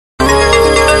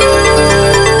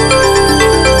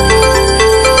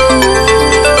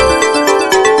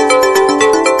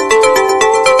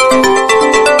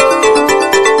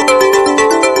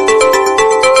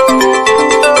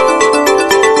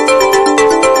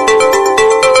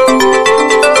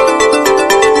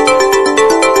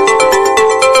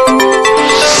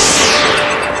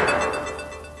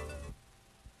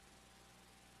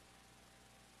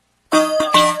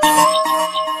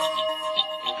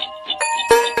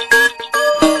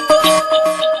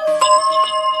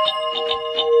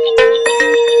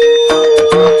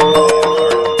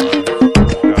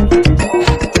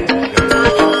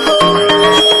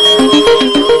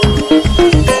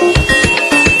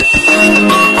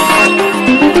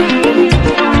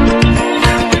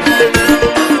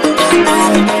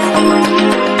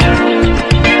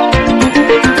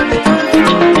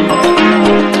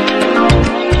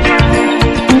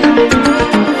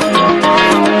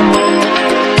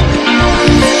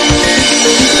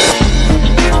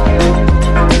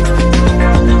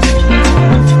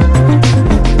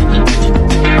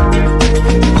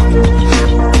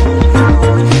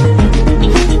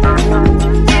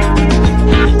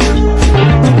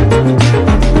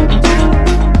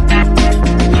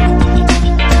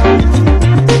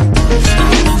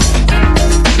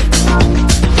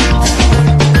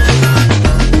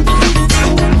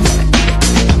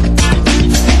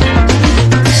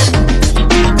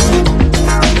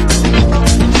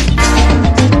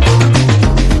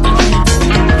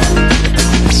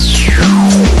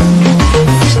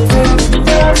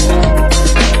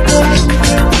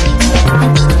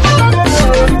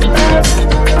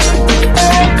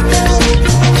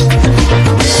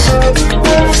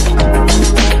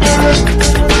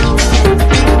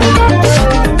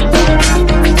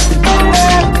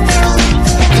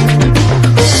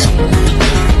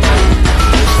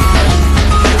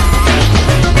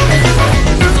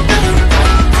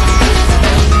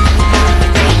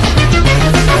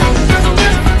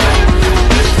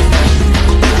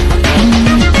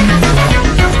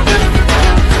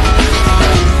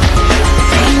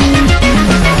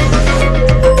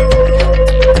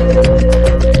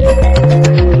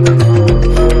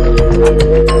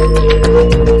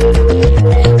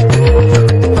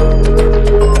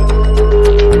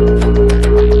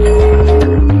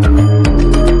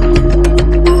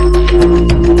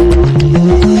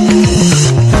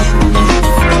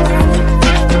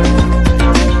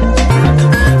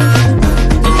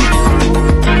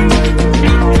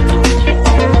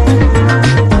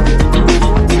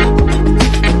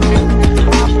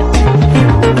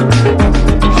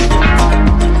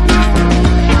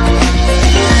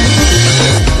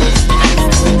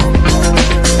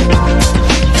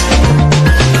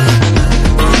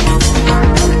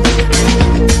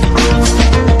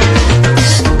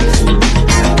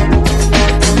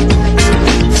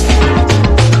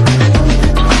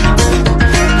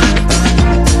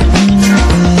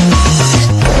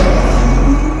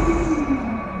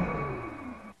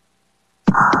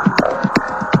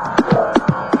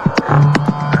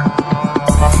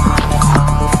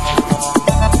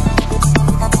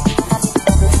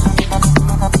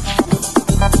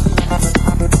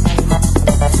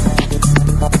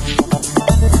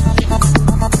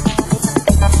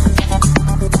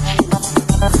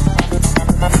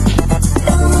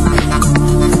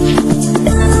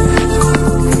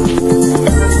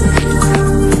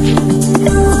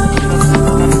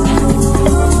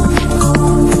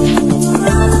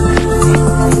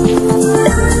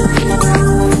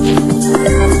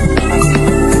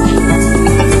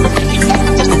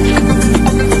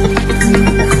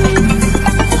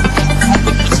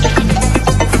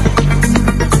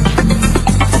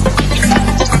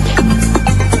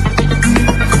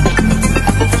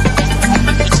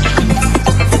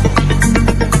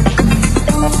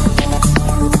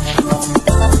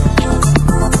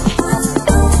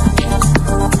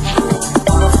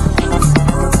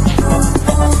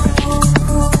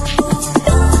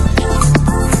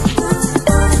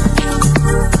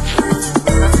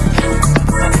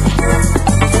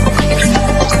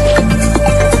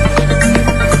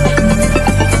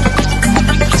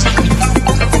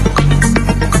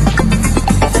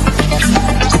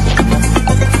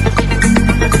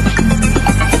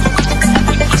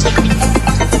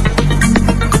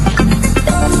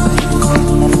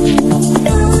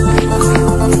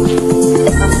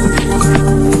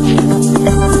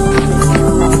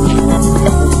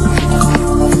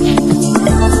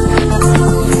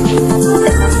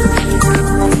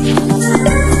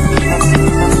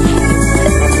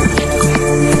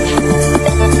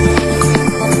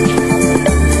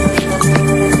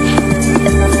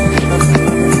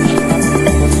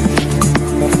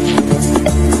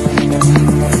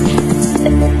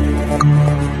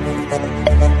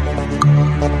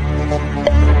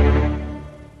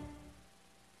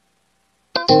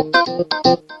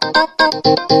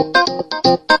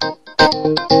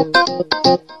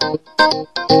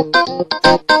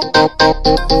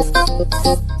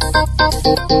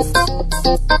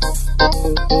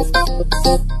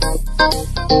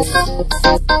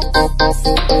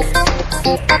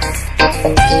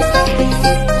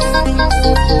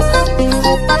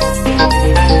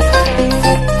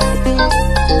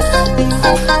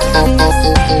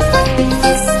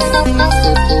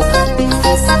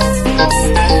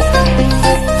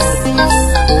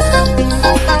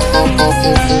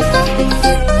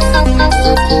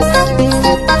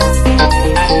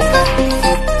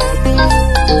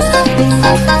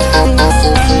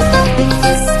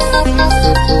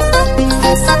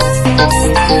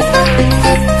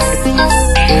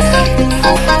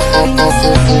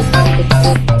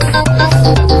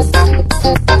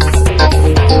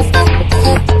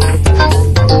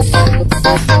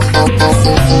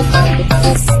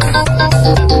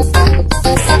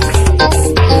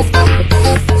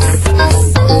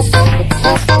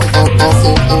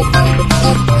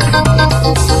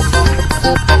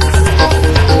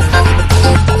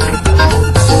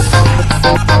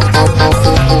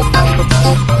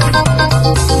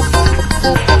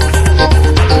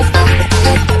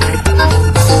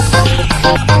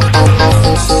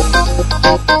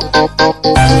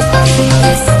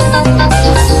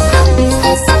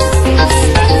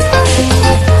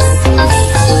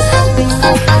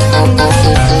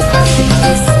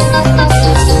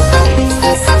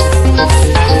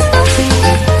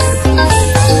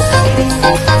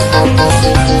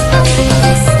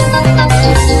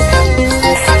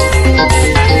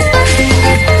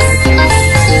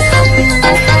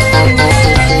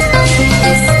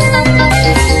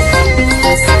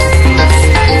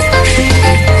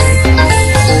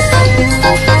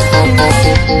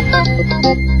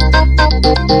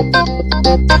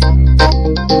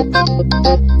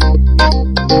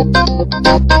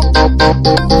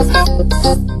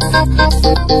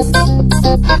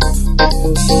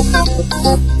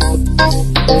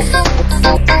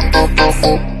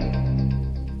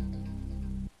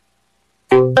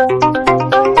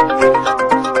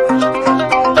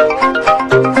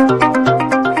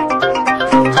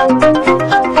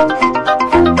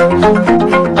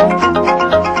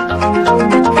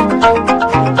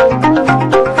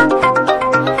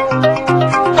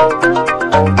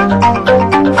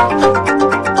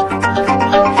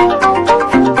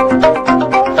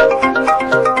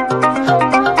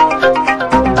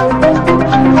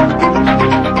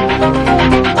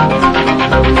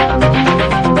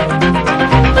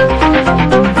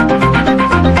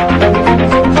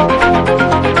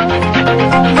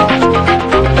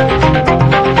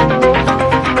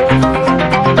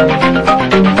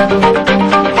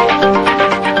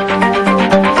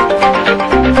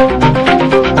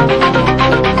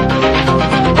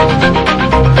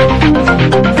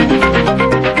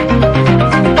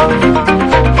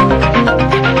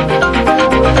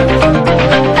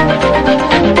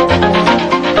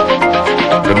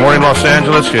Los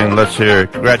Angeles, and let's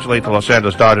congratulate the Los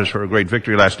Angeles Dodgers for a great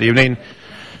victory last evening.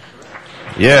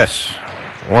 Yes,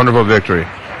 wonderful victory.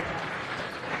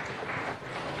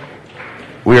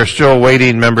 We are still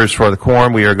waiting members for the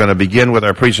quorum. We are going to begin with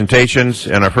our presentations,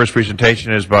 and our first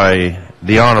presentation is by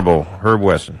the Honorable Herb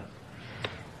Wesson.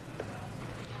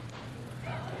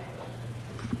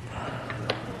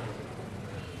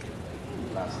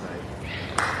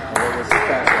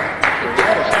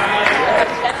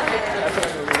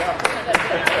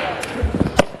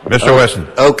 Mr. Wesson.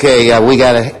 Okay, we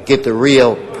got to get the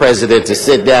real president to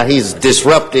sit down. He's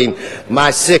disrupting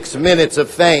my 6 minutes of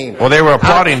fame. Well, they were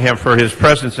applauding him for his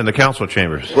presence in the council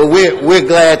chambers. Well, we're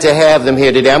glad to have them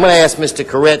here today. I'm going to ask Mr.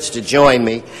 Koretz to join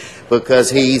me because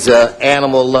he's an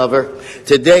animal lover.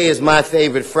 Today is my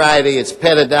favorite Friday. It's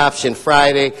Pet Adoption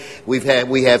Friday. We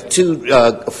have two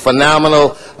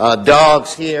phenomenal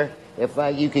dogs here. If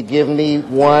you could give me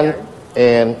one,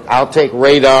 and I'll take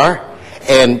Radar.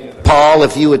 And Paul,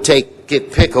 if you would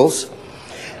get Pickles.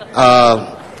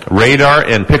 Radar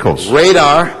and Pickles.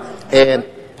 Radar, and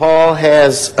Paul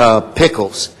has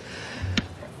Pickles.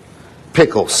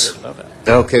 Pickles.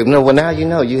 Okay, no, well now you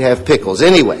know you have Pickles.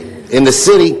 Anyway, in the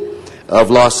city of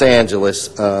Los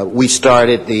Angeles, we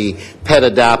started the Pet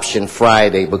Adoption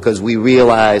Friday because we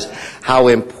realized how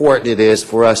important it is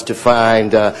for us to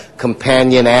find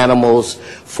companion animals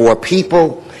for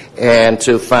people and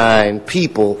to find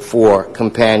people for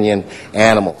companion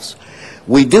animals.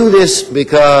 We do this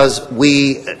because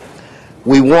we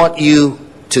want you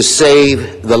to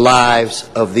save the lives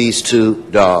of these two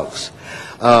dogs.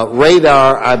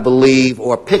 Radar, I believe,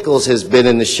 or Pickles has been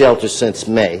in the shelter since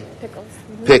May.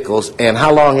 Pickles. And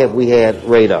how long have we had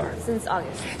Radar? Since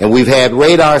August. And we've had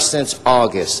Radar since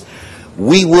August.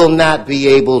 We will not be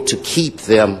able to keep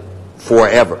them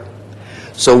forever.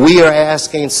 So we are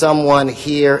asking someone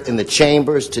here in the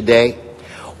chambers today,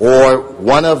 or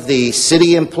one of the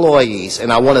city employees,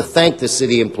 and I want to thank the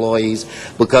city employees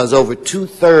because over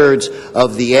 2/3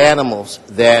 of the animals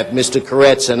that Mr.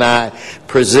 Koretz and I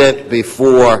present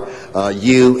before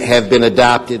you have been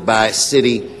adopted by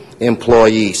city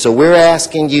employees. So we're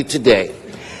asking you today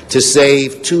to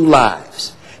save 2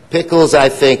 lives. Pickles, I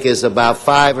think, is about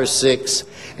 5 or 6.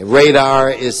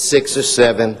 Radar is 6 or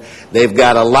 7. They've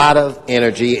got a lot of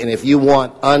energy, and if you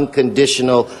want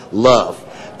unconditional love,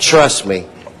 trust me,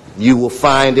 you will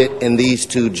find it in these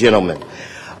 2 gentlemen.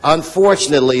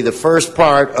 Unfortunately, the first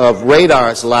part of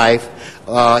Radar's life,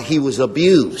 he was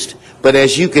abused. But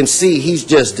as you can see, he's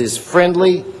just as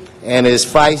friendly and as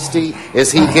feisty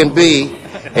as he can be.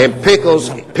 And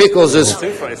Pickles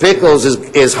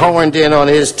is horned in on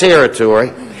his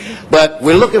territory. But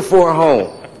we're looking for a home.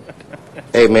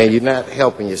 Hey, man, you're not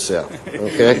helping yourself,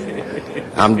 okay?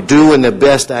 I'm doing the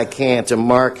best I can to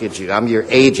market you. I'm your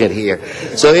agent here.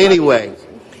 So anyway,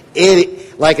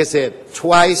 like I said,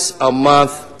 twice a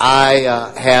month I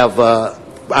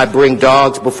bring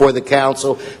dogs before the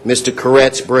council. Mr.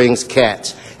 Koretz brings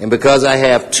cats. And because I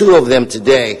have 2 of them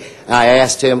today, I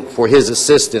asked him for his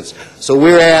assistance. So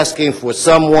we're asking for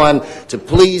someone to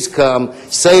please come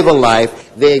save a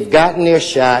life. They've gotten their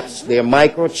shots, they're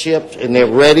microchipped, and they're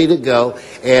ready to go.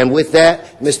 And with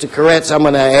that, Mr. Koretz, I'm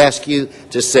going to ask you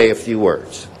to say a few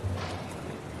words.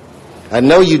 I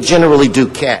know you generally do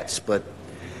cats, but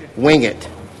wing it.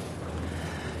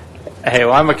 Hey,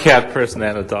 well, I'm a cat person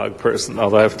and a dog person,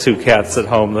 although I have 2 cats at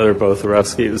home that are both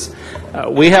rescues.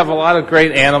 We have a lot of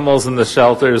great animals in the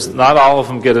shelters. Not all of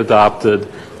them get adopted.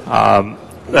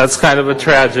 That's kind of a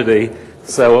tragedy.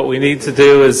 So what we need to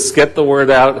do is get the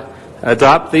word out,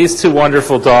 adopt these 2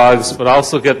 wonderful dogs, but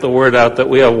also get the word out that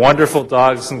we have wonderful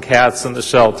dogs and cats in the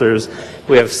shelters.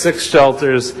 We have 6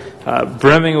 shelters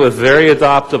brimming with very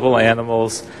adoptable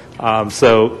animals.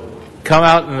 So come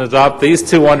out and adopt these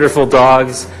 2 wonderful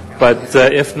dogs. But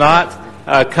if not,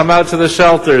 come out to the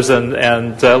shelters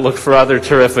and look for other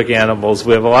terrific animals.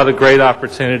 We have a lot of great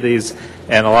opportunities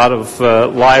and a lot of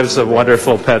lives of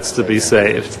wonderful pets to be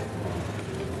saved.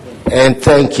 And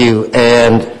thank you.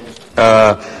 And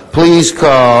please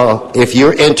call, if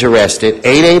you're interested,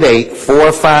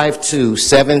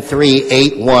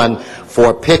 888-452-7381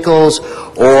 for Pickles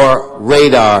or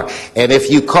Radar. And if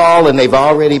you call and they've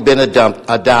already been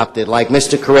adopted, like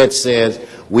Mr. Koretz says,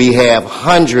 we have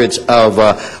hundreds of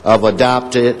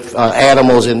adopted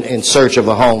animals in search of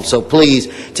a home. So please,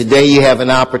 today you have an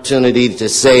opportunity to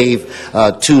save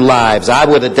 2 lives. I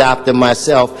would adopt them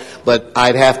myself, but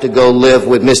I'd have to go live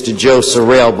with Mr. Joe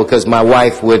Sorrell because my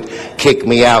wife would kick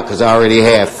me out because I already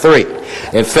have 3.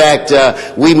 In fact,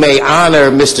 we may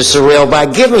honor Mr. Sorrell by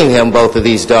giving him both of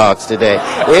these dogs today.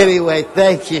 Anyway,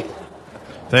 thank you.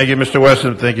 Thank you, Mr.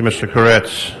 Weston. Thank you, Mr.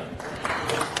 Koretz.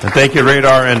 And thank you,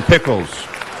 Radar and Pickles.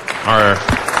 Our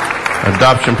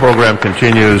adoption program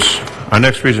continues. Our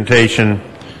next presentation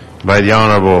by the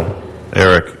Honorable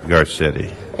Eric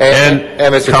Garcetti and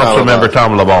Mr. Councilmember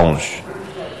Tom LaBonge.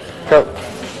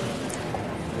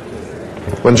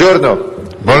 Buongiorno.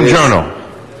 Buongiorno.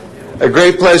 A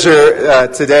great pleasure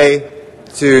today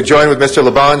to join with Mr.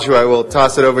 LaBonge, who I will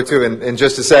toss it over to in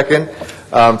just a second,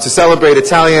 to celebrate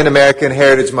Italian-American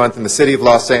Heritage Month in the city of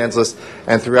Los Angeles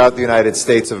and throughout the United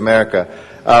States of America.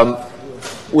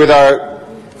 With our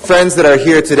friends that are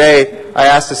here today, I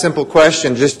asked a simple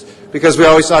question, just because we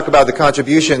always talk about the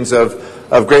contributions of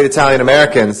great Italian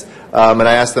Americans, and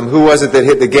I asked them, who was it that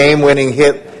hit the game-winning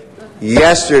hit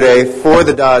yesterday for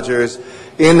the Dodgers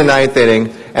in the 9th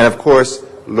inning? And of course,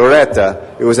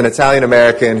 Loretta. It was an Italian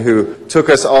American who took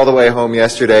us all the way home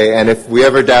yesterday, and if we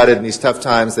ever doubted in these tough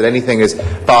times that anything is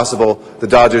possible, the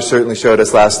Dodgers certainly showed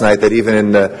us last night that even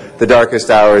in the darkest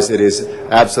hours, it is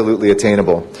absolutely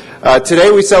attainable. Today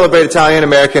we celebrate Italian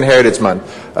American Heritage Month.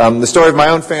 The story of my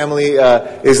own family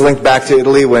is linked back to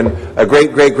Italy when a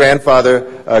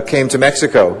great-great-grandfather came to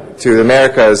Mexico, to the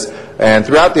Americas, and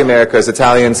throughout the Americas,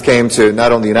 Italians came to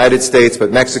not only the United States,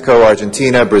 but Mexico,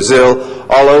 Argentina, Brazil,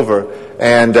 all over.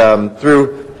 And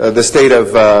through the state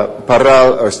of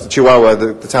Parral, or Chihuahua,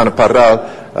 the town of Parral,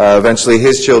 eventually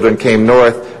his children came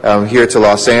north here to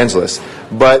Los Angeles.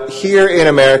 But here in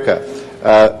America,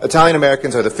 Italian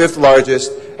Americans are the 5th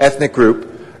largest ethnic group,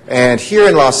 and here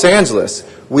in Los Angeles,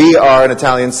 we are an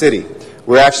Italian city.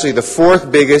 We're actually the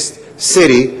 4th biggest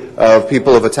city of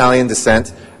people of Italian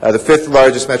descent, the 5th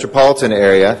largest metropolitan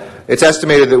area. It's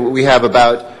estimated that we have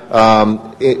about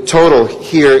Total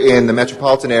here in the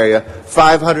metropolitan area,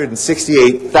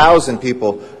 568,000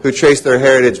 people who trace their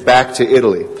heritage back to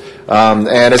Italy. And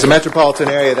as a metropolitan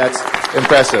area, that's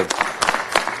impressive.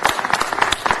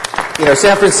 You know,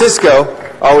 San Francisco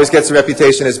always gets a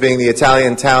reputation as being the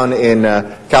Italian town in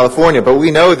California, but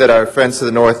we know that our friends to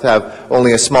the north have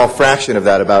only a small fraction of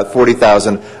that, about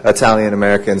 40,000 Italian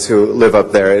Americans who live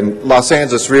up there. And Los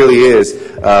Angeles really is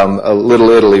a little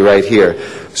Italy right here.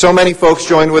 So many folks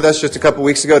joined with us just a couple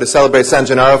weeks ago to celebrate San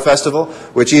Gennaro Festival,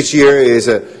 which each year is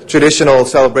a traditional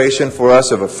celebration for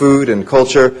us of a food and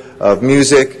culture, of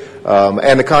music,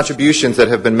 and the contributions that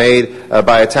have been made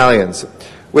by Italians.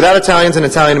 Without Italians and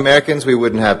Italian Americans, we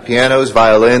wouldn't have pianos,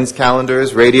 violins,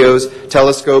 calendars, radios,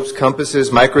 telescopes, compasses,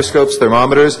 microscopes,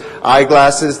 thermometers,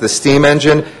 eyeglasses, the steam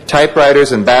engine,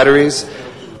 typewriters and batteries.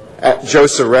 Joe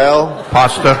Sorrell,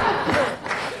 Pasta.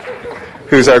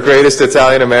 who's our greatest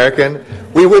Italian American.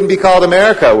 We wouldn't be called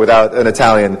America without an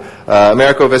Italian.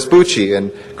 Americo Vespucci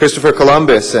and Christopher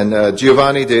Columbus and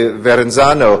Giovanni de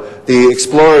Verrazzano, the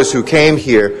explorers who came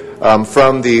here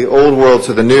from the old world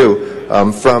to the new,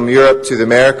 from Europe to the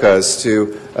Americas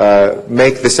to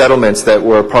make the settlements that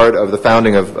were part of the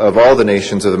founding of all the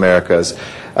nations of the Americas.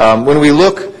 When we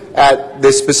look at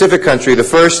this specific country, the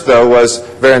first, though, was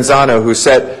Verrazzano, who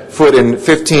set foot in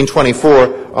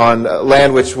 1524 on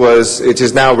land which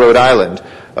is now Rhode Island.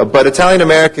 But Italian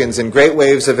Americans in great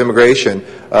waves of immigration,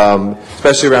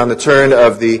 especially around the turn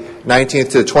of the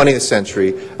 19th to the 20th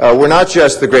century, were not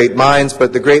just the great minds,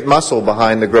 but the great muscle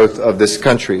behind the growth of this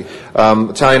country.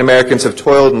 Italian Americans have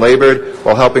toiled and labored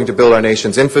while helping to build our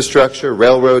nation's infrastructure,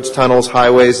 railroads, tunnels,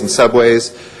 highways, and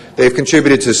subways. They've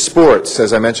contributed to sports,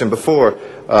 as I mentioned before.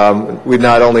 We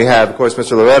not only have, of course,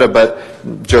 Mr. Loretta, but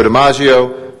Joe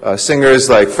DiMaggio, singers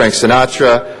like Frank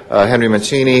Sinatra, Henry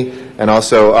Mancini, and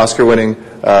also Oscar-winning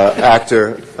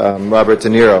actor Robert De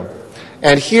Niro.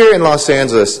 And here in Los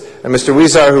Angeles, and Mr.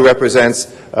 Huizar, who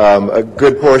represents a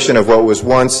good portion of what was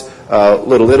once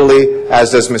Little Italy,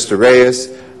 as does Mr. Reyes,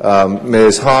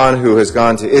 Ms. Hahn, who has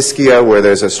gone to Ischia, where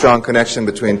there's a strong connection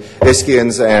between Ischia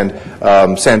and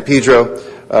San Pedro.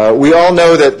 We all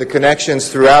know that the connections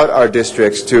throughout our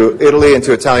districts to Italy and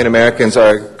to Italian Americans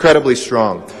are incredibly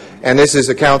strong. And this is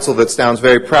a council that stands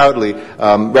very proudly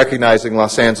recognizing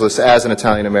Los Angeles as an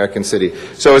Italian-American city.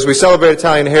 So as we celebrate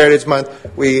Italian Heritage Month,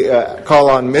 we call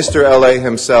on Mr. L.A.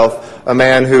 himself, a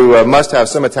man who must have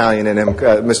some Italian in him,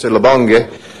 Mr. Lebonghe,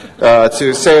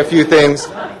 to say a few things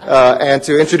and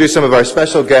to introduce some of our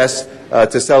special guests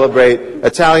to celebrate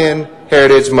Italian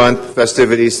Heritage Month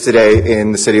festivities today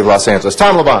in the city of Los Angeles.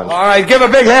 Tom Lebonge. All right, give a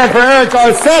big hand for Eric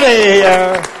Garcetti.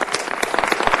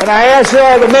 And I ask you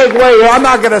all to make way. I'm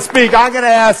not going to speak. I'm going to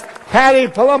ask Patty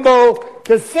Palumbo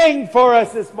to sing for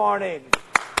us this morning.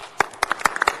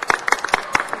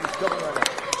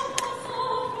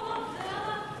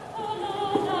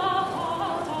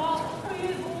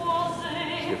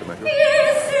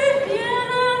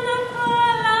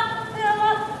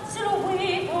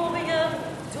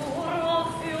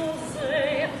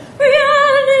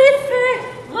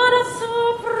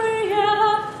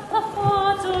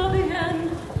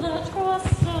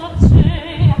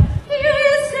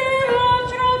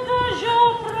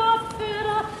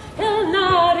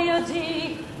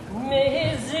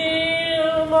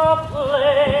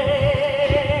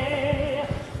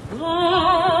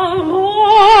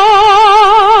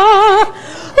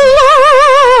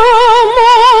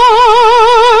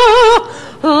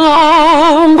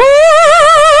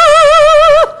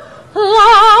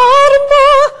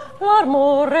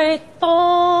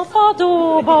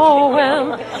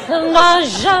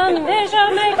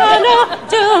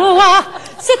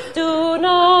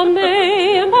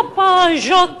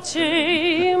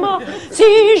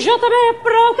 Si je te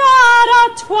regarde à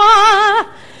toi,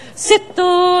 si tu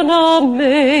ne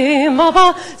m'aimes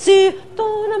pas, si tu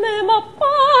ne m'aimes pas,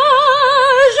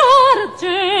 je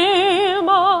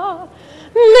t'aime.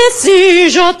 Mais si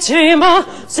je t'aime,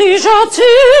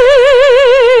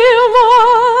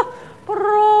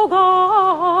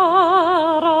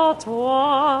 regarde à toi.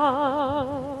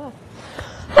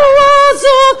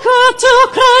 L'oiseau que tu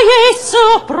croyais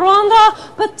surprendre,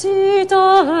 petite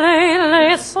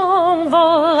Lélé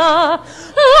s'envola.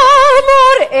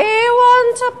 L'amour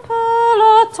est un peu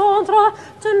l'attendre,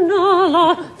 tu ne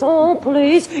l'attends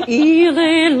plus, il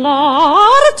est là.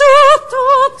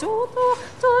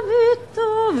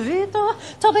 Tout vite,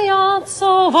 tout bien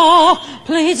sauvant,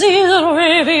 plaisir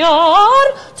revient.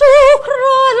 Tu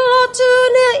cries la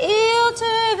tune, il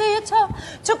t'évite,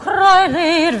 tu cries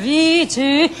l'air vite,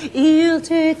 il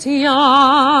te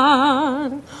tient.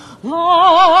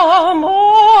 L'amour,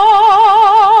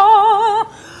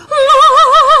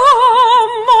 l'amour.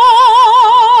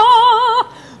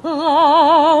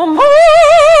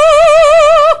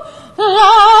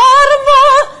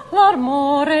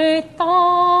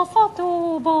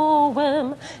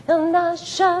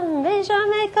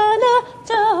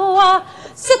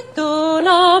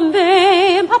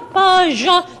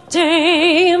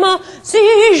 t'aime, si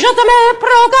je te mets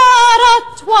regard à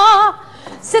toi,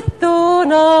 si tu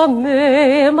ne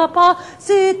m'aimes pas,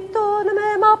 si tu ne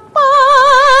m'aimes pas,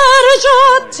 je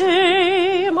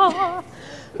t'aime.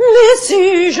 Mais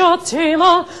si je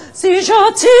t'aime, si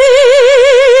je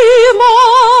t'aime,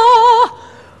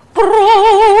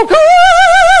 regard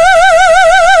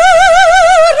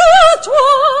à toi.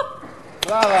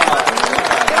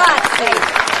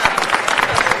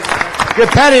 Give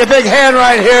Patty a big hand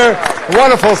right here.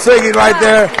 Wonderful singing right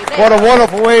there. What a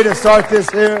wonderful way to start this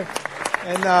here.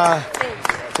 And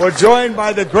we're joined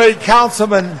by the great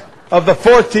councilman of the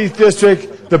 14th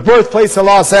District, the birthplace of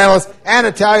Los Angeles, and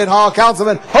Italian Hall,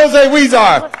 Councilman Jose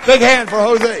Huizar. Big hand for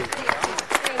Jose.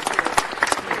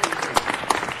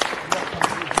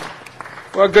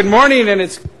 Well, good morning, and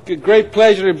it's a great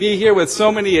pleasure to be here with so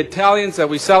many Italians that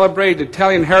we celebrate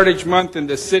Italian Heritage Month in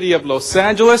the city of Los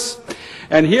Angeles.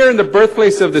 And here in the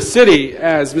birthplace of the city,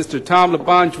 as Mr. Tom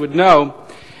LaBonge would know,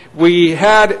 we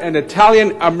had an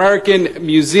Italian-American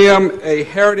museum, a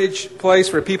heritage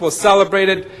place where people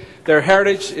celebrated their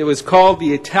heritage. It was called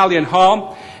the Italian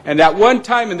Hall. And at one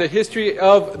time in the history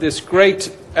of this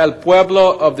great El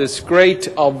Pueblo, of this great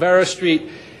Olvera Street,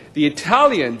 the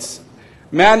Italians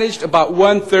managed about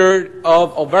 1/3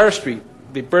 of Olvera Street,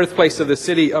 the birthplace of the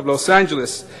city of Los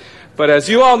Angeles. But as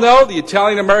you all know, the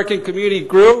Italian-American community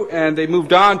grew, and they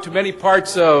moved on to many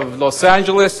parts of Los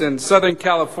Angeles and Southern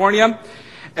California.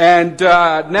 And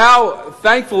now,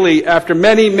 thankfully, after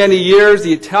many, many years,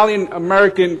 the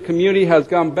Italian-American community has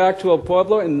gone back to El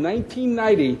Pueblo in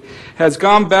 1990, has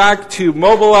gone back to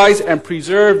mobilize and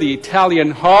preserve the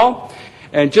Italian Hall.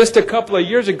 And just a couple of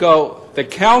years ago, the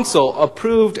council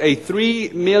approved a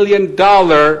 $3 million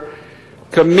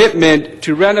commitment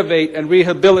to renovate and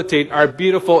rehabilitate our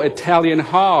beautiful Italian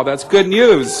Hall. That's good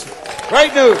news.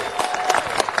 Great news.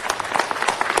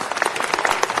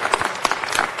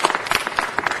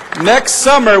 Next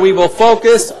summer, we will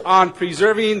focus on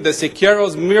preserving the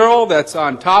Siqueiros mural that's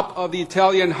on top of the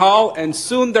Italian Hall, and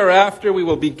soon thereafter, we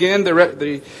will begin the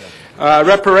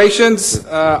reparations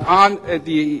on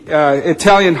the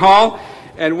Italian Hall.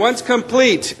 And once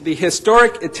complete, the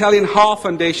Historic Italian Hall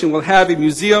Foundation will have a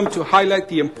museum to highlight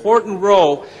the important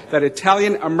role that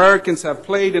Italian Americans have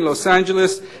played in Los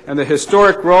Angeles and the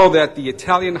historic role that the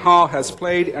Italian Hall has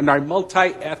played in our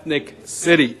multi-ethnic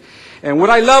city. And what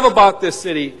I love about this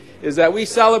city is that we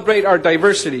celebrate our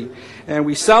diversity, and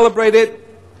we celebrate it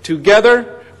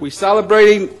together. We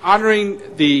celebrating, honoring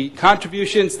the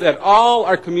contributions that all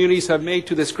our communities have made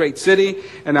to this great city.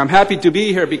 And I'm happy to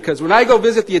be here because when I go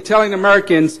visit the Italian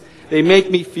Americans, they make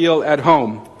me feel at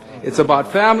home. It's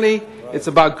about family, it's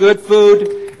about good food,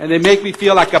 and they make me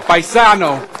feel like a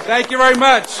paisano. Thank you very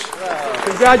much.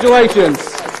 Congratulations.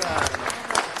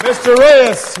 Mr.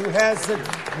 Reyes, who has the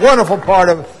wonderful part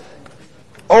of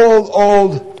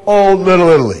old Little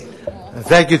Italy.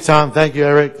 Thank you, Tom. Thank you,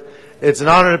 Eric. It's an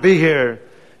honor to be here.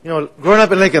 You know, growing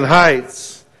up in Lincoln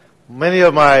Heights, many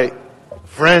of my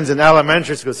friends in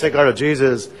elementary school, Sacred Heart of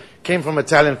Jesus, came from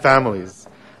Italian families.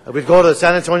 We'd go to the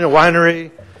San Antonio Winery,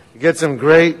 get some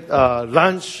great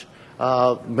lunch.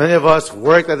 Many of us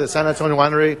worked at the San Antonio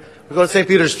Winery. We go to St.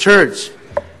 Peter's Church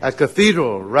at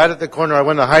Cathedral, right at the corner I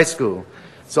went to high school.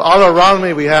 So all around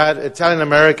me we had Italian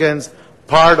Americans,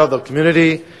 part of the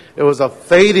community. It was a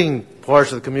fading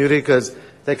portion of the community because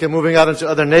they kept moving out into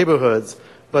other neighborhoods.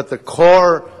 But the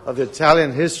core of the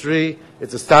Italian history,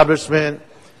 its establishment,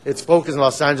 its focus in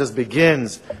Los Angeles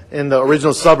begins in the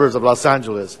original suburbs of Los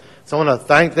Angeles. So I want to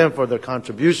thank them for their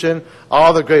contribution,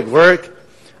 all the great work.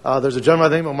 There's a gentleman by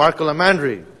the name of Marco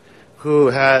Lamandri, who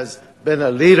has been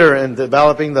a leader in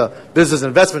developing the business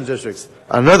investment districts,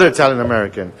 another Italian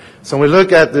American. So when we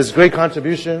look at this great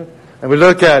contribution, and we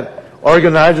look at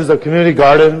organizers of community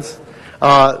gardens,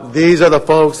 these are the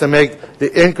folks that make the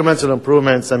incremental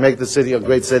improvements and make the city a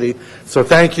great city. So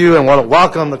thank you, and want to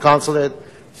welcome the consulate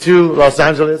to Los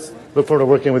Angeles. Look forward to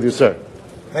working with you, sir.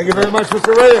 Thank you very much,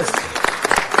 Mr. Reyes.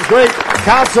 The great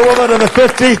councilwoman of the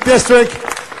 15th District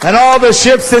and all the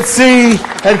ships at sea,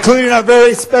 including our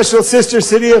very special sister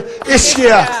city of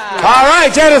Ischia. All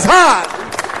right, Janice Hahn.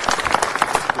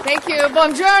 Thank you.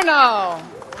 Buongiorno.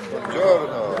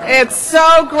 It's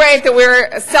so great that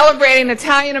we're celebrating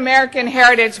Italian American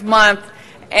Heritage Month,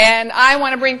 and I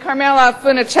want to bring Carmela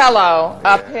Funicello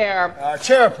up here. Our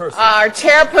chairperson. Our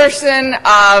chairperson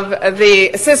of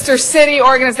the Sister City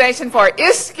Organization for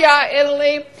Ischia,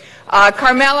 Italy.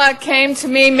 Carmela came to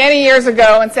me many years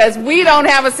ago and says, we don't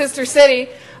have a sister city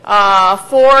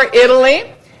for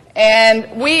Italy,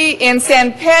 and we in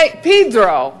San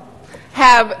Pedro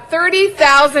have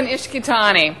 30,000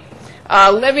 Ischitani.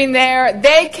 living there.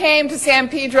 They came to San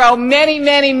Pedro many,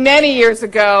 many, many years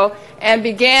ago and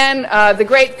began the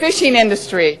great fishing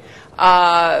industry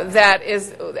that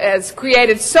has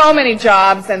created so many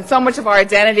jobs and so much of our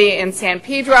identity in San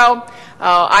Pedro.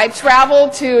 I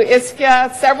traveled to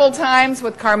Ischia several times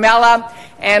with Carmela,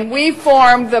 and we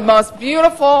formed the most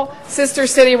beautiful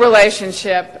sister-city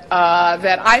relationship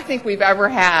that I think we've ever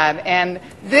had. And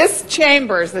this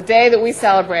Chambers, the day that we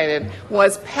celebrated,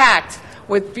 was packed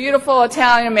with beautiful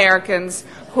Italian Americans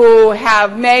who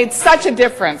have made such a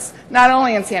difference, not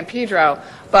only in San Pedro,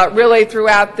 but really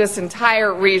throughout this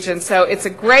entire region. So it's a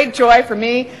great joy for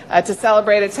me to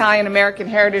celebrate Italian American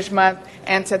Heritage Month,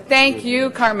 and to thank you,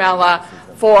 Carmela,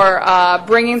 for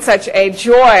bringing such a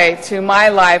joy to my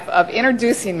life of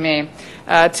introducing me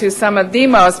to some of the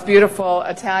most beautiful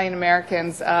Italian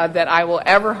Americans that I will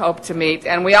ever hope to meet.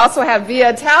 And we also have Via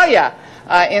Italia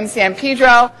in San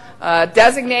Pedro,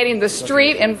 designating the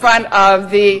street in front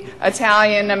of the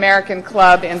Italian American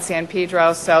Club in San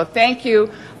Pedro. So thank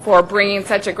you for bringing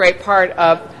such a great part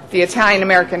of the Italian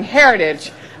American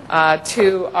heritage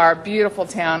to our beautiful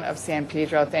town of San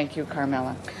Pedro. Thank you,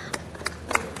 Carmela.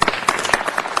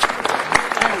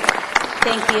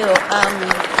 Thank you.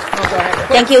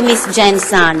 Thank you, Ms.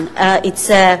 Jensen. It's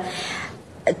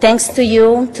thanks to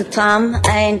you, to Tom,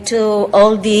 and to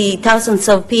all the thousands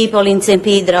of people in San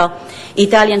Pedro,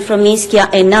 Italian from Ischia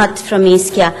and not from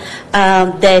Ischia,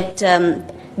 that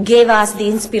gave us the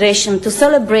inspiration to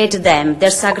celebrate them,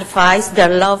 their sacrifice, their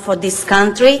love for this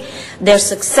country, their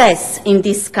success in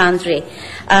this country.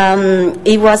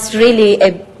 It was really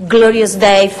a glorious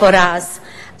day for us.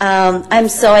 I'm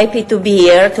so happy to be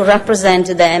here to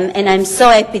represent them, and I'm so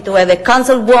happy to have a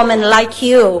councilwoman like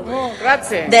you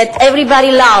that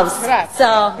everybody loves.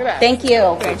 So, thank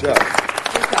you. Good job.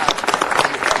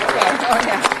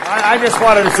 I just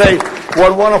wanted to say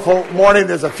one wonderful morning.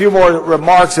 There's a few more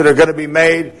remarks that are going to be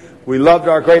made. We loved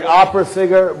our great opera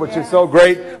singer, which is so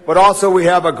great, but also we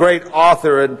have a great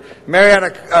author. And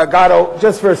Mariana Gatto,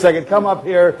 just for a second, come up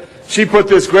here. She put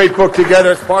this great book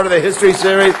together as part of the history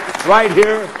series right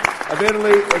here of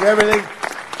Italy and everything.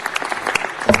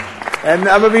 And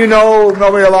some of you know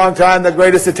me a long time. The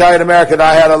greatest Italian American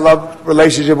I had a love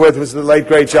relationship with was the late,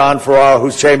 great John Ferrara,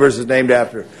 whose Chambers is named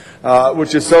after,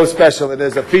 which is so special. And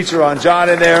there's a feature on John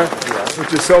in there,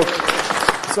 which is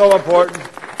so important.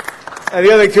 And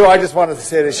the other thing, too, I just wanted to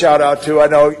say a shout-out to, I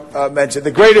know mentioned,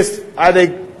 the greatest, I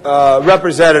think,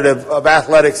 representative of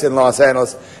athletics in Los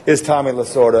Angeles is Tommy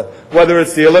Lasorda. Whether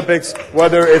it's the Olympics,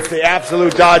 whether it's the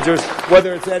absolute Dodgers,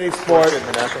 whether it's any sport,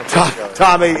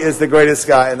 Tommy is the greatest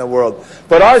guy in the world.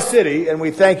 But our city, and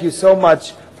we thank you so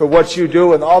much for what you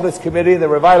do, and all this committee and the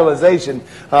revitalization,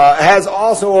 has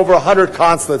also over 100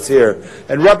 consulates here.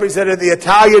 And representing the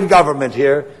Italian government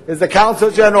here is the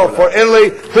Consul General for Italy.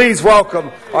 Please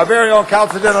welcome our very own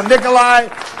Consul General Nicolai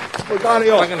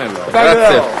Paganello.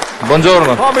 Grazie.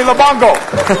 Buongiorno. Tommy Labongo.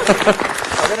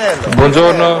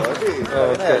 Buongiorno.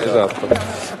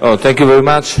 Thank you very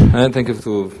much, and thank you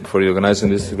for organizing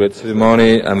this great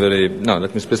ceremony. Let me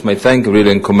express my thank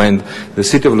really and commend the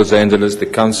City of Los Angeles, the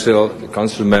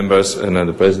council members, and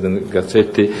the President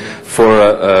Garcetti for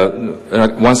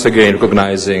once again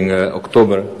recognizing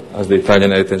October as the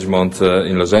Italian Heritage Month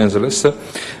in Los Angeles.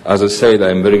 As I said, I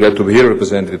am very glad to be here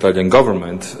representing the Italian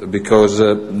government because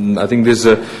I think this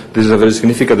is a very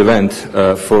significant event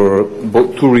for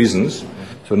two reasons.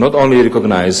 So not only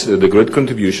recognize the great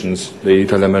contributions the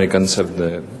Italian Americans have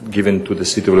given to the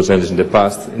City of Los Angeles in the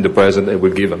past, in the present, and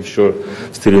will give, I'm sure,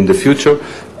 still in the future,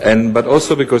 but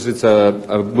also because it's a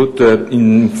good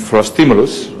for a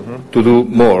stimulus to do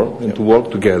more and to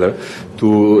work together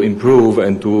to improve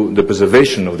and to the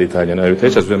preservation of the Italian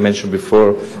heritage, as we mentioned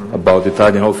before about the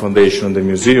Italian Hall Foundation and the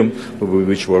museum,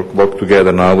 which work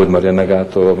together now with Mariana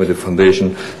Gatto, with the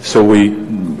foundation. So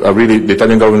the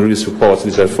Italian government really supports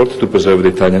this effort to preserve the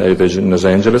Italian heritage in Los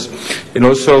Angeles. And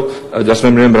also, just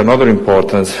remember another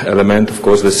important element, of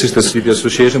course, the Sister City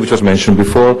Association, which was mentioned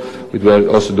before. We were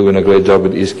also doing a great job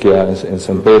with Ischia and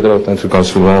San Pedro, thanks to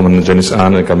Councilwoman Janice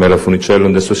Ann and Carmela Funicello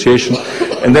and the association.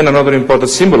 And then another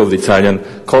important symbol of the Italian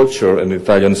culture and the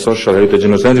Italian social heritage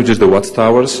in Los Angeles, which is the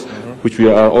Watchtowers, which we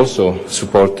are also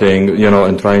supporting,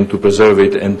 and trying to preserve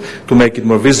it and to make it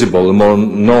more visible, more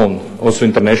known, also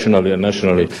internationally and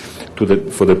nationally,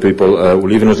 for the people who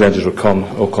live in Los Angeles or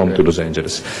come to Los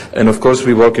Angeles. And of course,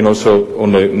 we're working also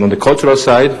on the cultural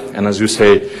side, and as you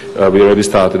say, we already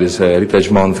started this Heritage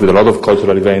Month with a lot of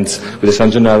cultural events, with the San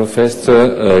Gennaro Fest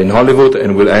in Hollywood,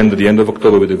 and we'll end at the end of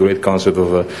October with a great concert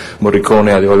of Morricone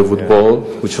at the Hollywood Bowl,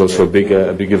 which is also a big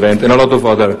event, and a lot of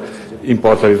other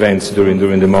important events during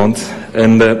the month.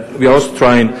 And we are also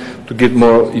trying to get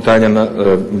more Italian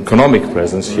economic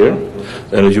presence here.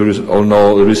 And you all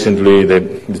know recently the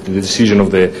decision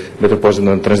of the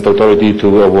Metropolitan Transit Authority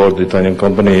to award the Italian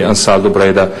company Ansaldo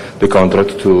Breda the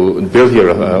contract to build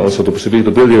here, also the possibility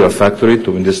to build here a factory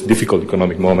to, in this difficult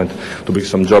economic moment, to bring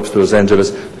some jobs to Los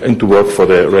Angeles and to work for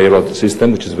the railroad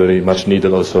system, which is very much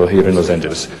needed also here in Los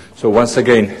Angeles. So once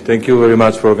again, thank you very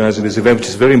much for organizing this event, which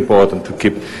is very important to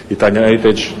keep Italian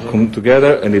heritage come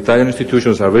together, and Italian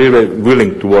institutions are very, very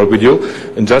willing to work with you.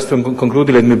 And just to conclude,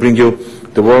 let me bring you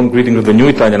the warm greeting of the new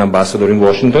Italian ambassador in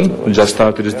Washington, who just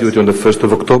started his duty on the 1st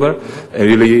of October, and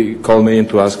really called me in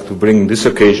to ask to bring this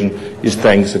occasion his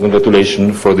thanks and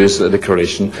congratulations for this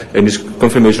declaration and his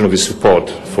confirmation of his support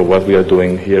for what we are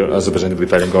doing here as a representative of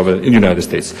the Italian government in the United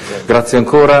States. Grazie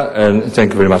ancora, and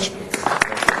thank you very much.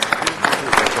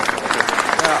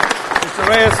 Mr.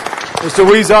 Reyes, Mr.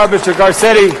 Huizar, Mr.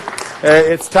 Garcetti,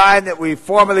 it's time that we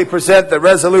formally present the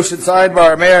resolution signed by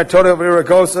our Mayor Antonio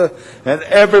Villaraigosa and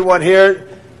everyone here.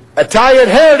 Italian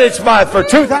Heritage Month for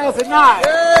 2009.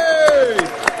 Yay!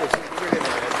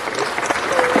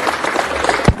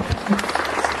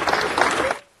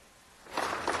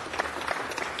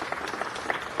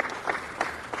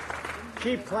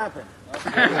 Keep clapping.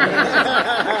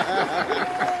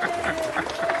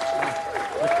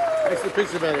 Makes the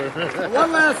picture better.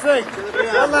 One last thing.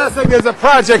 There's a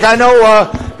project. I know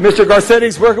Mr.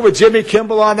 Garcetti's working with Jimmy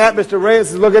Kimball on that. Mr.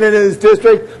 Reyes is looking into his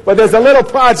district. But there's a little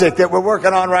project that we're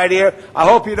working on right here. I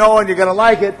hope you know and you're going to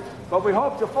like it. But we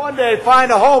hope to one day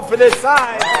find a home for this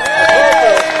sign.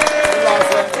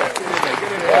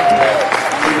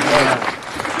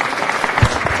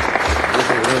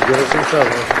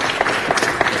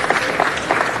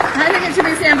 I think it should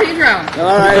be San Pedro.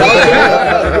 All right.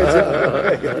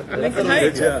 Lincoln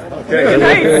Heights. Okay. Lincoln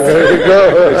Heights. There you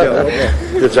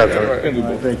go. Good job,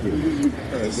 thank you.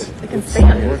 I can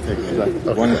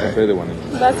stand. One is the other one.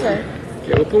 That's right.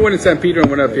 Okay, we'll put one in San Pedro and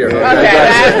one up here. Okay,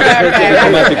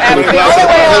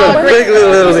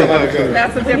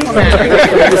 that's the diplomat.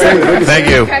 Thank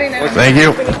you. Thank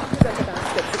you.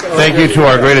 Thank you to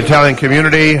our great Italian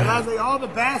community. All the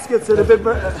baskets that have been...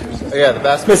 Yeah, the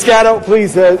baskets. Moscato,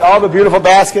 please, all the beautiful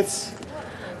baskets.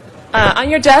 On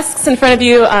your desks in front of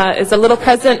you is a little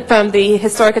present from the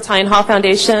Historic Italian Hall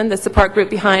Foundation, the support group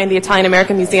behind the Italian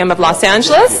American Museum of Los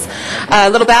Angeles. A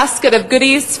little basket of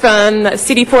goodies from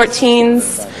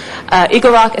CD14's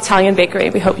Eagle Rock Italian Bakery.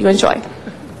 We hope you enjoy.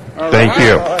 Thank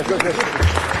you.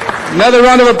 Another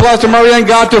round of applause to Marianne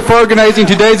Gatto for organizing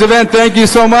today's event. Thank you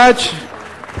so much.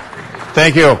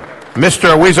 Thank you.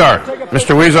 Mr. Huizar.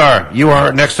 Mr. Huizar, you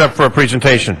are next up for a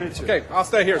presentation. Okay, I'll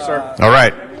stay here, sir. All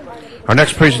right. Our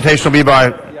next presentation will be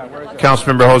by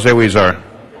Councilmember Jose Huizar.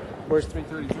 Where's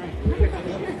 333?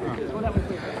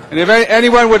 And if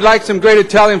anyone would like some great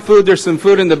Italian food, there's some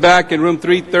food in the back in room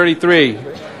 333.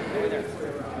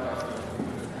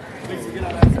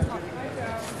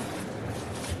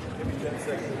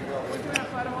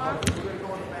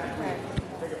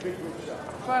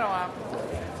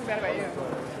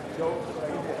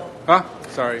 Huh?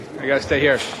 Sorry, I gotta stay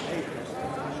here.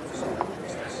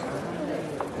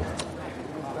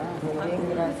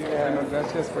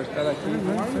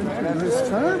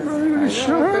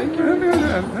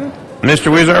 Mr.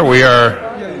 Huizar,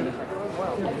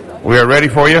 we are ready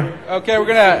for you. Okay, we're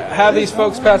gonna have these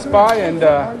folks pass by, and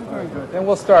then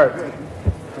we'll start. Here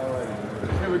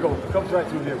we go. Come right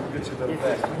through here. We'll get you the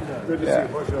best. Good to see you.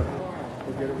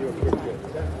 We'll get it real quick.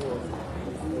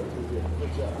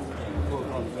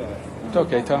 It's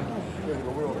okay, Tom.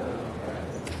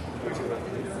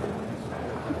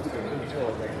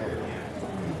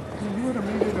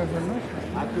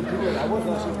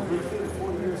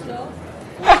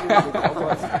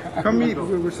 Come meet.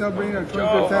 We're celebrating our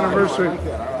 25th anniversary.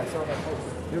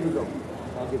 Here we go.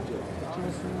 I'll get you.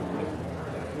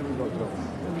 Here we go, Joe.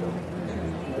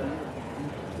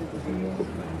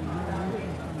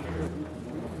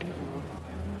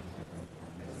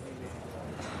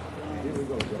 Here we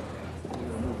go, Joe.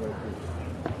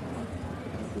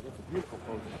 Beautiful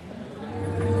folks.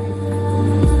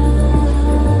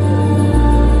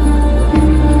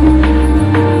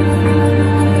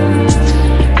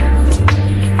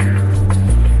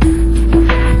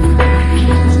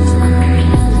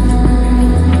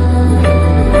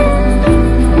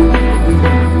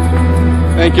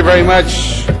 Thank you very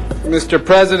much, Mr.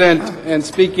 President. And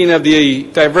speaking of the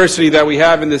diversity that we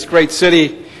have in this great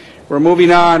city, we're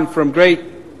moving on from great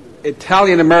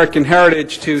Italian-American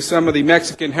heritage to some of the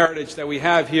Mexican heritage that we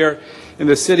have here in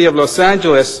the city of Los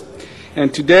Angeles.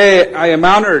 And today I am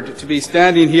honored to be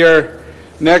standing here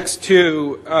next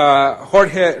to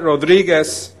Jorge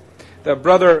Rodriguez, the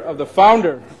brother of the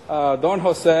founder, Don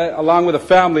Jose, along with a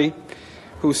family,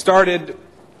 who started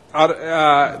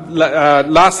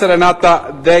La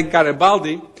Serenata de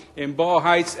Garibaldi in Boyle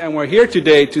Heights, and we're here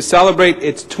today to celebrate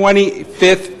its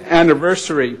 25th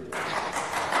anniversary.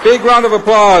 Big round of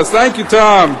applause. Thank you,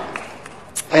 Tom.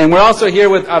 And we're also here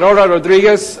with Aurora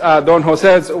Rodriguez, Don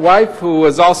Jose's wife, who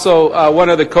was also one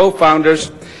of the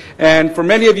co-founders. And for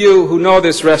many of you who know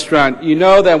this restaurant, you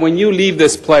know that when you leave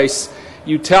this place,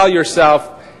 you tell yourself,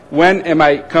 when am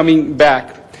I coming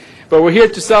back? But we're here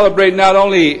to celebrate not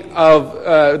only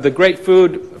of the great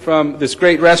food from this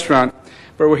great restaurant,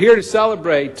 but we're here to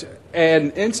celebrate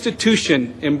an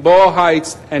institution in Boyle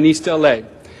Heights and East LA.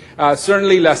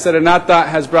 Certainly La Serenata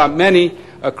has brought many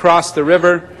across the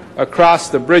river, across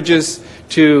the bridges,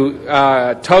 to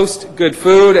toast good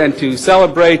food and to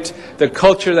celebrate the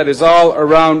culture that is all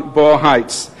around Boyle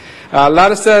Heights. La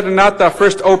Serenata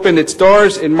first opened its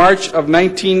doors in March of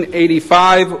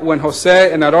 1985 when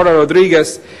Jose and Aurora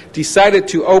Rodriguez decided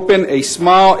to open a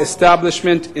small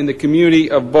establishment in the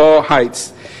community of Boyle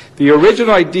Heights. The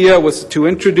original idea was to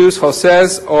introduce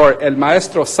Jose's, or El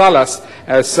Maestro Salas,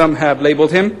 as some have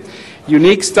labeled him,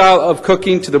 unique style of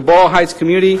cooking to the Boyle Heights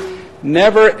community,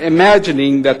 never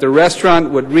imagining that the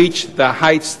restaurant would reach the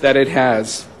heights that it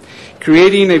has.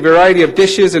 Creating a variety of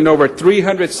dishes and over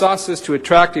 300 sauces to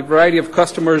attract a variety of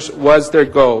customers was their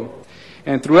goal.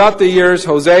 And throughout the years,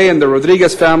 Jose and the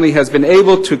Rodriguez family has been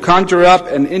able to conjure up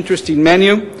an interesting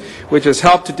menu, which has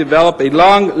helped to develop a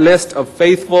long list of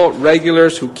faithful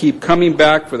regulars who keep coming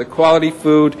back for the quality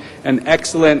food and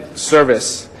excellent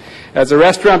service. As the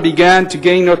restaurant began to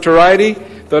gain notoriety,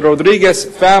 the Rodriguez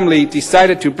family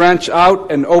decided to branch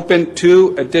out and open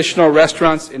 2 additional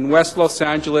restaurants in West Los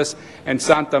Angeles and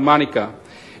Santa Monica.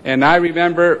 And I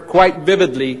remember quite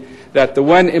vividly that the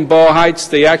one in Boyle Heights,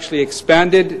 they actually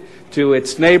expanded to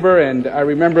its neighbor, and I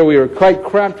remember we were quite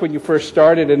cramped when you first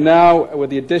started, and now with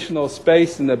the additional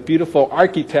space and the beautiful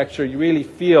architecture, you really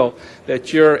feel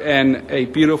that you're in a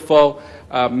beautiful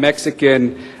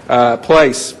Mexican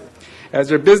place. As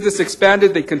their business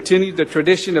expanded, they continued the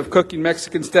tradition of cooking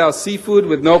Mexican-style seafood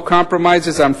with no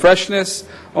compromises on freshness,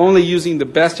 only using the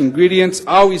best ingredients,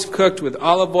 always cooked with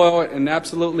olive oil and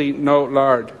absolutely no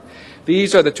lard.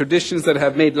 These are the traditions that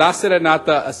have made La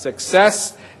Serenata a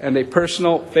success and a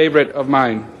personal favorite of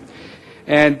mine.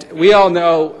 And we all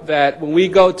know that when we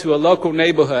go to a local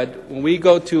neighborhood, when we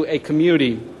go to a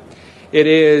community, it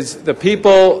is the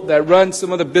people that run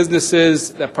some of the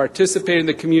businesses, that participate in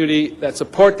the community, that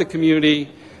support the community,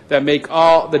 that make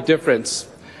all the difference.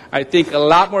 I think a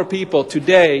lot more people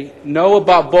today know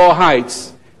about Boyle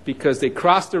Heights because they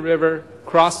cross the river,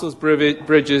 cross those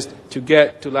bridges to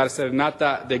get to La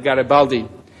Serenata de Garibaldi.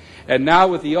 And now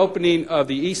with the opening of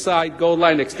the East Side Gold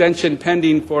Line extension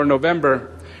pending for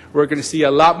November, we're going to see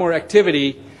a lot more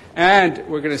activity, and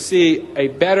we're going to see a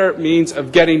better means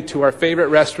of getting to our favorite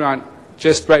restaurant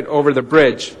just right over the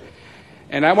bridge.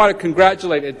 And I want to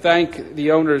congratulate and thank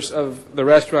the owners of the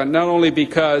restaurant, not only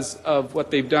because of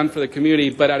what they've done for the community,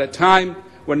 but at a time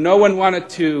when no one wanted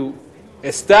to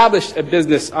establish a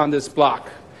business on this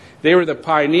block. They were the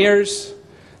pioneers,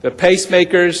 the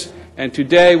pacemakers, and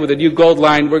today with the new Gold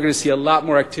Line, we're going to see a lot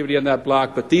more activity on that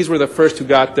block, but these were the first who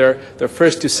got there, the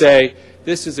first to say,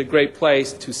 this is a great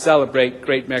place to celebrate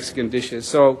great Mexican dishes.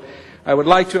 So I would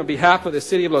like to, on behalf of the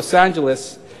City of Los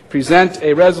Angeles, present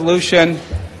a resolution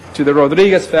to the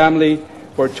Rodriguez family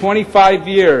for 25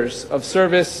 years of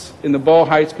service in the Boyle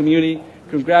Heights community.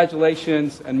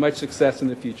 Congratulations and much success in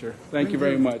the future. Thank you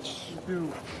very much. Thank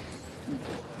you.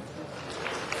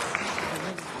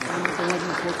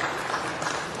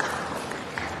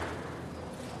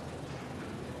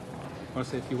 Want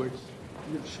to say a few words?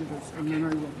 Yes, she does. And then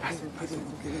I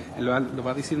will. ¿Lo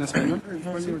va a decir en español?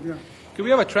 Español, yeah. Can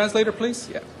we have a translator, please?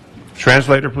 Yeah.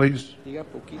 Translator, please. Diga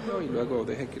poquito y luego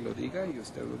deje que lo diga y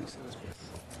usted lo dice después.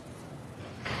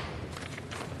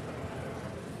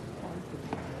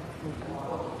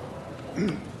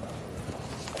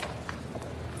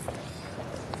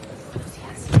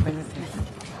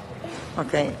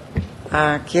 Okay.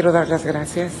 Quiero dar las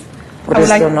gracias por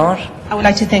este honor. I would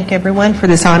like to thank everyone for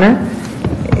this honor.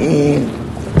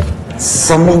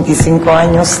 Son 25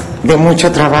 años de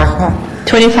mucho trabajo.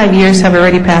 25 years have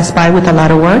already passed by with a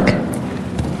lot of work.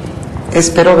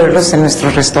 Espero verlos en nuestro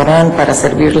restaurante para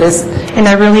servirles. And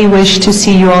I really wish to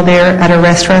see you all there at a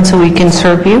restaurant so we can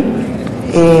serve you.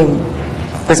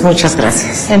 Pues muchas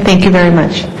gracias. And thank you very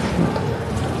much.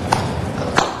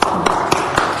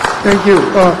 Thank you.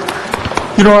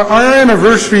 You know, our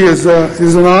anniversary is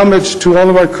an homage to all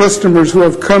of our customers who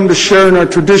have come to share in our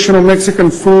traditional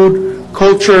Mexican food,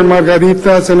 culture,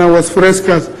 margaritas, and aguas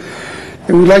frescas.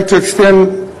 And we'd like to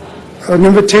extend an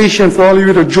invitation for all of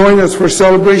you to join us for a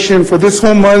celebration. For this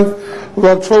whole month of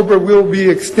October, we'll be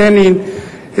extending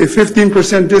a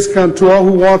 15% discount to all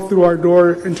who walk through our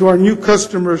door, and to our new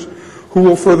customers who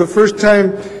will, for the first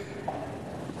time,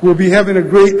 will be having a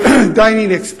great dining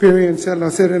experience at La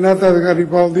Serenata de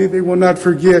Garibaldi. They will not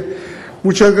forget.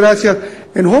 Muchas gracias.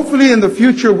 And hopefully in the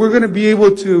future, we're going to be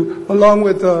able to, along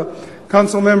with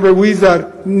Councilmember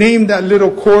Huizar, name that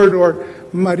little corridor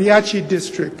Mariachi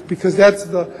District, because that's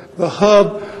the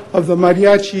hub of the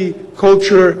mariachi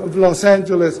culture of Los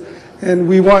Angeles. And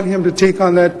we want him to take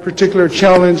on that particular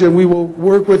challenge, and we will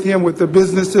work with him, with the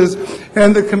businesses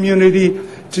and the community,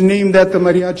 to name that the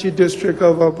Mariachi District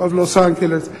of Los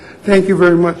Angeles. Thank you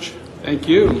very much. Thank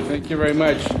you. Thank you very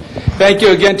much. Thank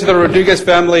you again to the Rodriguez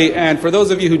family. And for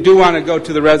those of you who do want to go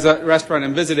to the restaurant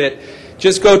and visit it,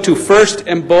 just go to First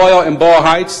and Boyle in Boyle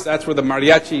Heights. That's where the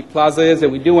Mariachi Plaza is.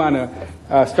 And we do want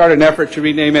to start an effort to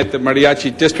rename it the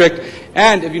Mariachi District.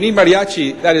 And if you need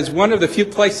mariachi, that is one of the few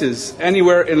places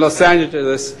anywhere in Los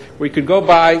Angeles where you could go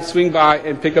by, swing by,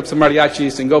 and pick up some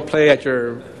mariachis and go play at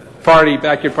your party,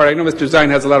 backyard party. I know Mr. Zine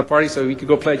has a lot of parties, so you could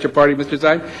go play at your party, Mr.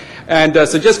 Zine. And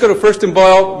so just go to First and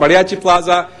Boyle, Mariachi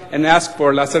Plaza, and ask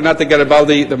for La Serenata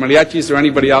Garibaldi. The mariachis or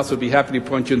anybody else would be happy to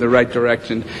point you in the right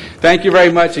direction. Thank you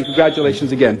very much, and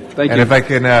congratulations again. Thank you. And if I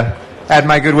can add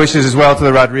my good wishes as well to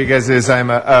the Rodriguezes.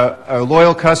 I'm a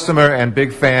loyal customer and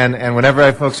big fan, and whenever I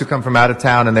have folks who come from out of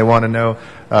town and they want to know,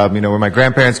 where my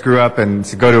grandparents grew up and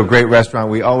to go to a great restaurant,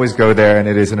 we always go there, and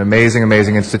it is an amazing,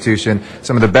 amazing institution.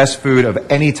 Some of the best food of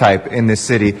any type in this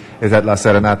city is at La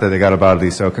Serenata de Garibaldi.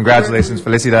 So congratulations,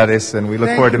 felicidades, and we look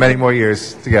forward to many more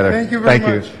years together. Thank you very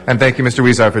much. And thank you, Mr.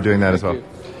 Huizar, for doing that as well.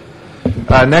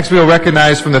 Next, we will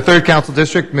recognize from the 3rd Council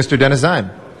District, Mr. Dennis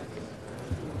Zine.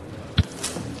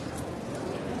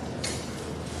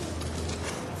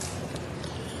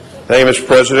 Thank you, Mr.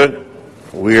 President.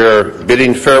 We are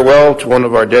bidding farewell to one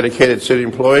of our dedicated city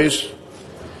employees.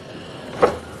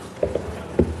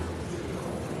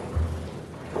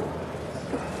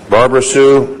 Barbara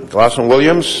Sue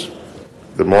Glosson-Williams.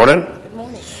 Good morning. Good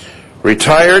morning.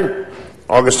 Retired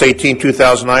August 18,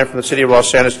 2009 from the City of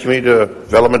Los Angeles Community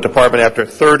Development Department after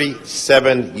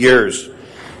 37 years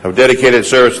of dedicated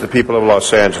service to the people of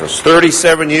Los Angeles.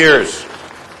 37 years.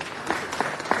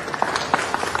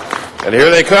 And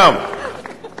here they come.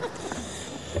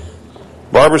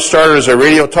 Barbara started as a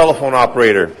radio telephone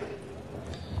operator,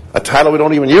 a title we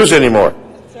don't even use anymore,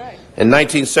 in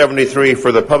 1973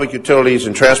 for the Public Utilities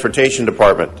and Transportation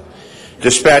Department.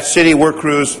 Dispatched city work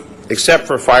crews, except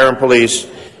for fire and police,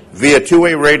 via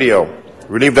two-way radio,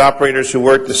 relieved operators who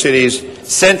worked the city's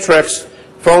Centrex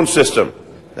phone system.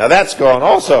 Now that's gone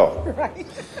also.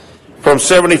 From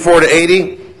 74 to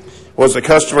 80, was the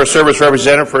customer service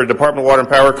representative for the Department of Water and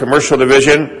Power Commercial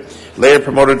Division, later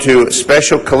promoted to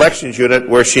Special Collections Unit,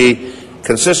 where she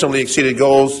consistently exceeded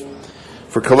goals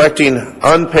for collecting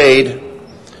unpaid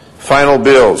final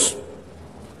bills.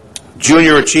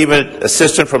 Junior Achievement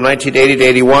Assistant from 1980 to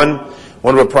 81,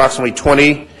 one of approximately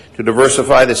 20 to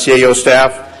diversify the CAO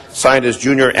staff, signed as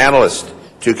Junior Analyst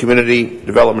to Community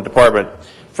Development Department.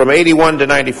 From 81 to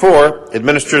 94,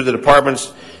 administered the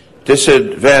department's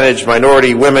Disadvantaged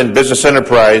Minority Women Business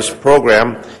Enterprise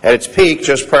Program. At its peak,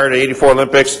 just prior to 84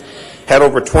 Olympics, had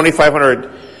over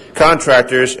 2,500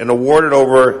 contractors and awarded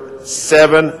over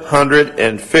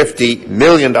 $750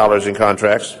 million in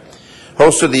contracts.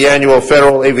 Hosted the annual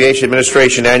Federal Aviation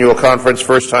Administration Annual Conference,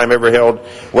 first time ever held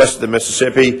west of the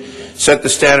Mississippi. Set the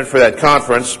standard for that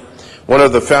conference. One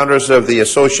of the founders of the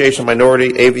Association of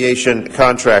Minority Aviation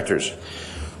Contractors.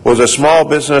 Was a small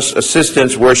business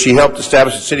assistant where she helped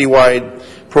establish a citywide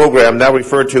program now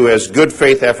referred to as Good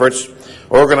Faith Efforts,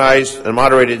 organized and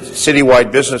moderated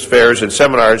citywide business fairs and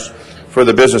seminars for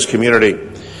the business community.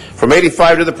 From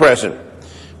 85 to the present,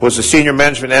 was the Senior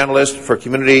Management Analyst for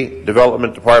Community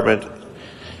Development Department,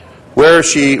 where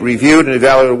she reviewed and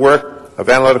evaluated work of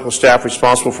analytical staff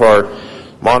responsible for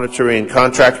monitoring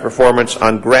contract performance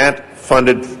on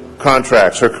grant-funded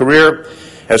contracts. Her career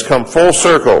has come full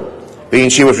circle, being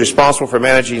she was responsible for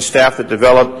managing staff that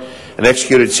developed and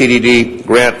executed CDD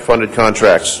grant-funded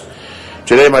contracts.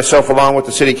 Today, myself, along with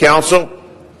the City Council,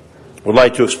 would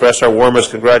like to express our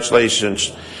warmest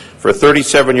congratulations for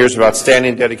 37 years of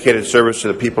outstanding dedicated service to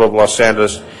the people of Los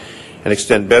Angeles and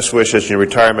extend best wishes in your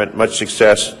retirement, much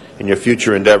success in your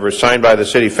future endeavors. Signed by the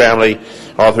City family,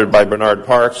 authored by Bernard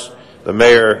Parks, the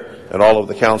Mayor, and all of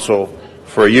the Council,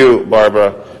 for you,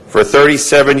 Barbara, for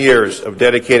 37 years of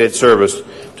dedicated service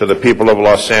to the people of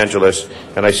Los Angeles.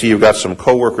 And I see you've got some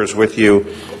co-workers with you.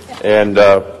 And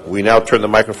we now turn the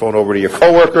microphone over to your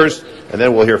co-workers, and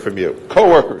then we'll hear from you.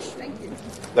 Co-workers. Thank you.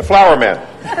 the flower man.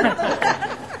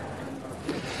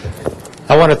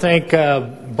 I want to thank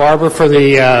Barbara for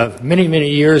the many, many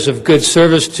years of good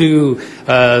service to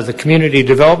the Community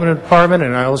Development Department,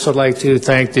 and I also like to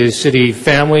thank the city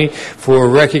family for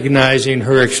recognizing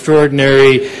her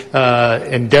extraordinary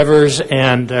endeavors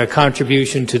and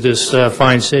contribution to this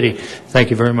fine city. Thank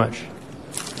you very much.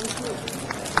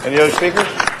 Any other speakers?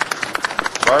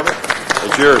 Barbara,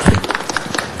 it's yours.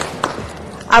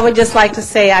 I would just like to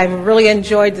say I've really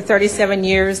enjoyed the 37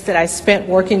 years that I spent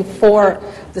working for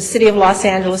the City of Los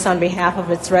Angeles on behalf of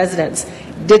its residents.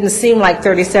 It didn't seem like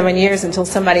 37 years until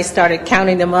somebody started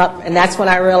counting them up, and that's when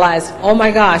I realized, oh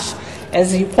my gosh,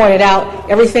 as you pointed out,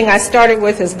 everything I started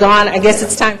with is gone. I guess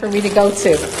it's time for me to go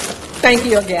too. Thank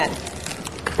you again.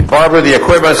 Barbara, the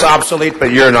equipment's obsolete,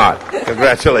 but you're not.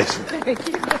 Congratulations. Thank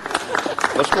you.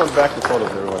 Let's go back to photos,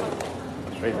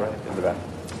 everyone. Straight right in the back.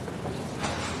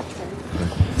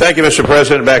 Thank you, Mr.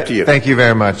 President. Back to you. Thank you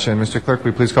very much. And Mr. Clerk,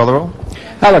 will you please call the roll?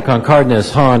 Alarcon,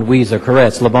 Cardenas, Hahn, Weezer,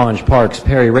 Koretz, Labange, Parks,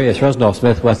 Perry, Reyes, Rosendahl,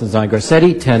 Smith, Westenstein,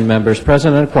 Garcetti. 10 members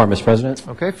present and a quorum, Mr. President.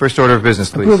 Okay. First order of business,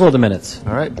 please. Approval of the minutes.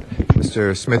 All right.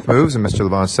 Mr. Smith moves and Mr.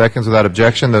 Labange seconds. Without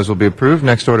objection, those will be approved.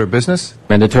 Next order of business.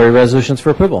 Mandatory resolutions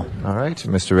for approval. All right.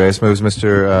 Mr. Reyes moves.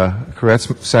 Mr.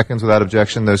 Koretz seconds. Without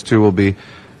objection, those two will be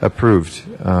approved.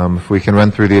 If we can run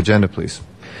through the agenda, please.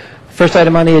 First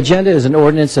item on the agenda is an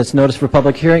ordinance that's noticed for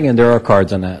public hearing, and there are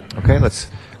cards on that. Okay,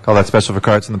 let's call that special for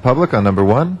cards in the public on number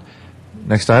 1.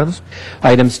 Next items.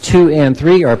 Items 2 and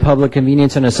 3 are public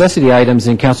convenience and necessity items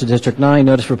in Council District 9,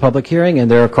 notice for public hearing, and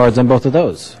there are cards on both of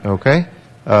those. Okay.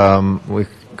 We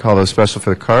call those special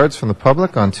for the cards from the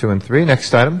public on 2 and 3.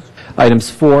 Next item. Items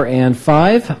 4 and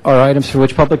 5 are items for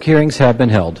which public hearings have been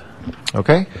held.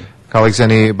 Okay. Colleagues,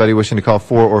 anybody wishing to call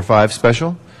 4 or 5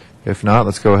 special? If not,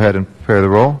 let's go ahead and prepare the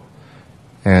roll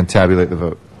and tabulate the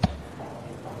vote.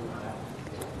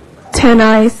 10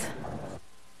 ayes.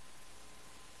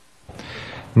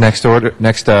 Next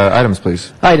items,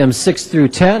 please. Items 6 through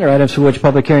 10 are items for which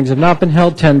public hearings have not been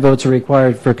held. 10 votes are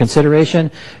required for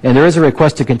consideration, and there is a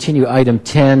request to continue item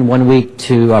 10 1 week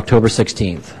to October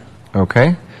 16th.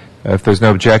 Okay. If there's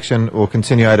no objection, we'll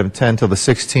continue item 10 till the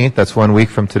 16th. That's 1 week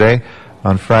from today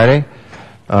on Friday.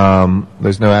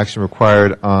 There's no action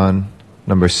required on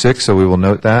number 6, so we will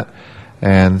note that.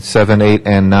 And 7, 8,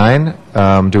 and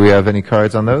 9. Do we have any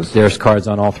cards on those? There's cards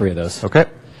on all 3 of those. Okay.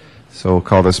 So we'll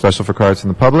call those special for cards from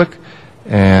the public.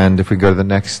 And if we go to the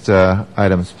next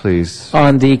items, please.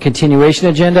 On the continuation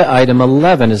agenda, item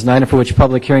 11 is an item for which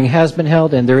public hearing has been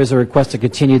held, and there is a request to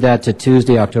continue that to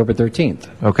Tuesday, October 13th.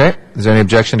 Okay. Is there any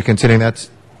objection to continuing that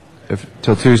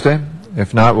till Tuesday?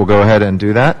 If not, we'll go ahead and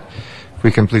do that. If we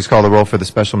can please call the roll for the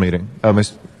special meeting. Let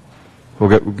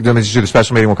me just do the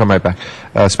special meeting. We'll come right back.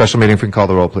 Special meeting, if we can call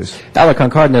the roll, please. Alarcon,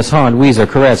 Cardenas, Hahn, Weezer,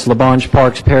 Koretz, Labange,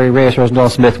 Parks, Perry, Reyes,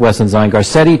 Rosendahl, Smith, Westenstein,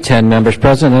 Garcetti. 10 members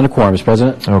present and a quorum, Mr.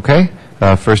 President. Okay.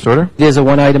 First order. It is a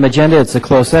one-item agenda. It's a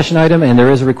closed session item, and there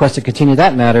is a request to continue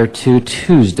that matter to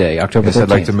Tuesday, October 13th. Yes, I'd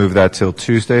like to move that till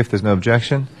Tuesday, if there's no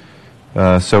objection.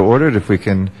 So ordered. If we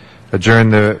can adjourn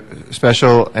the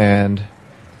special and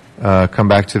come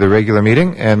back to the regular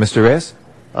meeting. And Mr. Reyes?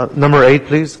 Number 8,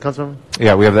 please, Councilman.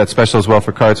 Yeah, we have that special as well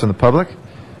for cards from the public.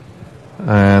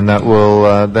 And that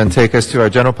will then take us to our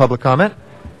general public comment.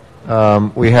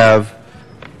 We have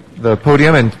the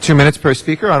podium and 2 minutes per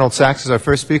speaker. Arnold Sachs is our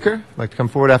first speaker. I'd like to come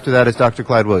forward. After that is Dr.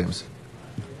 Clyde Williams.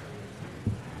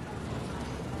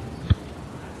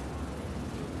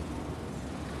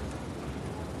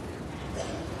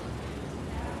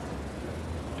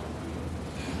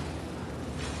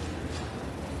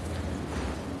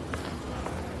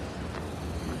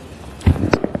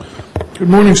 Good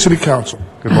morning, City Council.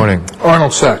 Good morning.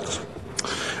 Arnold Sachs.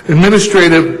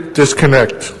 Administrative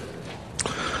disconnect.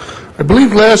 I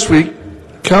believe last week,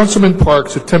 Councilman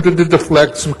Parks attempted to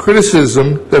deflect some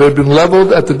criticism that had been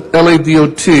leveled at the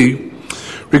LADOT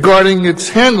regarding its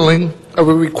handling of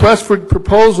a request for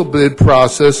proposal bid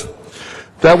process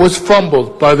that was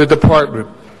fumbled by the department.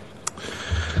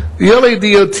 The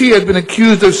LADOT had been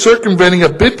accused of circumventing a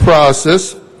bid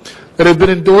process that had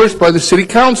been endorsed by the City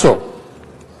Council.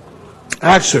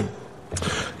 Action.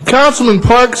 Councilman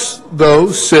Parks,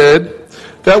 though, said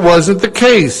that wasn't the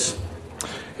case.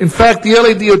 In fact, the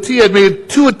LADOT had made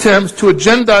 2 attempts to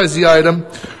agendize the item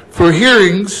for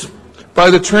hearings by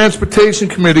the Transportation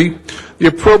Committee, the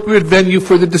appropriate venue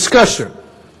for the discussion.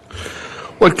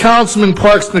 What Councilman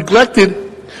Parks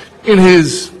neglected in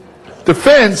his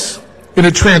defense, in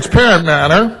a transparent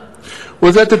manner,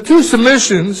 was that the 2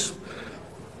 submissions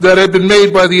that had been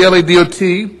made by the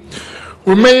LADOT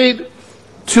were made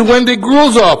to Wendy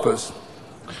Gruhl's office,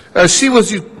 as she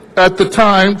was at the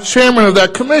time chairman of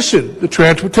that commission, the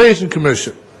Transportation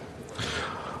Commission.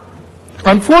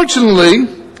 Unfortunately,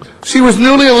 she was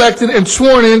newly elected and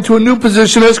sworn into a new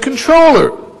position as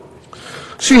controller.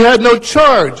 She had no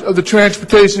charge of the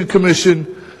Transportation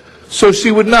Commission, so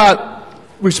she would not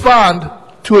respond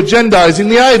to agendizing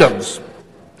the items.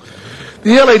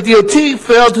 The LADOT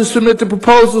failed to submit the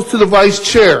proposals to the vice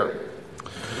chair.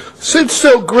 It's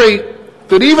so great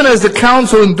that even as the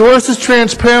council endorses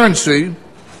transparency,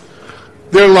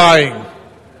 they're lying.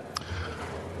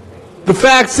 The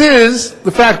facts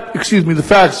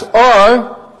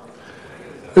are,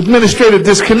 administrative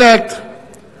disconnect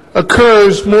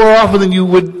occurs more often than you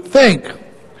would think.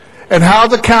 And how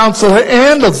the council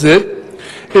handles it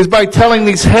is by telling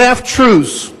these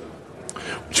half-truths,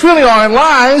 which really aren't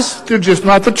lies, they're just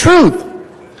not the truth.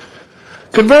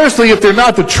 Conversely, if they're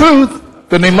not the truth,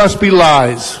 then they must be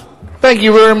lies. Thank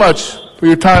you very much for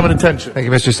your time and attention. Thank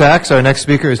you, Mr. Sachs. Our next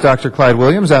speaker is Dr. Clyde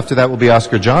Williams. After that will be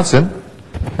Oscar Johnson,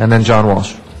 and then John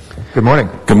Walsh. Good morning.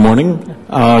 Good morning.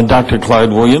 Dr.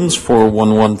 Clyde Williams,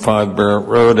 4115 Barrett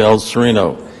Road, El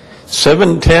Sereno.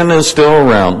 710 is still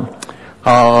around.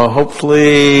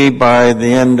 Hopefully by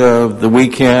the end of the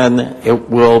weekend it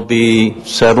will be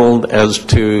settled as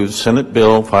to Senate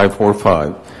Bill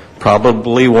 545.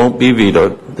 Probably won't be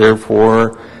vetoed.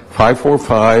 Therefore,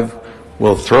 545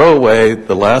 will throw away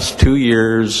the last 2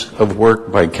 years of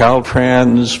work by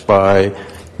Caltrans, by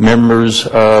members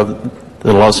of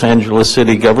the Los Angeles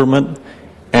city government,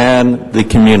 and the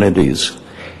communities.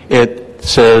 It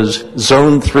says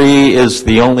Zone 3 is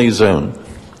the only zone.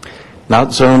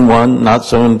 Not Zone 1, not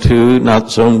Zone 2, not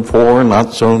Zone 4,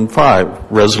 not Zone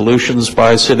 5. Resolutions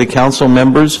by city council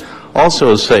members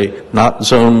also say not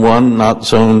Zone 1, not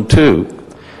Zone 2.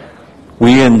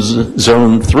 We in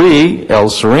Zone 3, El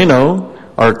Sereno,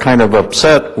 are kind of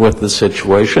upset with the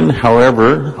situation.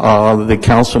 However, the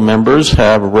council members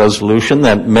have a resolution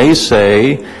that may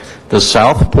say the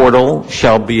south portal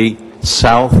shall be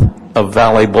south of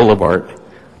Valley Boulevard.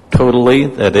 Totally,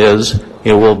 that is,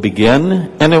 it will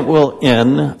begin and it will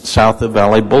end south of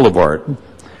Valley Boulevard.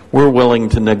 We're willing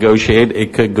to negotiate.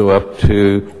 It could go up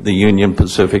to the Union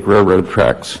Pacific Railroad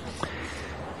tracks.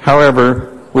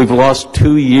 However, we've lost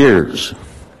 2 years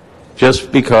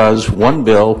just because one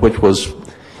bill, which was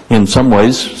in some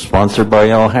ways sponsored by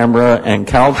Alhambra and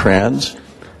Caltrans,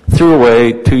 threw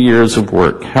away 2 years of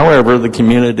work. However, the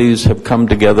communities have come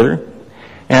together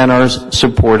and are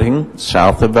supporting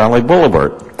south of Valley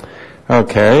Boulevard.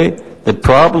 Okay, the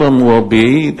problem will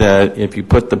be that if you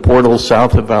put the portal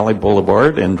south of Valley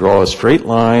Boulevard and draw a straight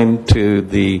line to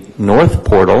the north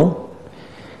portal,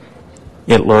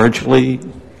 it largely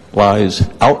lies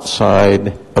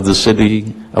outside of the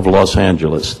city of Los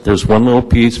Angeles. There's one little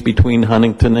piece between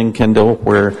Huntington and Kendall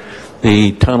where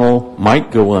the tunnel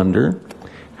might go under.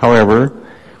 However,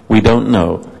 we don't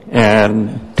know.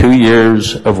 And 2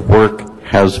 years of work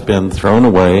has been thrown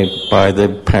away by the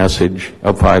passage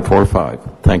of 545.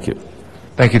 Thank you.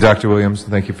 Thank you, Dr. Williams.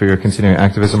 Thank you for your continuing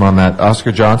activism on that.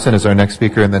 Oscar Johnson is our next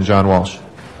speaker, and then John Walsh.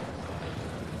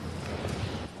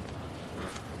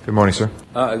 Good morning, sir.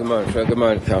 Good morning, sir. Good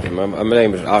morning, Councilman. My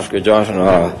name is Oscar Johnson.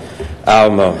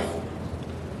 I'm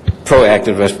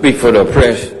proactive. I speak for the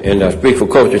press and I speak for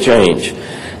culture change.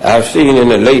 I've seen in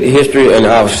the late history and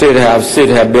our city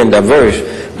have been diverse,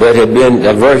 but have been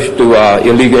diverse through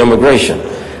illegal immigration.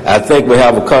 I think we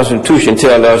have a constitution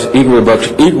tell us equal but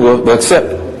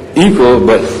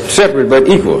separate but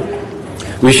equal.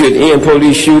 We should end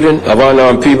police shooting of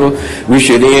unarmed people. We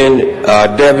should end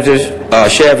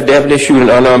sheriff deputies shooting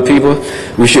unarmed people.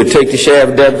 We should take the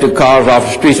sheriff deputy cars off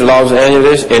the streets of Los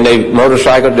Angeles and they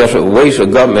motorcycles. That's a waste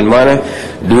of government money.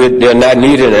 They're not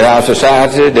needed in our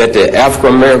society. That the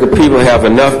African American people have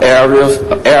enough errors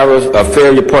of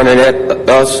failure pointed at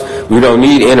us. We don't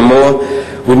need any more.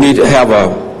 We need to have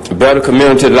a better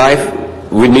community life.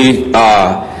 We need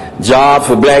jobs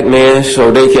for black men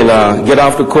so they can get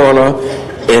off the corner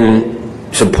and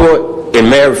support and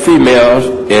marry females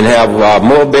and have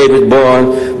more babies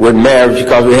born with marriage,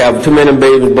 because we have too many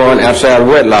babies born outside of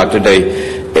wedlock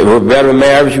today. With better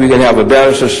marriage, we can have a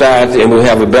better society and we'll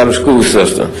have a better school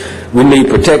system. We need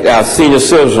to protect our senior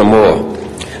citizens more.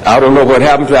 I don't know what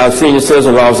happened to our senior citizens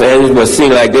in Los Angeles, but it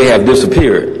seems like they have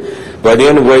disappeared. But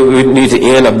anyway, we need to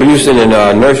end abusing in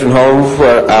nursing homes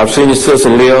where our senior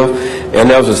citizens live. And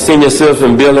there was a senior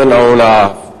citizen building on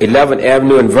 11th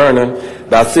Avenue in Vernon.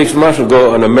 About 6 months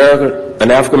ago, an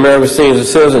African-American senior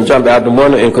citizen jumped out the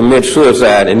window and committed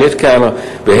suicide. And this kind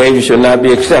of behavior should not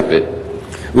be accepted.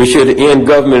 We should end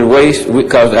government waste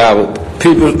because our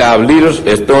people, our leaders,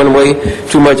 is throwing away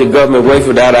too much of government waste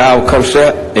without our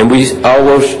consent. And we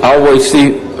always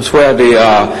swear the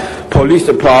police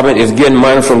department is getting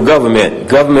money from government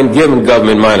giving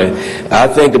government money. I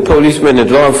think the policeman and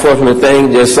law enforcement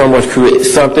thing is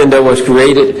something that was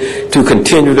created to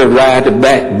continue to ride the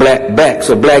backs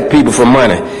of black people for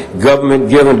money. Government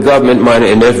giving government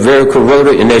money, and that's very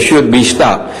corroded, and that should be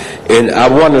stopped. And I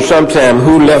wonder sometimes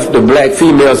who left the black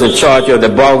females in charge of the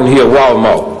Bargain Hill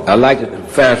Walmart. I like to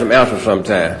find some answers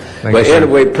sometime. But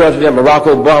anyway, President Barack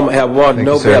Obama have won the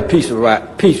Nobel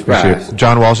Peace Prize.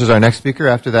 John Walsh is our next speaker.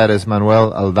 After that is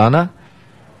Manuel Aldana,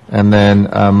 and then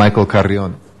Michael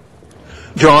Carrion.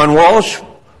 John Walsh,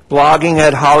 blogging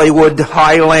at Hollywood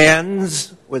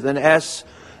Highlands with an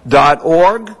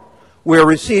S.org. We're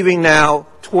receiving now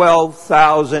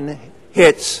 12,000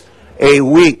 hits a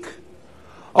week.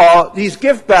 These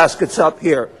gift baskets up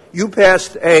here, you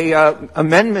passed a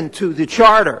amendment to the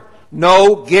charter.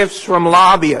 No gifts from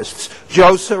lobbyists.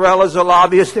 Joe Cirella's a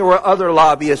lobbyist. There were other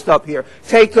lobbyists up here.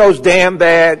 Take those damn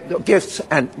bad gifts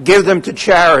and give them to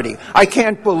charity. I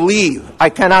cannot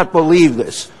believe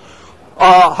this.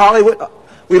 Hollywood,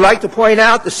 we like to point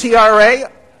out the CRA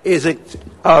is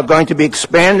going to be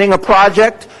expanding a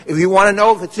project. If you want to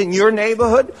know if it's in your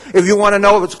neighborhood, if you want to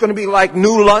know if it's going to be like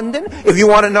New London, if you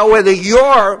want to know whether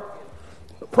your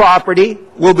property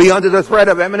will be under the threat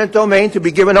of eminent domain to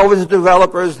be given over to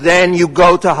developers, then you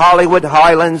go to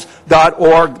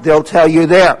HollywoodHighlands.org. They'll tell you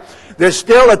there. There's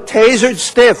still a tasered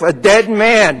stiff, a dead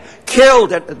man,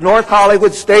 killed at the North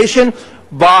Hollywood station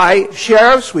by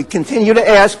sheriffs. We continue to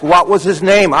ask, what was his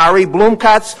name? Ari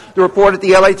Blumkatz, the report at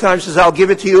the LA Times says, I'll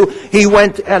give it to you. He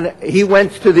went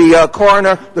to the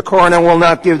coroner. The coroner will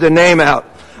not give the name out.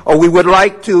 We would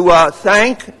like to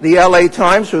thank the LA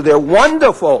Times for their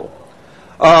wonderful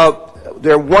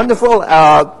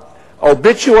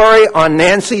obituary on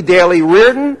Nancy Daly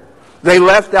Reardon. They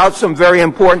left out some very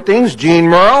important things. Jean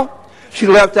Merle. She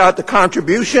left out the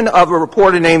contribution of a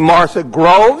reporter named Martha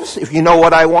Groves, if you know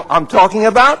what I'm talking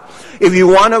about. If you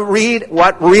want to read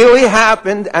what really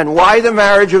happened and why the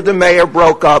marriage of the mayor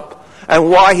broke up and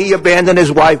why he abandoned his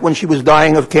wife when she was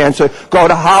dying of cancer, go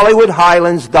to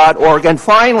HollywoodHighlands.org. And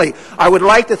finally, I would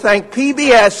like to thank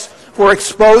PBS for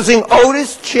exposing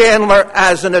Otis Chandler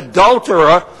as an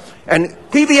adulterer. And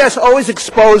PBS always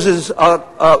exposes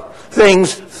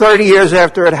things 30 years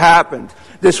after it happened.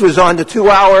 This was on the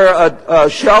 2-hour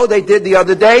show they did the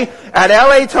other day. At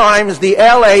LA Times, the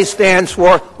LA stands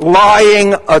for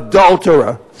lying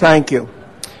adulterer. Thank you.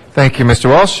 Thank you,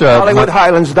 Mr. Walsh.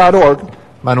 HollywoodHighlands.org.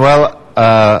 Manuel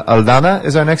Aldana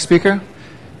is our next speaker.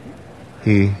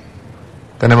 Y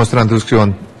tenemos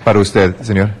traducción para usted,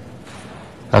 señor.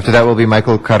 After that will be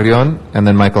Michael Carrion and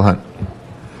then Michael Hunt.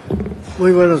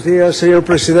 Muy buenos días, señor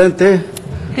presidente.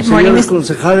 Señores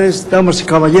concejales, damas y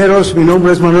caballeros, mi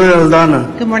nombre es Manuel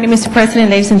Aldana. Good morning, Mr. President,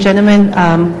 ladies and gentlemen,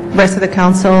 rest of the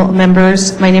council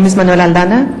members. My name is Manuel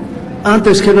Aldana.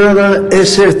 Antes que nada,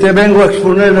 vengo a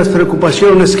exponer las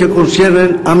preocupaciones que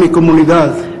conciernen a mi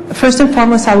comunidad. First and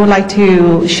foremost, I would like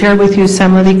to share with you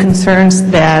some of the concerns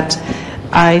that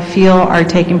I feel are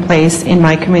taking place in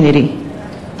my community.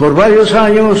 Por varios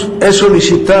años he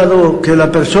solicitado que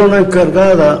la persona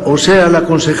encargada, o sea, la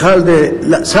concejal de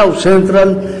la South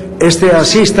Central,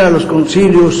 asista a los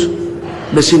concilios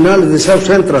vecinales de South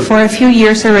Central. For a few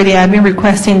years already, I've been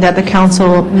requesting that the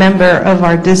council member of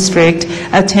our district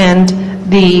attend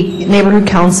the neighborhood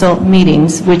council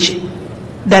meetings, which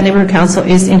that neighborhood council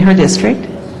is in her district.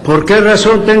 ¿Por qué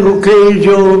razón tengo que ir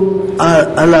yo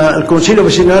al concilio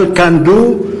vecinal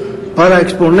Candú para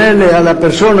exponerle a la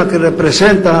persona que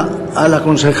representa a la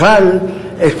concejal,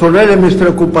 exponerle mis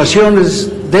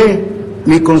preocupaciones de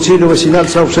mi concilio vecinal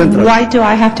South Central? Why do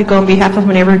I have to go on behalf of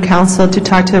my neighborhood council to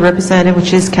talk to the representative,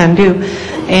 which is Candu,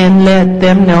 and let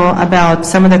them know about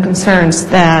some of the concerns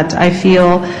that I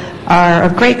feel are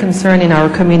of great concern in our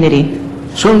community?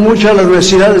 Son muchas las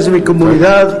necesidades de mi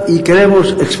comunidad y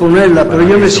queremos exponerla, pero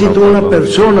yo necesito una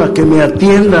persona que me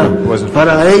atienda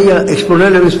para ella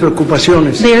exponerle mis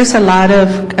preocupaciones. There's a lot of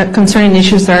concerning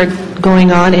issues that are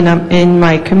going on in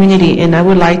my community, and I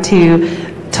would like to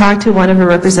talk to one of the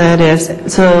representatives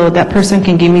so that person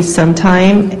can give me some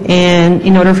time and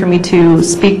in order for me to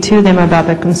speak to them about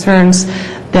the concerns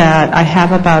that I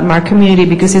have about my community,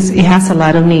 because it has a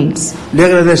lot of needs. Le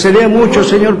agradecería mucho,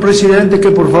 señor presidente,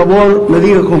 que por favor me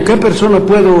diga con qué persona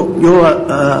puedo yo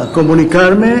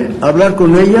comunicarme, hablar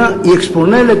con ella y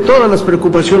exponerle todas las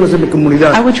preocupaciones de mi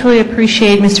comunidad. I would truly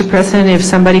appreciate, Mr. President, if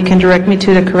somebody can direct me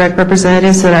to the correct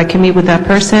representative so that I can meet with that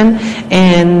person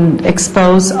and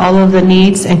expose all of the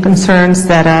needs and concerns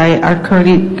that are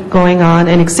currently going on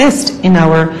and exist in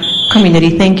our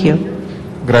community. Thank you.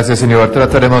 Gracias, señor.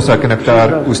 Trataremos de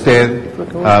conectar usted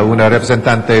a una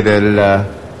representante del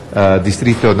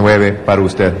Distrito 9 para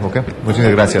usted. Okay? Muchas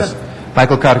gracias.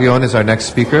 Michael Carrion is our next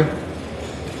speaker.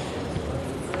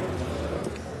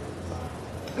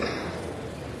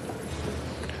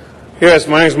 Yes,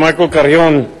 my name is Michael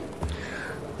Carrion.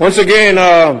 Once again,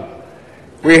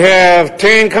 we have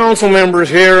 10 council members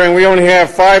here, and we only have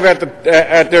 5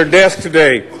 at their desk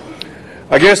today.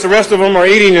 I guess the rest of them are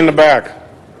eating in the back.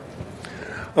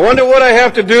 I wonder what I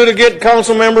have to do to get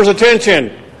council members'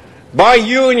 attention. Buy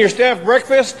you and your staff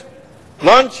breakfast,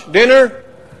 lunch, dinner?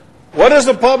 What does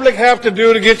the public have to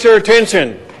do to get your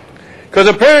attention? Because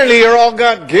apparently you're all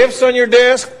got gifts on your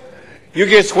desk. You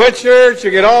get sweatshirts,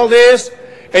 you get all this,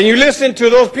 and you listen to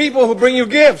those people who bring you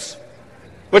gifts.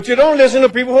 But you don't listen to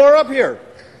people who are up here.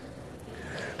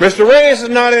 Mr. Reyes is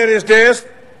not at his desk.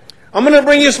 I'm going to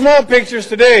bring you small pictures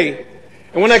today.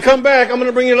 And when I come back, I'm going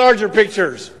to bring you larger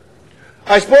pictures.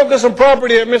 I spoke of some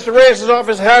property that Mr. Reyes'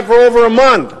 office had for over a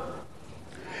month.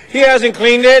 He hasn't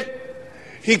cleaned it.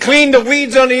 He cleaned the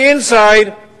weeds on the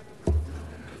inside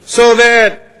so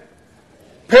that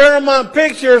Paramount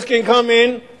Pictures can come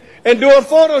in and do a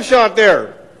photo shot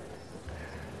there.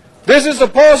 This is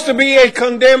supposed to be a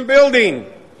condemned building.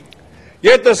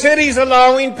 Yet the city's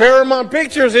allowing Paramount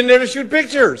Pictures in there to shoot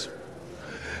pictures.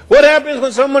 What happens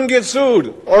when someone gets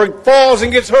sued or falls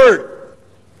and gets hurt?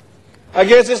 I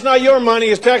guess it's not your money,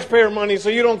 it's taxpayer money, so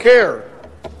you don't care.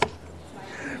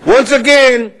 Once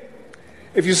again,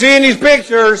 if you see in these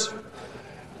pictures,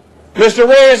 Mr.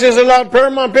 Reyes has allowed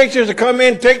Paramount Pictures to come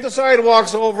in, take the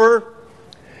sidewalks over,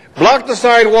 block the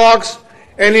sidewalks,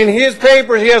 and in his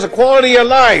papers he has a quality of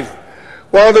life,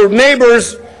 while the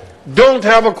neighbors don't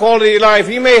have a quality of life.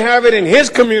 He may have it in his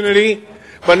community,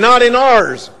 but not in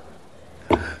ours.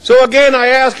 So again, I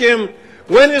ask him,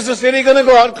 when is the city going to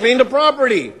go out and clean the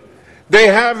property? They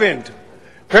haven't.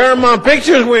 Paramount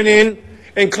Pictures went in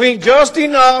and cleaned just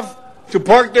enough to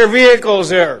park their vehicles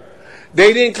there.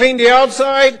 They didn't clean the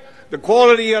outside. The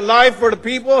quality of life for the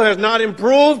people has not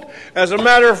improved. As a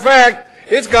matter of fact,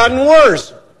 it's gotten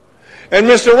worse. And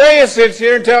Mr. Reyes sits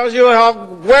here and tells you how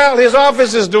well his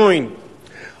office is doing.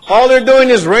 All they're doing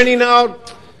is renting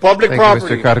out public property.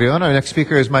 Thank you, Mr. Carrion. Our next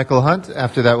speaker is Michael Hunt.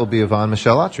 After that will be Yvonne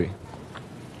Michelle Autry.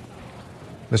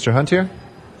 Mr. Hunt here?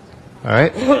 All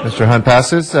right. Mr. Hunt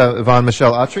passes. Yvonne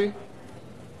Michelle Autry?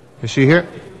 Is she here?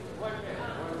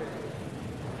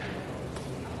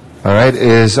 All right.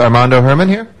 Is Armando Herman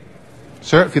here?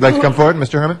 Sir, if you'd like to come forward,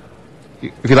 Mr. Herman?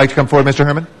 If you'd like to come forward, Mr.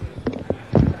 Herman?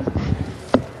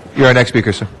 You're our next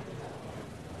speaker, sir.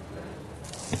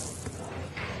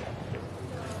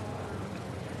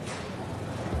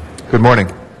 Good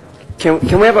morning. Can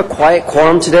we have a quiet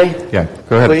quorum today? Yeah,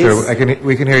 go ahead. Please? Sure.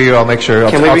 We can hear you. I'll make sure.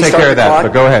 I'll Can we take restart care of the that. clock?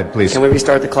 But go ahead, please. Can we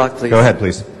restart the clock, please? Go ahead,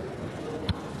 please.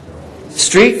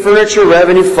 Street Furniture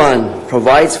Revenue Fund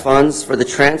provides funds for the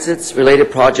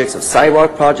transit-related projects of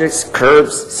sidewalk projects,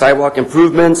 curbs, sidewalk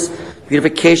improvements,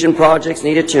 beautification projects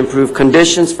needed to improve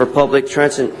conditions for public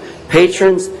transit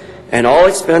patrons, and all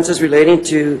expenses relating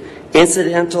to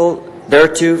incidental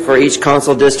thereto for each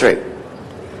council district.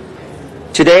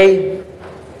 Today,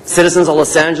 citizens of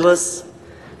Los Angeles,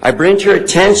 I bring to your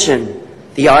attention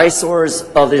the eyesores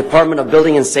of the Department of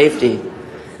Building and Safety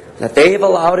that they have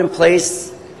allowed in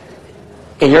place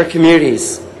in your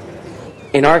communities,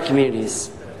 in our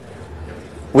communities.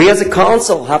 We as a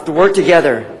council have to work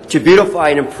together to beautify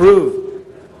and improve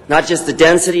not just the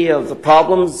density of the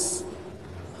problems,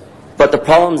 but the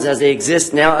problems as they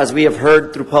exist now, as we have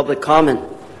heard through public comment.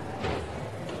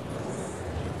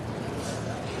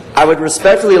 I would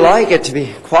respectfully like it to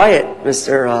be quiet,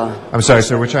 Mr. I'm sorry,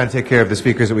 sir. We're trying to take care of the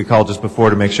speakers that we called just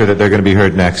before to make sure that they're going to be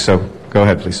heard next. So go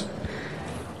ahead, please.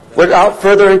 Without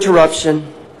further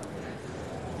interruption,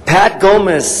 Pat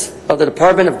Gomez of the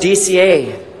Department of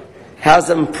DCA has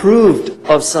approved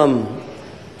of some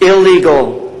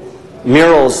illegal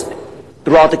murals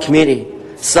throughout the community,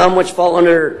 some which fall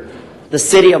under the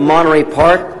city of Monterey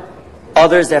Park,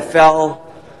 others that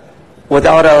fell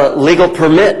without a legal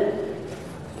permit,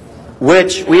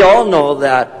 which we all know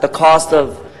that the cost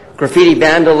of graffiti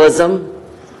vandalism,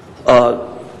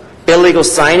 illegal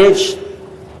signage,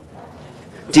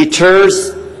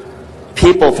 deters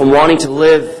people from wanting to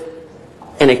live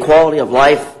in a quality of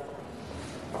life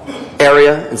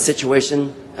area and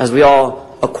situation as we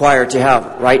all aspire to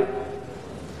have, right?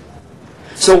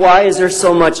 So why is there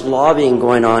so much lobbying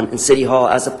going on in City Hall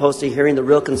as opposed to hearing the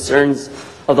real concerns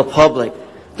of the public,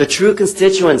 the true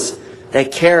constituents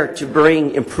that care to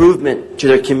bring improvement to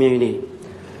their community?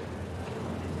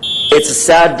 It's a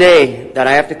sad day that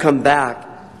I have to come back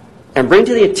and bring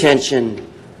to the attention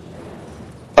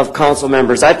of council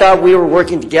members. I thought we were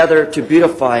working together to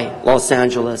beautify Los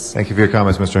Angeles. Thank you for your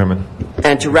comments, Mr. Herman.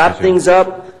 And to wrap things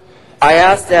up, I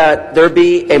ask that there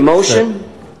be a motion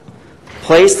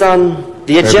placed on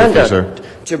the agenda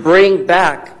to bring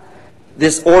back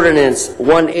this ordinance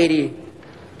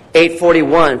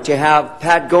 180-841 to have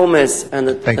Pat Gomez and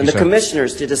the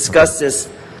commissioners to discuss this.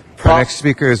 Our next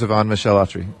speaker is Yvonne Michelle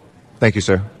Autry. Thank you,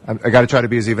 sir. I got to try to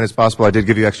be as even as possible. I did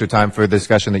give you extra time for the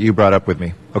discussion that you brought up with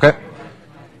me. Okay?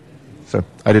 So,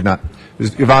 I did not.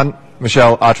 Yvonne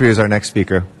Michelle Autry is our next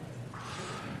speaker.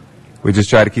 We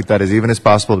just try to keep that as even as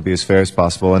possible to be as fair as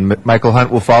possible. And Michael Hunt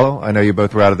will follow. I know you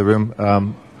both were out of the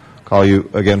room. Call you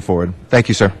again forward. Thank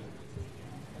you, sir.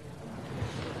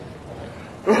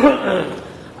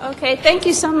 Okay, thank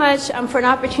you so much for an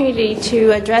opportunity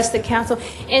to address the council.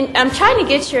 And I'm trying to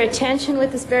get your attention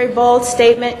with this very bold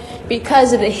statement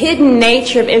because of the hidden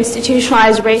nature of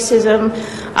institutionalized racism.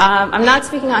 I'm not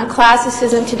speaking on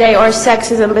classicism today or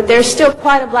sexism, but there's still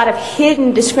quite a lot of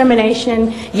hidden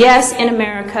discrimination, yes, in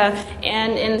America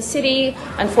and in the city,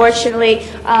 unfortunately.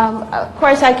 Of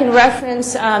course, I can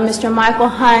reference Mr. Michael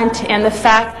Hunt and the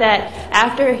fact that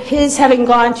after his having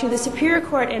gone to the Superior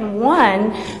Court and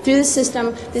won through the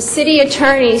system, the city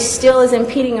attorney still is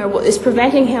impeding or is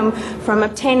preventing him from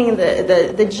obtaining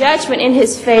the judgment in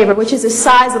his favor, which is a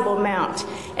sizable amount.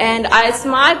 And it's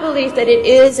my belief that it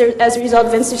is as a result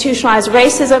of institutionalized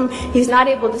racism. He's not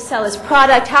able to sell his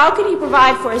product. How can he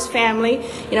provide for his family?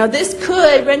 You know, this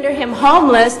could render him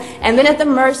homeless and then at the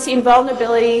mercy and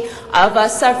vulnerability of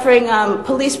suffering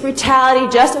police brutality,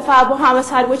 justifiable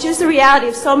homicide, which is the reality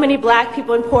of so many black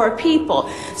people and poor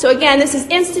people. So again, this is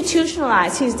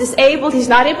institutionalized. He's disabled. He's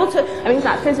not able to, I mean, he's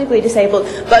not physically disabled,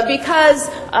 but because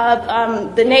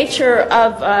of the nature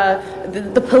of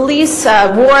the police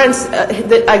warrants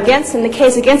against him, the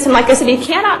case against him, like I said, he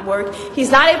cannot work.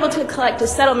 He's not able to collect a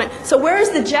settlement. So where is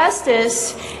the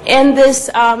justice in this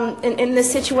in this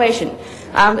situation?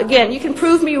 Again, you can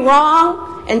prove me wrong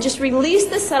and just release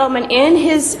the settlement in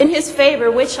his favor,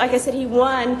 which, like I said, he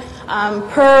won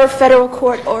per federal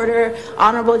court order,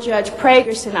 Honorable Judge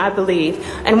Pragerson, I believe.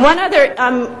 And one other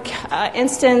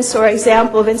instance or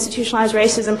example of institutionalized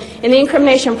racism in the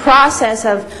incrimination process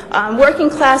of working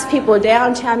class people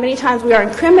downtown, many times we are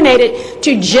incriminated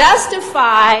to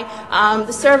justify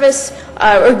the service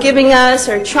or giving us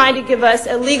or trying to give us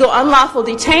illegal, unlawful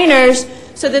detainers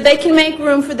so that they can make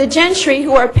room for the gentry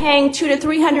who are paying $200 to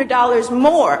 $300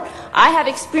 more. I have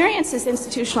experienced this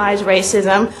institutionalized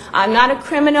racism. I'm not a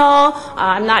criminal.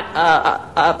 I'm not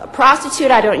a prostitute.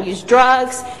 I don't use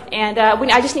drugs. And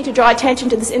I just need to draw attention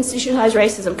to this institutionalized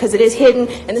racism because it is hidden,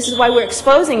 and this is why we're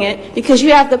exposing it, because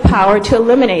you have the power to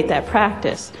eliminate that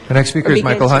practice. The next speaker is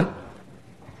Michael Hunt.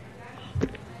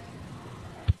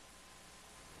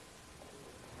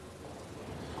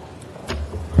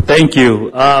 Thank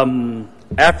you.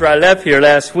 After I left here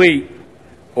last week,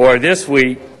 or this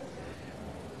week,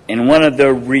 in one of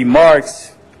the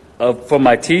remarks for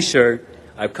my T-shirt,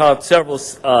 I called several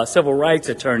civil rights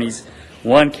attorneys,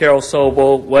 one Carol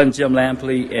Sobel, one Jim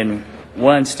Lampley, and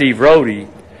one Steve Rohde.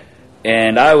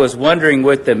 And I was wondering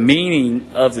what the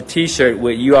meaning of the T-shirt,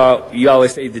 what you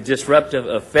always say, the disruptive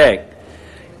effect.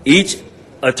 Each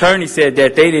attorney said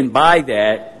that they didn't buy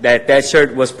that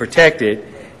shirt was protected.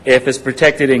 If it's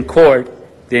protected in court,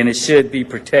 then it should be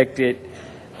protected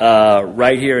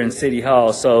right here in City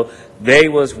Hall. So they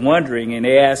was wondering, and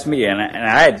they asked me, and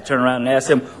I had to turn around and ask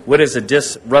them, what is a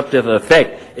disruptive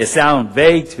effect? It sounds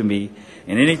vague to me,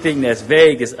 and anything that's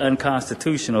vague is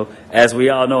unconstitutional, as we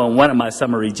all know in one of my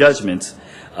summary judgments.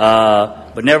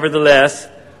 But nevertheless,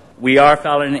 we are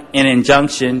filing an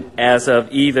injunction as of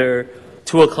either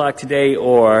 2 o'clock today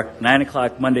or 9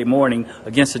 o'clock Monday morning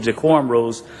against the decorum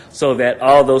rules, so that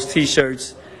all those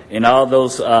T-shirts and all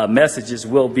those messages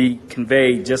will be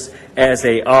conveyed just as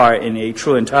they are in a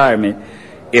true environment.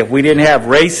 If we didn't have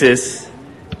racist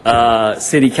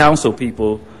city council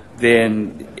people,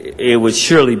 then it would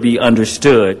surely be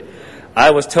understood.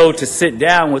 I was told to sit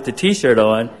down with the T-shirt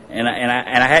on, and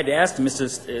I had to ask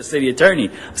Mr. City Attorney.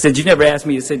 I said, you never asked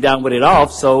me to sit down with it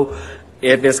off, so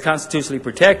if it's constitutionally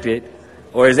protected,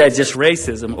 or is that just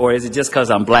racism, or is it just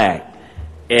because I'm black?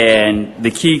 And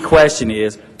the key question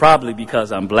is probably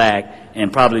because I'm black,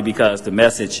 and probably because the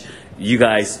message, you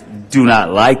guys do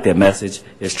not like that message.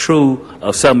 It's true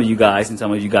of some of you guys, and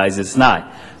some of you guys it's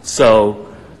not.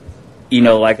 So, you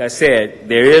know, like I said,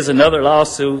 there is another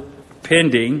lawsuit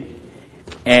pending,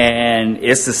 and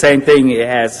it's the same thing. It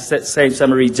has the same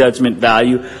summary judgment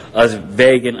value as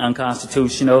vague and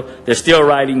unconstitutional. They're still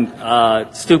writing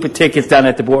stupid tickets down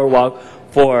at the boardwalk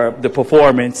for the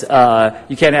performance.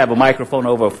 You can't have a microphone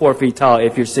over 4 feet tall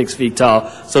if you're 6 feet tall.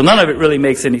 So none of it really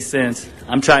makes any sense.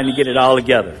 I'm trying to get it all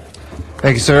together.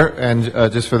 Thank you, sir. And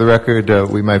just for the record,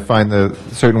 we might find the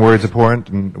certain words abhorrent,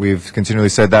 and we've continually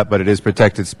said that, but it is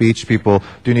protected speech. People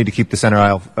do need to keep the center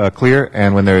aisle clear,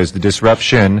 and when there is the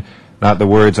disruption, not the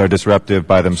words are disruptive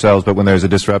by themselves, but when there's a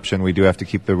disruption, we do have to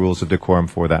keep the rules of decorum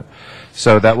for that.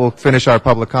 So that will finish our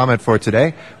public comment for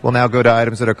today. We'll now go to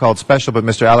items that are called special, but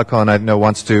Mr. Alarcon, I know,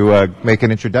 wants to make an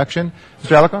introduction.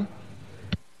 Mr. Alarcon?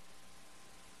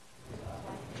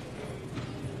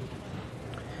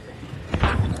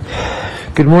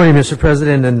 Good morning, Mr.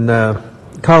 President and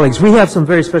colleagues. We have some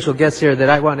very special guests here that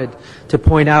I wanted to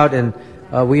point out, and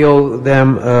we owe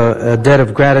them a debt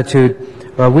of gratitude.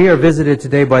 We are visited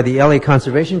today by the LA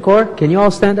Conservation Corps. Can you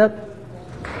all stand up?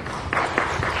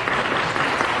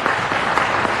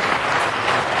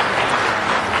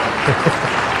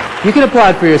 You can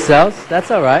applaud for yourselves. That's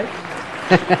all right.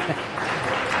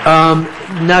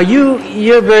 Now,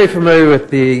 you're very familiar with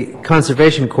the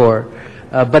Conservation Corps.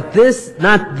 But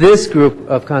not this group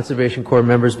of Conservation Corps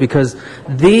members, because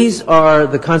these are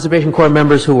the Conservation Corps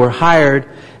members who were hired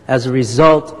as a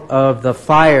result of the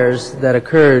fires that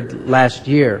occurred last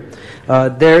year.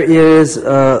 There is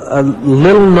a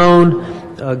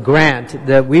little-known grant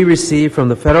that we received from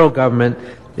the federal government.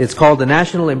 It's called the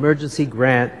National Emergency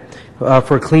Grant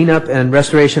for Cleanup and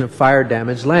Restoration of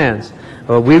Fire-Damaged Lands.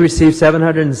 We received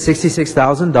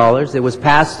 $766,000. It was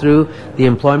passed through the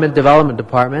Employment Development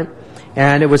Department,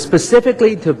 and it was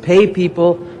specifically to pay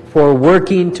people for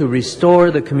working to restore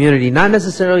the community, not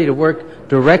necessarily to work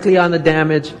directly on the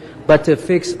damage, but to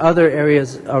fix other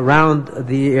areas around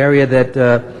the area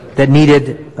that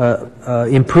needed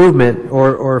improvement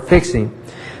or fixing.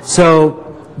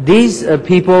 So these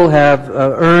people have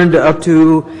earned up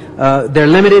to, they're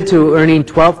limited to earning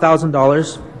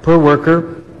 $12,000 per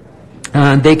worker.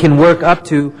 They can work up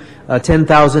to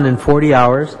 10,040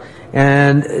 hours.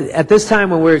 And at this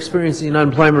time when we're experiencing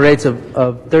unemployment rates of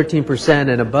 13%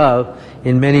 and above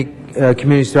in many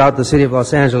communities throughout the city of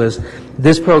Los Angeles,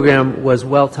 this program was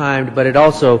well timed, but it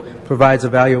also provides a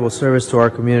valuable service to our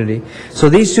community. So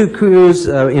these two crews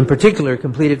in particular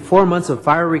completed 4 months of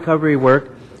fire recovery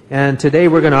work, and today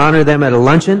we're going to honor them at a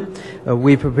luncheon.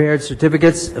 We prepared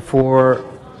certificates for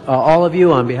all of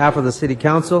you on behalf of the City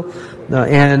Council,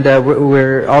 and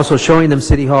we're also showing them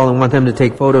City Hall and want them to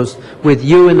take photos with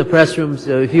you in the press rooms.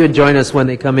 If you would join us when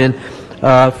they come in.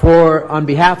 On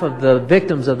behalf of the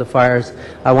victims of the fires,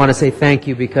 I want to say thank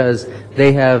you, because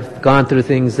they have gone through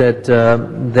things that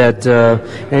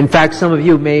in fact, some of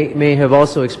you may have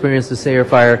also experienced the Sayre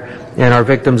Fire and are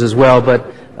victims as well,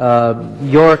 but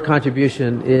your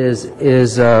contribution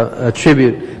is a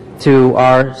tribute to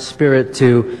our spirit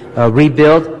to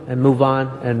rebuild and move on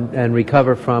and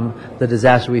recover from the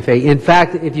disaster we face. In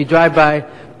fact, if you drive by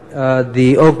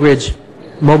the Oak Ridge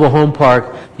Mobile Home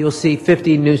Park, you'll see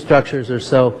 50 new structures or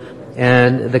so,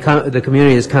 and the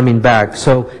community is coming back.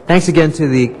 So thanks again to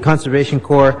the Conservation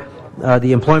Corps,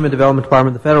 the Employment Development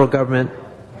Department, the federal government,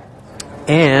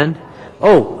 and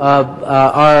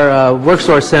our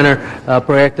WorkSource Center,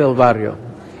 Proyecto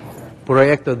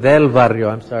del Barrio,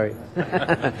 I'm sorry.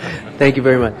 Thank you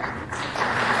very much.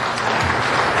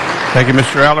 Thank you,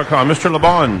 Mr. Alarcon. Mr.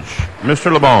 LaBonge.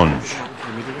 Mr. LaBonge.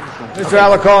 Mr.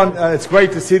 Alarcon, it's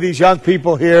great to see these young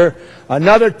people here.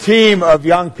 Another team of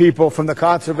young people from the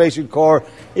Conservation Corps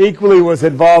equally was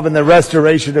involved in the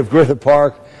restoration of Griffith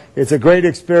Park. It's a great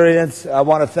experience. I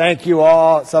want to thank you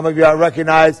all. Some of you I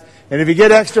recognize. And if you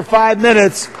get extra 5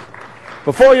 minutes,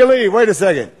 before you leave, wait a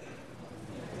second.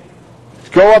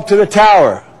 Go up to the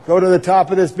tower. Go to the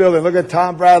top of this building. Look at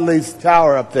Tom Bradley's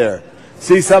tower up there.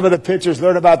 See some of the pictures.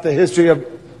 Learn about the history of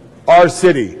our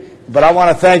city. But I want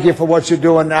to thank you for what you're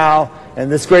doing now. And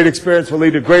this great experience will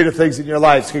lead to greater things in your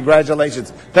lives.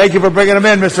 Congratulations. Thank you for bringing them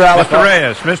in, Mr. Alarcon. Mr.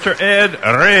 Reyes. Mr. Ed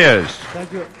Reyes.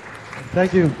 Thank you.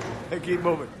 Thank you. Hey, keep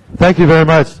moving. Thank you very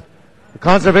much. The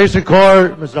Conservation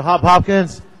Corps, Mr.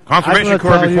 Hopkins. Conservation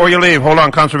Corps, before you leave, hold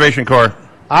on, Conservation Corps.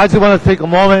 I just want to take a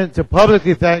moment to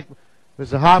publicly thank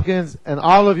Mr. Hopkins and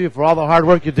all of you for all the hard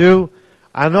work you do.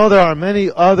 I know there are many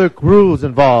other crews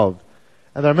involved,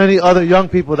 and there are many other young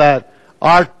people that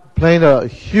are playing a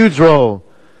huge role.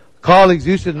 Colleagues,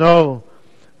 you should know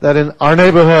that in our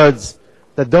neighborhoods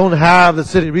that don't have the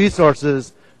city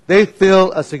resources, they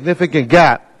fill a significant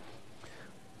gap.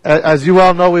 As you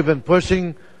all know, we've been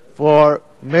pushing for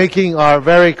making our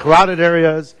very crowded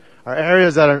areas, our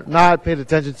areas that are not paid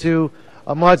attention to,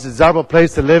 a much desirable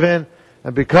place to live in.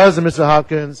 And because of Mr.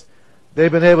 Hopkins,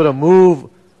 they've been able to move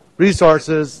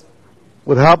resources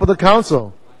with the help of the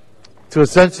council to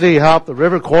essentially help the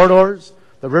river corridors,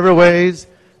 the riverways.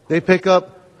 They pick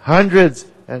up hundreds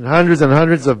and hundreds and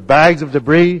hundreds of bags of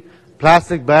debris,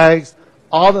 plastic bags,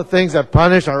 all the things that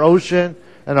punish our ocean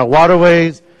and our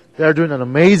waterways. They're doing an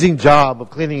amazing job of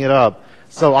cleaning it up.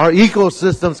 So our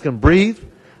ecosystems can breathe.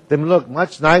 They look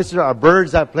much nicer. Our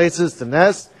birds have places to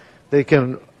nest. They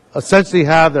can essentially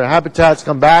have their habitats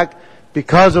come back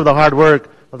because of the hard work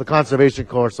of the Conservation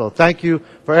Corps. So thank you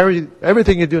for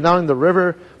everything you do, not only in the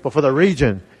river, but for the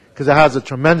region, because it has a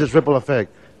tremendous ripple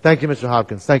effect. Thank you, Mr.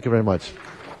 Hopkins. Thank you very much.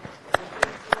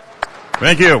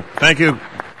 Thank you. Thank you.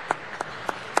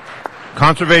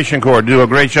 Conservation Corps do a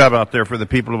great job out there for the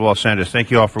people of Los Angeles.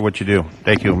 Thank you all for what you do.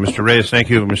 Thank you. Mr. Reyes, thank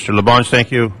you. Mr. Labange,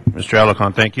 thank you. Mr.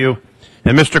 Alarcon, thank you.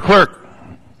 And Mr. Clerk,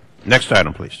 next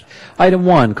item, please. Item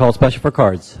 1, call special for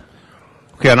cards.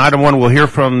 Okay, on item 1, we'll hear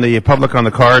from the public on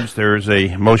the cards. There is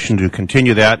a motion to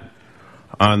continue that.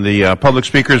 On the public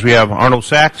speakers, we have Arnold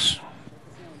Sachs,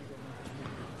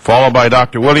 followed by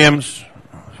Dr. Williams,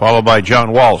 followed by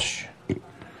John Walsh.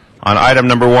 On item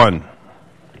number 1.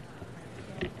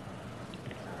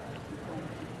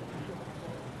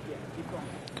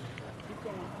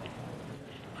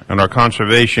 And our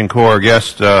Conservation Corps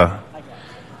guests are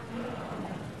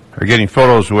getting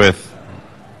photos with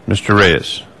Mr.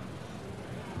 Reyes.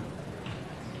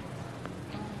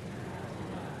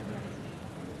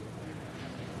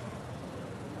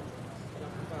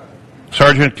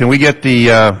 Sergeant, can we get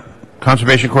the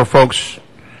Conservation Corps folks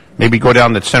maybe go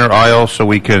down the center aisle so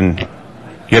we can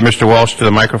get Mr. Walsh to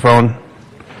the microphone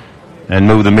and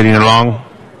move the meeting along?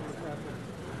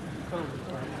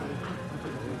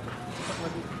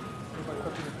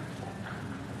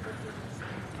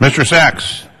 Mr.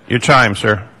 Sachs, your time,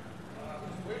 sir.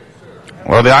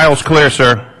 Well, the aisle's clear,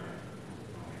 sir.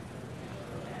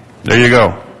 There you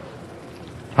go.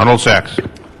 Arnold Sachs.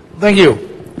 Thank you.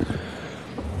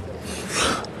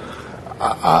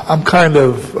 I'm kind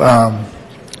of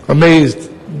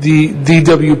amazed the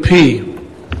DWP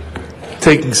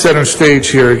taking center stage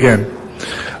here again.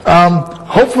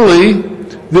 Hopefully,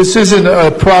 this isn't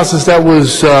a process that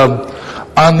was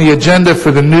on the agenda for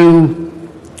the new.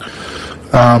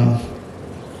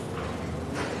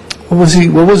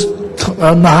 What was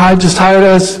Nahai just hired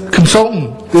as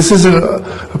consultant? This isn't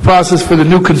a process for the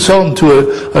new consultant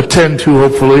to attend to,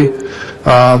 hopefully,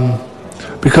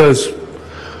 because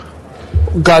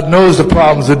God knows the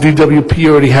problems that DWP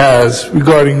already has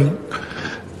regarding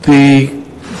the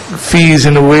fees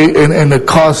and the way and the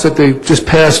costs that they just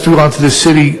passed through onto the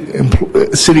city,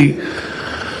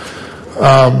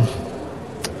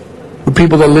 the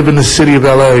people that live in the city of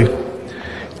LA.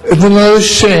 It's another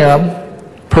sham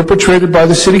perpetrated by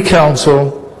the city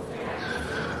council.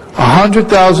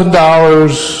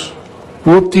 $100,000,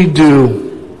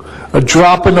 whoop-de-doo, a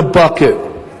drop in the bucket.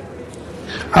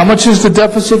 How much is the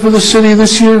deficit for the city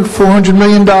this year? $400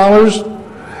 million?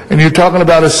 And you're talking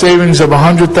about a savings of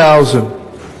 $100,000.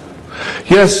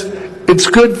 Yes, it's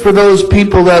good for those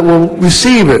people that will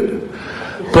receive it,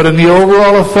 but in the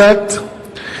overall effect,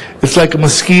 it's like a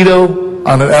mosquito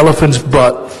on an elephant's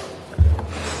butt.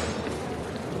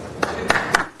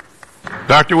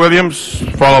 Dr. Williams,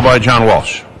 followed by John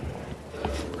Walsh.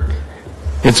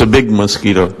 It's a big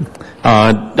mosquito.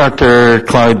 Dr.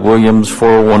 Clyde Williams,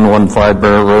 4115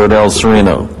 Barrett Road, El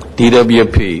Sereno,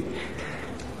 DWP.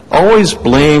 Always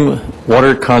blame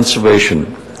water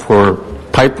conservation for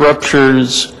pipe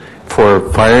ruptures,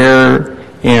 for fire,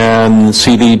 and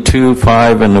CD2,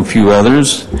 5, and a few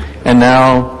others. And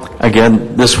now,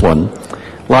 again, this one,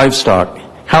 livestock.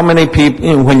 How many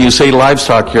people, when you say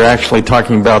livestock, you're actually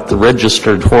talking about the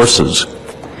registered horses.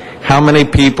 How many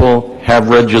people have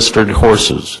registered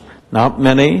horses? Not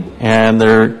many, and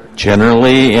they're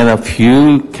generally in a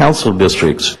few council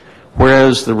districts,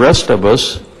 whereas the rest of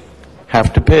us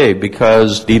have to pay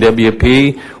because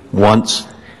DWP wants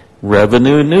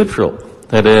revenue neutral.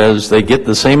 That is, they get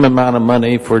the same amount of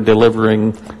money for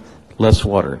delivering less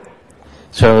water.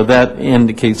 So that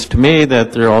indicates to me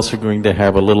that they're also going to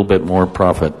have a little bit more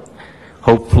profit.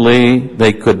 Hopefully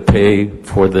they could pay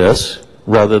for this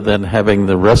rather than having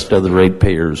the rest of the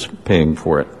ratepayers paying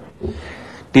for it.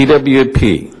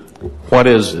 DWP, what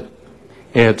is it?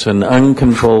 It's an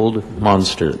uncontrolled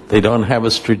monster. They don't have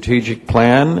a strategic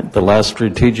plan. The last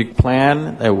strategic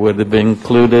plan that would have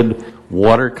included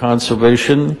water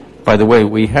conservation. By the way,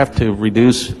 we have to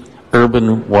reduce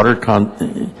urban water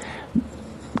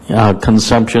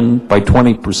consumption by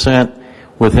 20%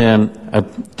 within a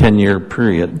 10-year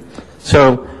period.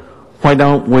 So why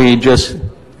don't we just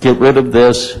get rid of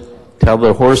this, tell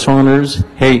the horse owners,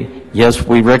 hey, yes,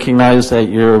 we recognize that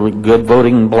you're a good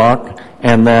voting bloc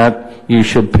and that you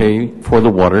should pay for the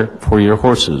water for your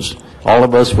horses. All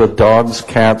of us with dogs,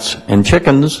 cats, and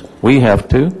chickens, we have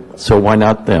to, so why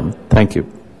not them? Thank you.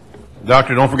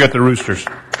 Doctor, don't forget the roosters.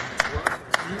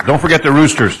 Don't forget the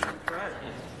roosters.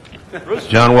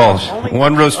 John Walsh.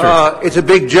 One rooster. It's a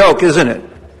big joke, isn't it?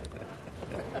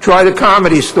 Try the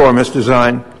Comedy Store, Mr.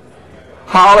 Zine.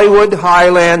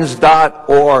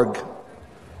 HollywoodHighlands.org.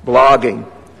 Blogging.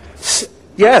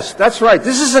 Yes, that's right.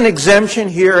 This is an exemption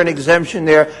here, an exemption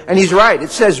there, and he's right.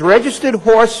 It says registered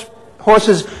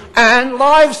horses and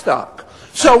livestock.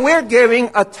 So we're giving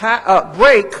a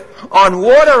break on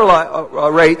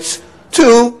water rates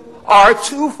to our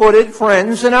two-footed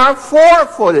friends and our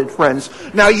four-footed friends.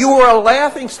 Now, you were a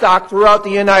laughingstock throughout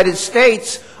the United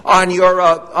States on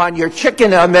your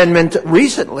chicken amendment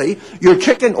recently, your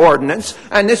chicken ordinance,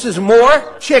 and this is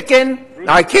more chicken.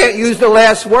 I can't use the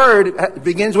last word. It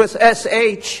begins with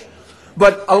SH,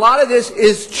 but a lot of this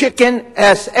is chicken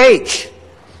SH.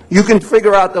 You can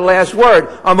figure out the last word.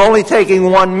 I'm only taking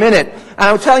 1 minute. And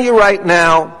I'll tell you right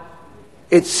now,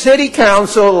 it's City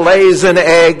Council lays an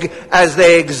egg as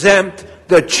they exempt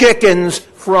the chickens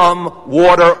from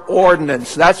water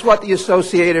ordinance. That's what the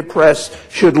Associated Press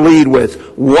should lead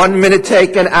with. 1 minute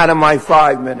taken out of my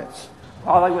 5 minutes.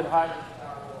 Hollywood Highlands.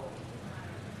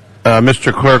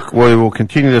 Mr. Clerk, we will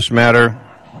continue this matter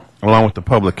along with the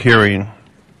public hearing.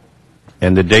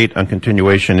 And the date on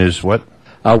continuation is what?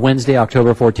 Wednesday,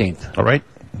 October 14th. All right.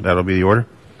 That'll be the order.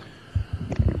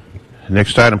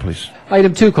 Next item, please.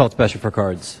 Item 2 called special for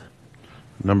cards.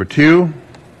 Number 2.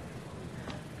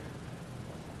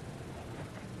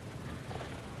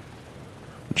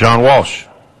 John Walsh.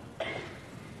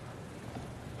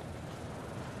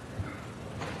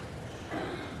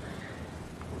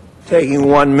 Taking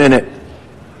 1 minute.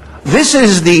 This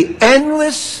is the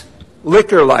endless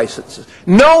liquor licenses.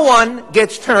 No one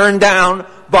gets turned down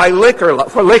by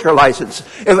for liquor license.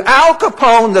 If Al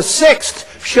Capone VI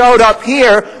showed up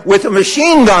here with a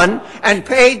machine gun and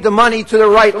paid the money to the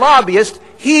right lobbyist,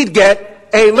 he'd get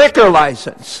a liquor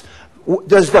license.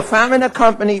 Does the Famina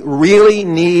Company really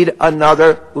need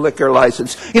another liquor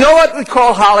license? You know what we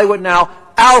call Hollywood now?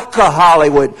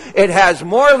 Alcohollywood. It has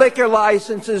more liquor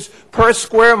licenses per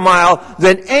square mile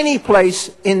than any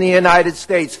place in the United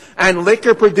States. And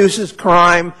liquor produces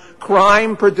crime.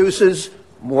 Crime produces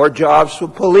more jobs for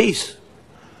police.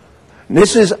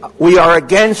 We are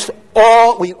against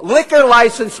liquor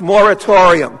license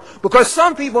moratorium, because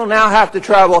some people now have to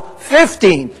travel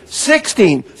 15,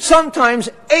 16, sometimes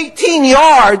 18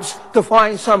 yards to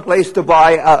find someplace to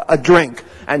buy a drink.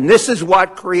 And this is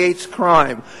what creates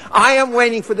crime. I am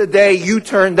waiting for the day you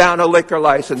turn down a liquor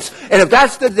license. And if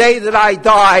that's the day that I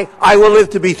die, I will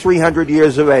live to be 300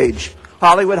 years of age.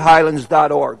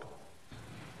 HollywoodHighlands.org.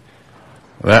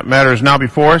 That matter is now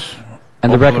before us.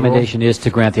 And the recommendation is to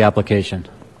grant the application.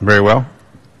 Very well.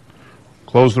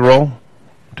 Close the roll.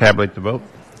 Tabulate the vote.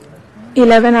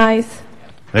 11 ayes.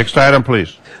 Next item,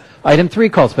 please. Item 3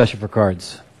 called special for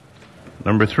cards.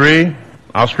 Number 3,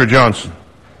 Oscar Johnson.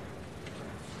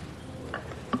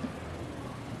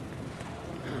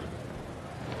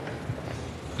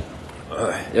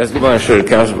 Yes, good morning, Sir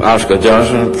Councilman Oscar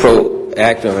Johnson,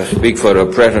 pro-active, and speak for the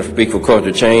president, speak for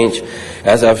culture change.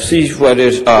 As I see for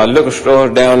this liquor store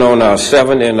down on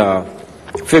 7th and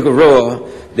Figueroa,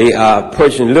 they are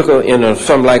purchasing liquor in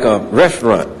something like a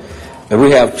restaurant. And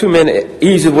we have too many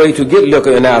easy ways to get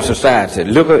liquor in our society.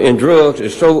 Liquor and drugs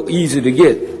is so easy to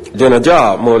get than a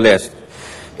job, more or less.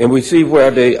 And we see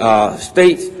where the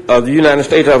states of the United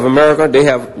States of America, they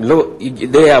have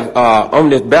on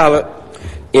this ballot,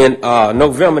 in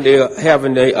November, they're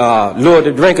having lower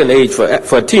the drinking age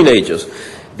for teenagers.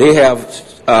 They have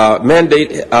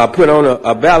put on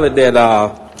a ballot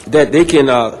that they can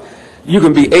you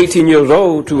can be 18 years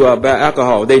old to buy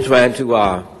alcohol. They're trying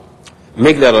to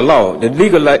make that a law. The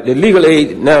legal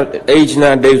age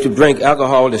nowadays to drink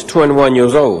alcohol is 21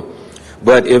 years old.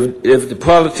 But if the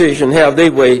politicians have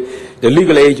their way, the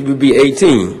legal age would be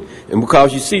 18. And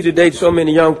because you see today, so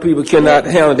many young people cannot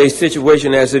handle their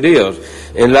situation as it is.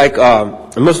 And like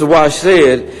Mr. Walsh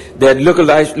said, that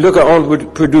liquor only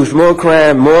would produce more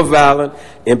crime, more violence,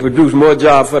 and produce more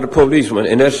jobs for the policemen.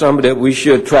 And that's something that we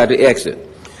should try to exit.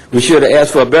 We should have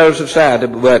asked for a better society,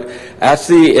 but I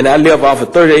see, and I live off of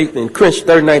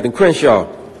 39th and Crenshaw.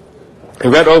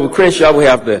 And right over Crenshaw, we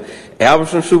have the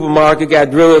Albertson supermarket,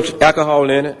 got drugs, alcohol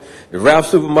in it. The Ralph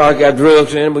supermarket got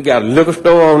drugs in it. We got a liquor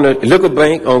store on the liquor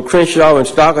bank on Crenshaw and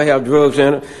Stocker have drugs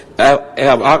in it,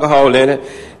 have alcohol in it.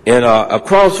 And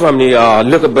across from the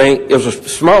liquor bank, there's a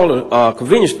smaller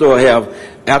convenience store have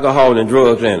alcohol and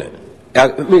drugs in it.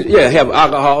 Have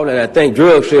alcohol, and I think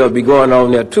drug sales be going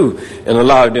on there too in a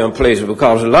lot of them places,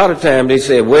 because a lot of times they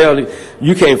say, well,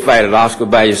 you can't fight at Oscar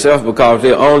by yourself because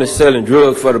they're only selling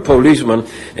drugs for the policemen,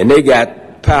 and they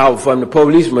got power from the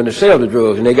policemen to sell the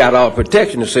drugs, and they got all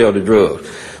protection to sell the drugs.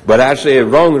 But I say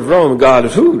wrong is wrong,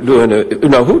 regardless who doing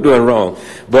wrong.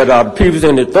 But people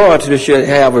in authority should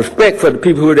have respect for the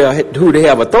people who they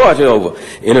have authority over.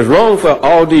 And it's wrong for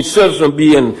all these citizens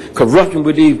being corrupting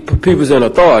with these people in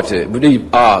authority, with these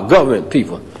government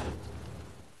people.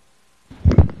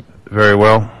 Very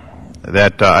well.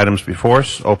 That item's before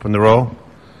us. Open the roll.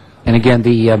 And again,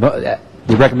 the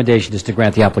recommendation is to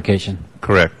grant the application.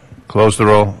 Correct. Close the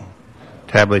roll.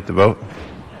 Tabulate the vote.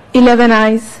 11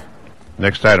 ayes.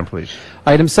 Next item, please.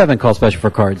 Item 7, call special for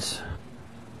cards.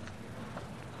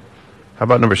 How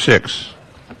about number 6?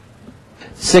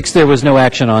 6, there was no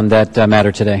action on that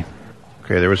matter today.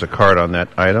 Okay, there was a card on that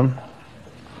item.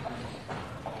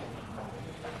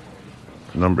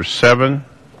 Number 7.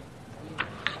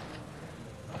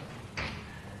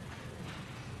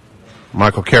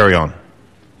 Michael, carry on.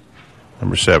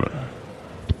 Number 7.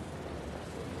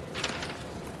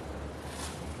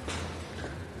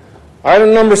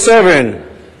 Item number 7.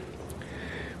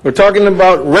 We're talking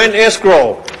about rent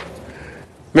escrow.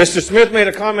 Mr. Smith made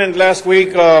a comment last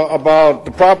week about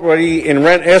the property in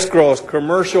rent escrows,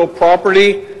 commercial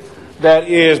property that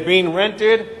is being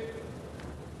rented.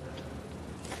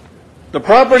 The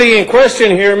property in question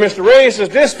here, Mr. Reyes'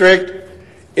 district,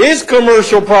 is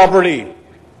commercial property.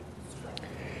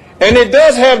 And it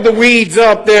does have the weeds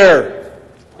up there.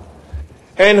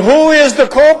 And who is the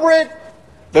culprit?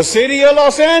 The city of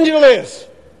Los Angeles.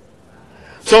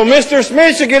 So Mr.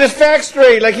 Smith should get his facts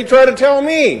straight like he tried to tell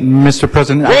me. Mr.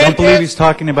 President, I don't believe he's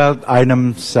talking about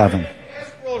item 7.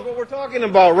 Escrow is what we're talking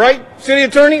about, right, City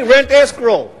Attorney? Rent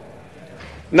escrow.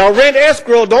 Now rent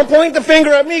escrow, don't point the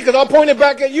finger at me because I'll point it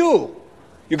back at you.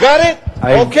 You got it?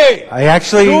 Okay. I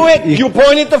actually... Do it. You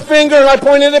pointed the finger and I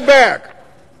pointed it back.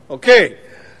 Okay.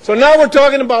 So now we're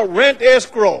talking about rent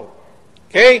escrow.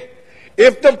 Okay?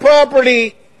 If the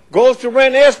property goes to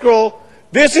rent escrow,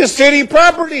 this is city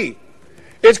property.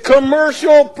 It's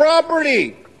commercial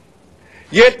property.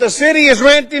 Yet the city is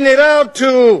renting it out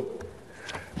to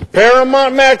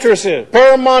Paramount Mattresses,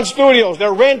 Paramount Studios.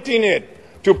 They're renting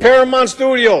it to Paramount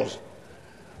Studios.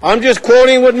 I'm just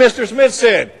quoting what Mr. Smith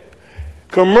said.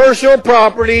 Commercial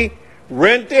property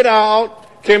rented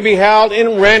out can be held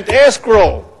in rent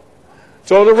escrow.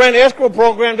 So the rent escrow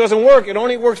program doesn't work. It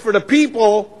only works for the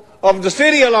people of the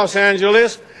city of Los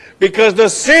Angeles because the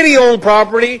city-owned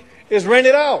property is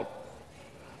rented out.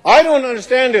 I don't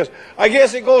understand this. I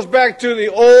guess it goes back to the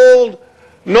old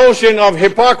notion of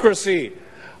hypocrisy.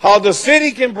 How the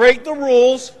city can break the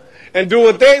rules and do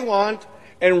what they want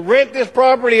and rent this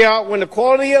property out when the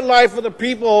quality of life of the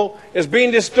people is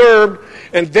being disturbed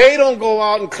and they don't go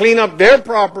out and clean up their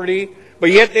property,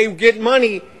 but yet they get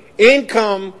money,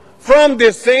 income from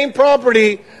this same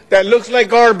property that looks like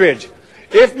garbage.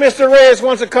 If Mr. Reyes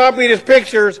wants a copy of his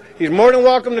pictures, he's more than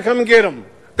welcome to come and get them.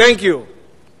 Thank you.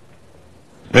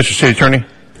 Mr. City Attorney.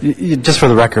 Just for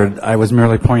the record, I was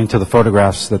merely pointing to the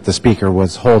photographs that the speaker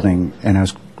was holding, and I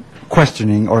was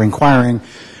questioning or inquiring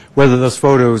whether those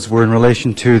photos were in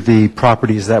relation to the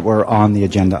properties that were on the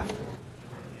agenda.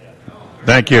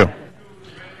 Thank you.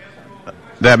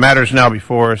 That matter is now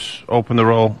before us. Open the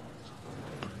roll.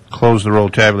 Close the roll.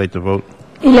 Tabulate the vote.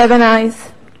 11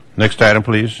 ayes. Next item,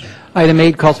 please. Item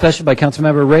 8, call special by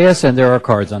Councilmember Reyes, and there are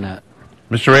cards on that.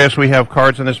 Mr. Reyes, we have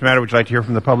cards on this matter. Would you like to hear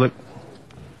from the public?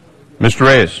 Mr.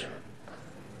 Reyes,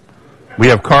 we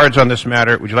have cards on this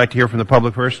matter. Would you like to hear from the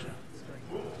public first?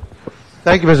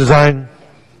 Thank you, Mr. Zine.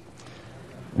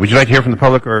 Would you like to hear from the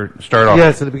public or start off?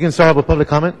 Yes, at the beginning, start off with public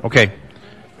comment. Okay.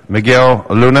 Miguel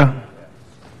Luna,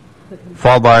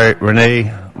 followed by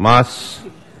Renee Mas,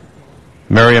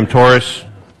 Miriam Torres,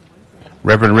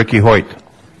 Reverend Ricky Hoyt.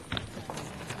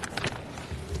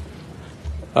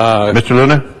 Mr.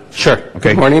 Luna? Sure.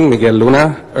 Okay. Good morning, Miguel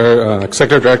Luna,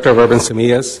 Executive Director of Urban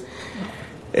Semillas.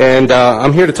 And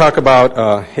I'm here to talk about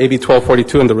AB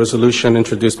 1242 and the resolution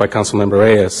introduced by Councilmember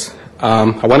Reyes.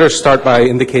 I want to start by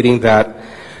indicating that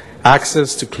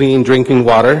access to clean drinking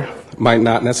water might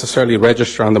not necessarily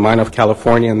register on the mind of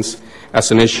Californians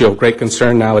as an issue of great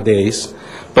concern nowadays,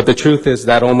 but the truth is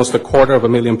that almost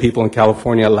 250,000 people in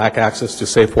California lack access to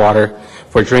safe water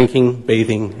for drinking,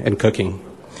 bathing, and cooking.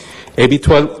 AB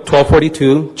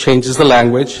 1242 changes the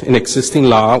language in existing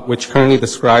law, which currently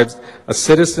describes a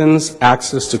citizen's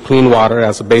access to clean water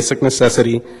as a basic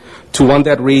necessity, to one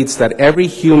that reads that every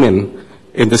human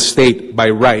in the state by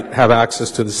right have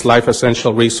access to this life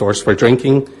essential resource for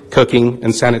drinking, cooking,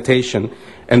 and sanitation,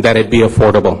 and that it be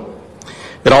affordable.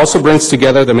 It also brings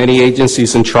together the many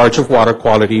agencies in charge of water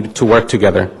quality to work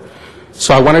together.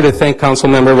 So I wanted to thank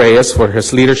Councilmember Reyes for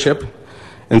his leadership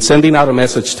and sending out a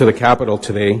message to the Capitol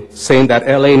today saying that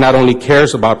LA not only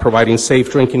cares about providing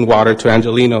safe drinking water to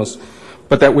Angelenos,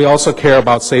 but that we also care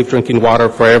about safe drinking water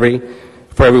for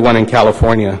everyone in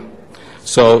California.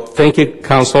 So thank you,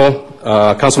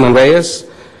 Councilman Reyes,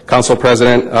 Council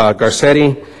President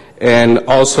Garcetti, and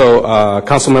also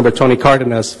Councilmember Tony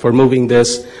Cardenas for moving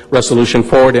this resolution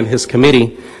forward in his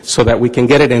committee so that we can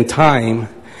get it in time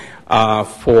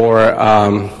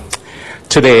for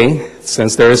today,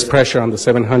 since there is pressure on the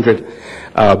 700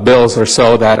 bills or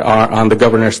so that are on the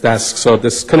governor's desk. So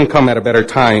this couldn't come at a better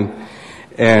time.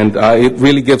 And it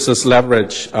really gives us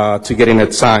leverage to getting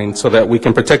it signed so that we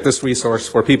can protect this resource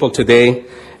for people today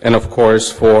and, of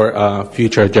course, for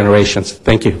future generations.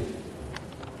 Thank you.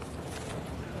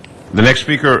 The next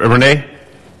speaker, Renee,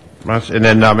 and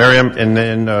then Miriam, and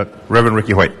then Reverend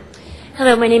Ricky White.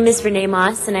 Hello, my name is Renee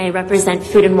Moss, and I represent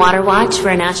Food and Water Watch. We're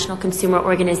a national consumer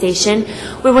organization.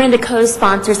 We're one of the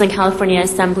co-sponsors on California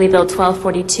Assembly Bill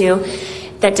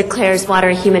 1242 that declares water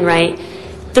a human right.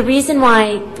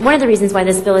 One of the reasons why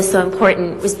this bill is so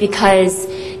important was because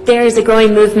there is a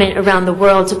growing movement around the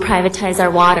world to privatize our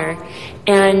water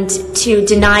and to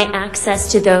deny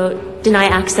access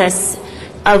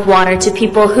of water to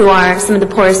people who are some of the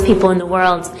poorest people in the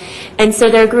world. And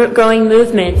so there are growing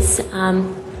movements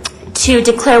to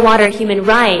declare water a human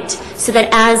right, so that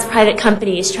as private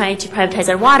companies try to privatize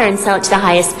our water and sell it to the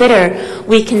highest bidder,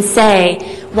 we can say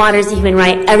water is a human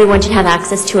right, everyone should have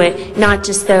access to it, not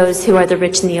just those who are the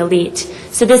rich and the elite.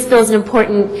 So this bill is an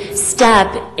important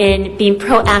step in being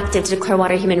proactive to declare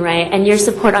water a human right, and your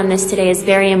support on this today is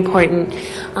very important,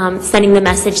 sending the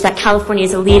message that California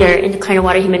is a leader in declaring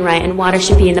water a human right, and water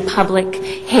should be in the public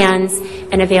hands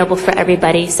and available for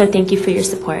everybody. So thank you for your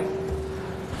support.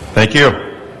 Thank you.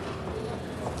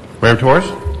 Miriam Torres?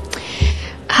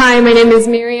 Hi, my name is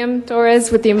Miriam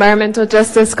Torres with the Environmental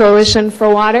Justice Coalition for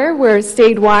Water. We're a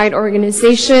statewide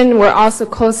organization. We're also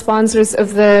co-sponsors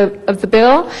of the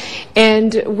bill,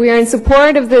 and we're in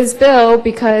support of this bill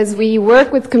because we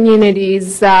work with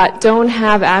communities that don't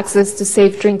have access to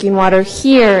safe drinking water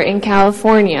here in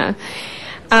California.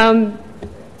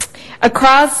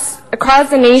 Across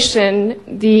the nation,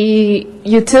 the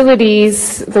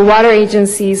utilities, the water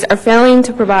agencies are failing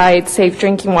to provide safe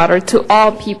drinking water to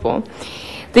all people.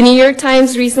 The New York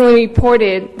Times recently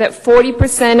reported that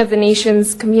 40% of the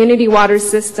nation's community water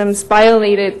systems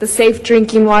violated the Safe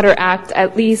Drinking Water Act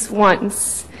at least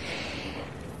once.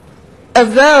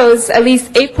 Of those, at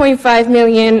least 8.5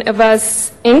 million of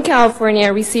us in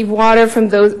California receive water from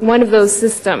one of those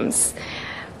systems.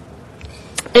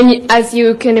 And as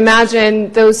you can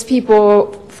imagine, those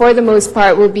people, for the most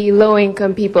part, will be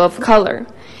low-income people of color.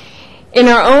 In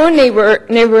our own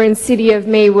neighboring city of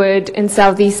Maywood in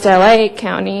southeast LA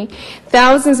County,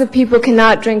 thousands of people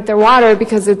cannot drink their water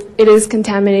because it is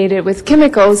contaminated with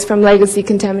chemicals from legacy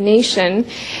contamination,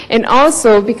 and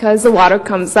also because the water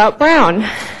comes out brown.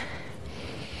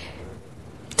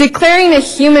 Declaring a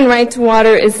human right to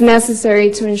water is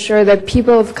necessary to ensure that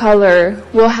people of color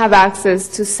will have access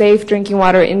to safe drinking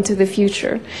water into the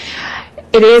future.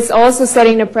 It is also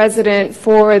setting a precedent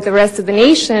for the rest of the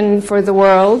nation, for the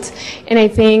world, and I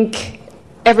think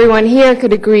everyone here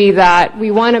could agree that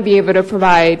we want to be able to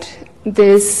provide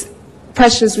this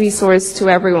precious resource to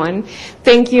everyone.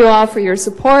 Thank you all for your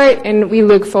support, and we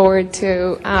look forward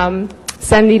to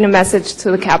sending a message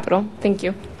to the Capitol. Thank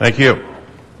you. Thank you.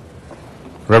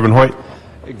 Reverend Hoyt.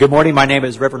 Good morning. My name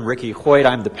is Reverend Ricky Hoyt.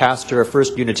 I'm the pastor of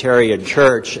First Unitarian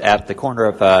Church at the corner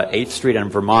of 8th Street in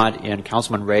Vermont in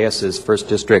Councilman Reyes' first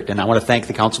district. And I want to thank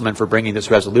the councilman for bringing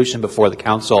this resolution before the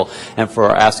council and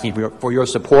for asking for your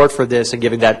support for this and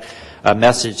giving that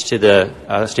message to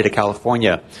the state of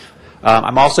California.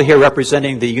 I'm also here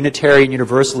representing the Unitarian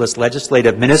Universalist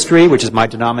Legislative Ministry, which is my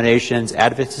denomination's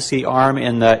advocacy arm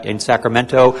in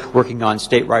Sacramento, working on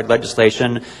statewide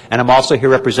legislation. And I'm also here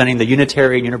representing the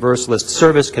Unitarian Universalist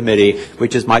Service Committee,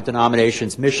 which is my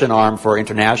denomination's mission arm for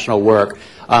international work.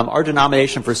 Our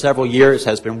denomination for several years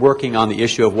has been working on the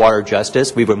issue of water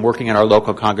justice. We've been working in our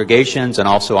local congregations and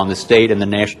also on the state and the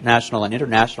national and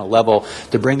international level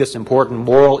to bring this important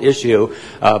moral issue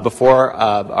before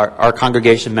our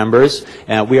congregation members.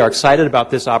 And we are excited about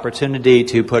this opportunity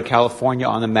to put California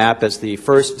on the map as the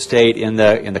first state in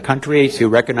the country to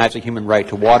recognize a human right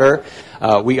to water.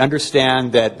 We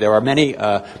understand that there are many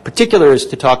particulars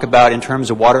to talk about in terms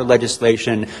of water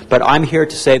legislation, but I'm here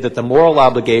to say that the moral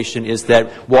obligation is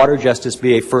that water justice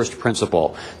be a first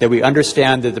principle, that we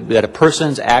understand that a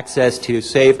person's access to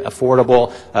safe,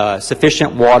 affordable,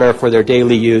 sufficient water for their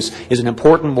daily use is an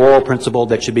important moral principle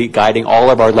that should be guiding all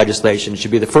of our legislation. It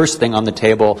should be the first thing on the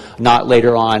table, not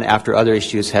later on after other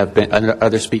issues have been,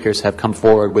 other speakers have come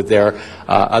forward with their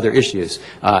other issues.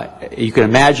 You can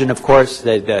imagine, of course,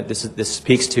 that this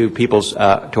speaks to people's,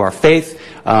 to our faith,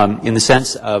 in the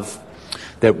sense of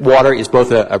that water is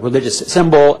both a religious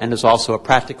symbol and is also a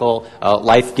practical,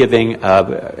 life-giving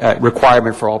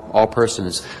requirement for all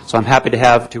persons. So I'm happy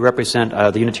to represent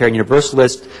the Unitarian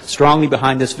Universalist strongly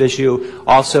behind this issue.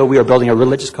 Also, we are building a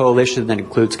religious coalition that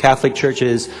includes Catholic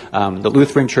churches, the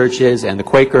Lutheran churches, and the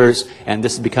Quakers, and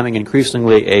this is becoming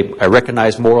increasingly a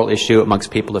recognized moral issue amongst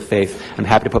people of faith. I'm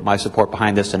happy to put my support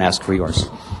behind this and ask for yours.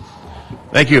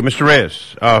 Thank you. Mr.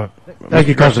 Reyes. Thank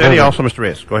you, Councilman. Garcetti, also Mr.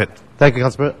 Reyes. Go ahead. Thank you,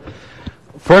 Councilman.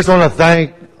 First, I want to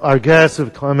thank our guests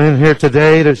who've come in here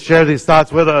today to share these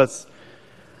thoughts with us.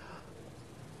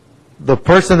 The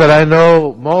person that I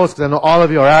know most, and all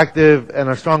of you are active and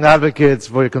are strong advocates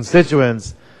for your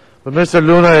constituents, but Mr.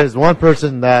 Luna is one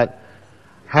person that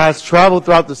has traveled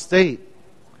throughout the state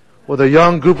with a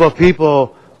young group of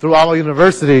people through our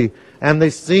university, and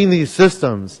they've seen these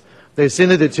systems. They've seen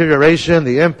the deterioration,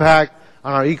 the impact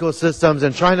on our ecosystems,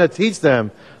 and trying to teach them,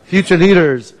 future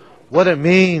leaders, what it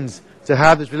means to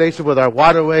have this relationship with our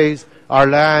waterways, our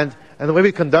land, and the way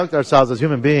we conduct ourselves as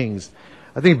human beings.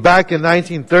 I think back in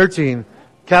 1913,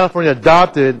 California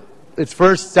adopted its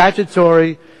first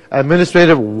statutory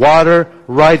administrative water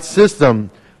rights system,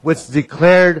 which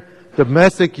declared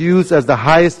domestic use as the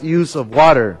highest use of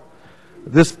water.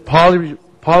 This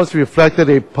policy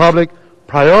reflected a public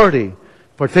priority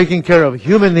for taking care of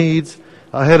human needs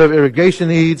ahead of irrigation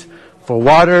needs for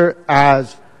water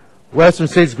as Western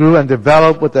states grew and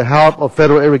developed with the help of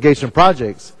federal irrigation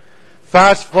projects.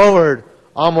 Fast forward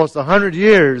almost 100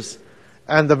 years,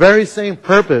 and the very same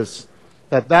purpose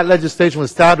that legislation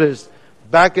was established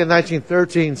back in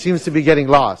 1913 seems to be getting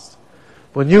lost.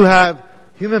 When you have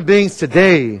human beings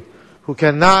today who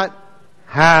cannot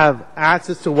have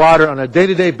access to water on a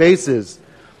day-to-day basis,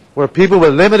 where people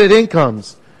with limited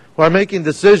incomes who are making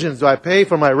decisions, do I pay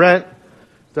for my rent?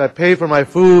 Do I pay for my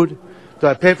food? Do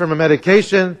I pay for my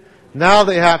medication? Now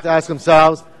they have to ask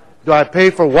themselves, do I pay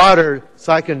for water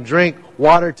so I can drink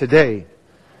water today?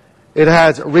 It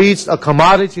has reached a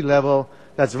commodity level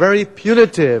that's very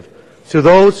punitive to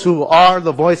those who are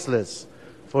the voiceless,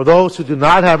 for those who do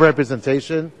not have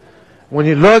representation. When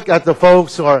you look at the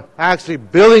folks who are actually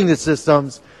building the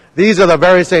systems, these are the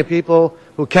very same people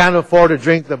who can't afford to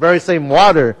drink the very same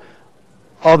water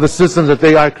of the systems that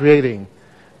they are creating.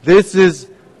 This is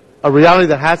a reality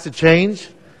that has to change.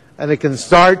 And it can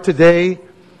start today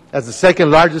as the second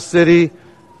largest city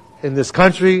in this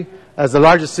country, as the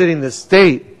largest city in this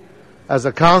state. As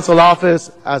a council office,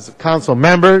 as council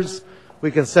members, we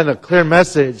can send a clear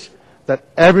message that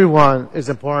everyone is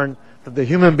important, that the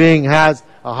human being has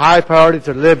a high priority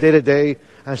to live day to day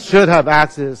and should have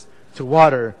access to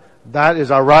water. That is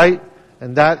our right,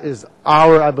 and that is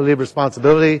our, I believe,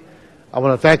 responsibility. I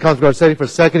want to thank Councilor Garcetti for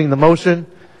seconding the motion,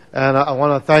 and I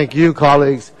want to thank you,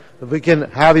 colleagues. If we can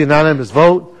have a unanimous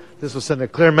vote, this will send a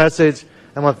clear message.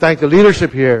 I want to thank the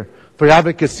leadership here for your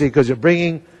advocacy, because you're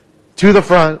bringing to the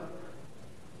front,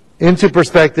 into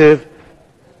perspective,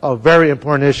 a very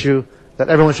important issue that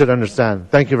everyone should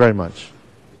understand. Thank you very much.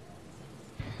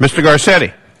 Mr.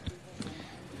 Garcetti.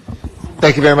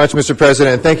 Thank you very much, Mr.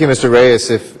 President. And thank you, Mr. Reyes.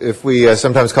 If we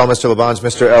sometimes call Mr. Labange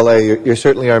Mr. L.A., you're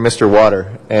certainly our Mr.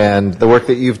 Water. And the work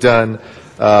that you've done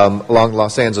along the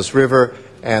Los Angeles River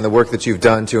and the work that you've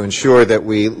done to ensure that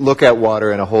we look at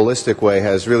water in a holistic way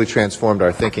has really transformed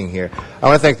our thinking here. I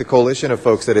want to thank the coalition of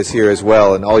folks that is here as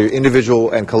well, and all your individual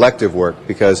and collective work,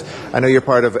 because I know you're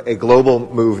part of a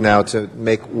global move now to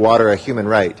make water a human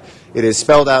right. It is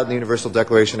spelled out in the Universal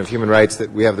Declaration of Human Rights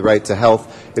that we have the right to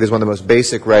health. It is one of the most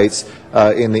basic rights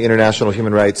in the international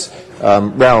human rights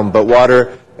realm. But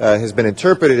water has been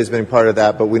interpreted as being part of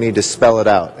that, but we need to spell it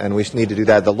out, and we need to do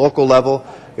that at the local level.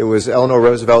 It was Eleanor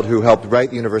Roosevelt who helped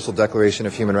write the Universal Declaration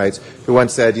of Human Rights, who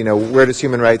once said, you know, where does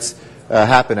human rights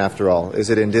happen after all? Is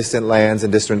it in distant lands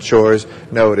and distant shores?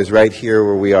 No, it is right here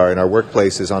where we are, in our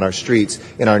workplaces, on our streets,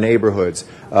 in our neighborhoods,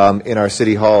 in our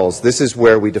city halls. This is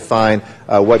where we define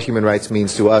what human rights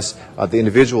means to us at the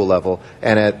individual level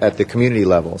and at the community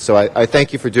level. So I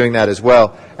thank you for doing that as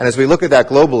well. And as we look at that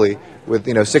globally, with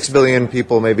 6 billion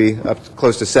people, maybe up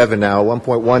close to 7 now,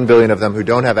 1.1 billion of them who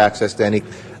don't have access to any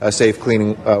safe,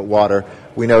 clean water.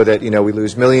 We know that we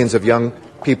lose millions of young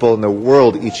people in the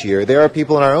world each year, there are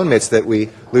people in our own midst that we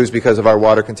lose because of our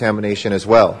water contamination as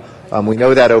well. We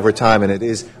know that over time, and it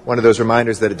is one of those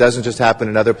reminders that it doesn't just happen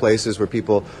in other places where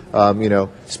people,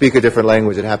 speak a different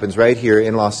language. It happens right here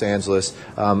in Los Angeles.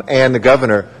 And the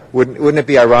governor, wouldn't it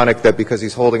be ironic that because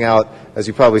he's holding out, as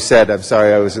you probably said, I'm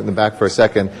sorry I was in the back for a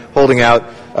second, holding out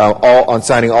on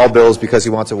signing all bills because he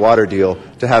wants a water deal,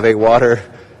 to have a water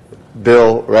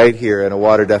bill right here and a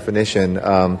water definition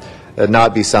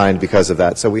not be signed because of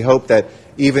that. So we hope that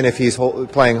even if he's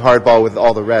playing hardball with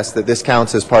all the rest, that this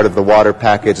counts as part of the water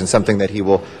package and something that he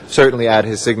will certainly add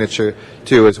his signature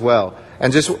to as well.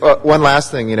 And just one last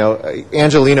thing,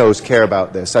 Angelenos care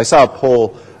about this. I saw a poll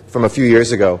from a few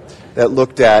years ago that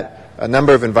looked at a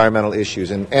number of environmental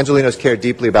issues, and Angelenos care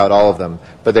deeply about all of them.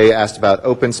 But they asked about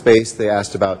open space, they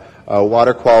asked about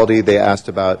water quality, they asked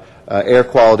about air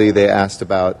quality, they asked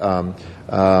about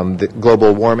the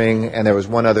global warming, and there was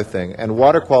one other thing. And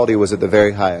water quality was at the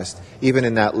very highest, even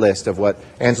in that list of what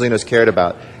Angelenos cared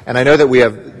about. And I know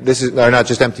that this are not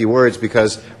just empty words,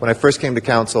 because when I first came to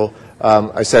council,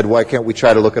 I said, why can't we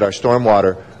try to look at our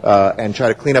stormwater and try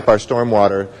to clean up our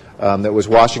stormwater that was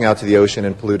washing out to the ocean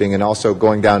and polluting, and also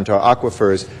going down to our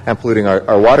aquifers and polluting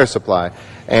our water supply.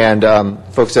 And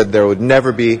folks said there would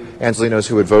never be Angelenos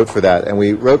who would vote for that. And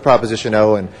we wrote Proposition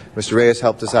O, and Mr. Reyes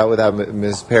helped us out with that.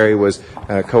 Ms. Perry was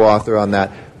a co-author on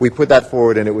that. We put that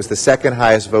forward, and it was the second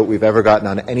highest vote we've ever gotten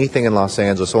on anything in Los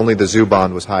Angeles. Only the zoo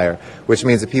bond was higher, which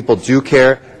means that people do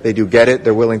care. They do get it.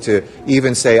 They're willing to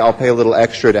even say, I'll pay a little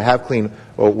extra to have clean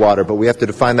water, but we have to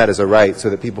define that as a right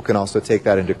so that people can also take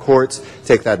that into courts,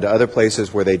 take that to other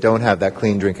places where they don't have that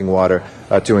clean drinking water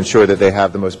to ensure that they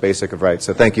have the most basic of rights.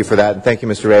 So thank you for that, and thank you,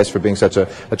 Mr. Reyes, for being such a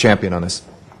champion on this.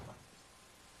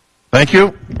 Thank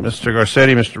you, Mr.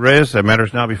 Garcetti, Mr. Reyes. That matter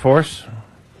is now before us.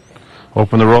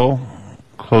 Open the roll,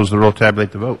 close the roll,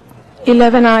 tabulate the vote.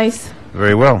 11 ayes.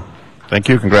 Very well. Thank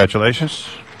you. Congratulations.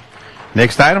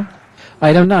 Next item.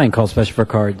 Item 9, call special for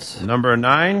cards. Number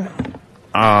 9,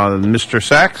 Mr.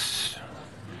 Sachs,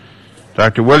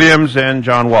 Dr. Williams, and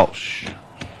John Walsh.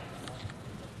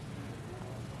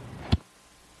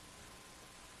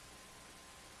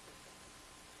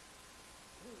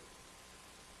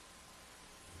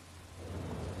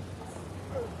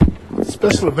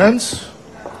 Special events,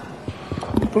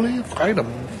 I believe, item.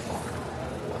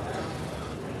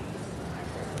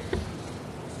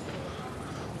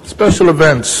 Special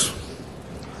events.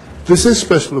 This is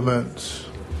special events.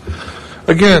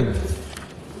 Again,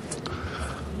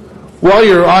 while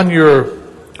you're on your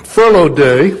furlough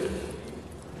day,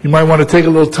 you might want to take a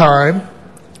little time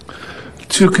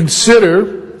to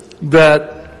consider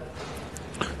that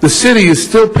the city is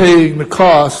still paying the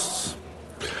costs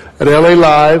at LA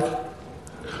Live,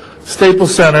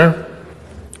 Staples Center,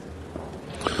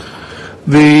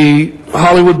 the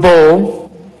Hollywood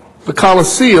Bowl, the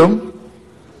Coliseum,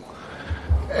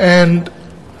 and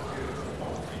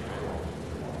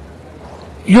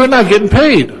you're not getting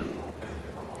paid.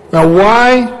 Now,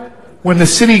 why, when the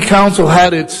city council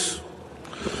had its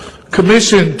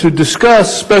commission to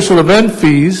discuss special event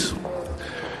fees,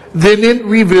 they didn't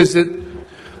revisit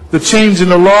the change in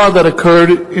the law that occurred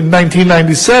in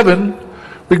 1997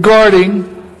 regarding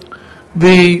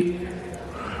the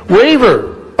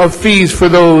waiver of fees for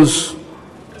those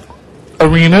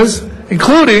arenas,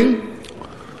 including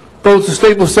both the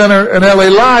Staples Center and LA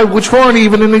Live, which weren't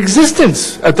even in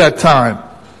existence at that time.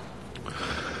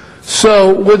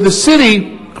 So with the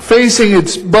city facing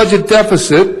its budget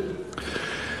deficit,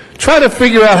 try to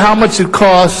figure out how much it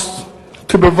costs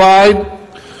to provide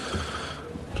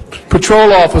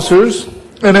patrol officers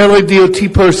and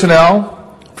LADOT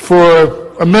personnel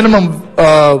for a minimum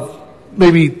of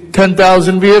maybe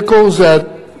 10,000 vehicles at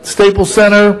Staples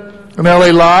Center and LA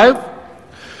Live,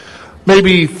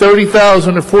 maybe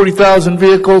 30,000 or 40,000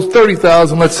 vehicles,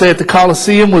 30,000, let's say, at the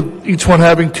Coliseum, with each one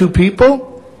having 2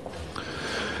 people.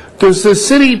 Does the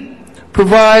city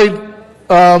provide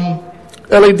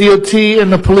LADOT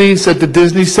and the police at the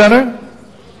Disney Center?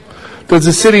 Does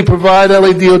the city provide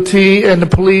LADOT and the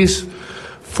police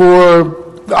for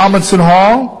the Amundsen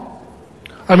Hall?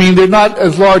 I mean, they're not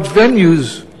as large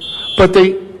venues, but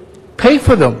they pay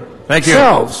for them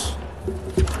themselves.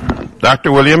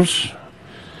 Dr. Williams.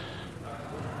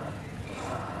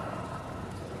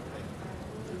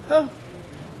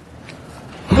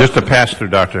 Just a pass-through,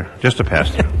 Doctor. Just a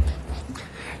pass-through.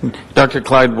 Dr.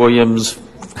 Clyde Williams,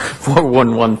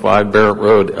 4115 Barrett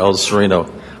Road, El Sereno.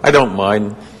 I don't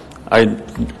mind. I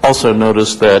also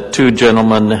noticed that 2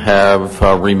 gentlemen have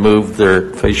removed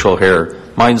their facial hair.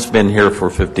 Mine's been here for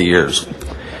 50 years.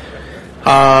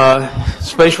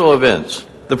 Special events.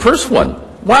 The first one,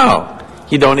 wow,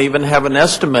 You don't even have an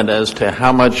estimate as to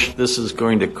how much this is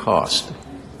going to cost.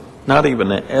 Not even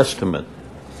an estimate.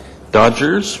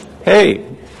 Dodgers, hey,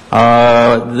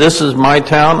 this is my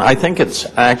town. I think it's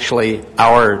actually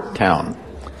our town.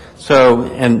 So,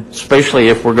 and especially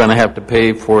if we're going to have to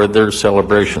pay for their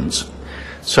celebrations.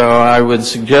 So I would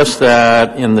suggest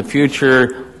that in the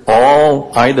future,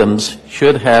 all items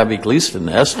should have at least an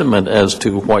estimate as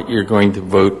to what you're going to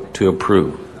vote to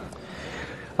approve.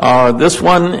 This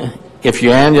one, if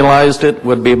you annualized it,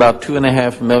 would be about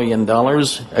 $2.5 million.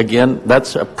 Again,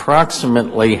 that's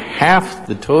approximately half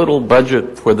the total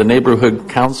budget for the neighborhood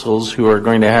councils who are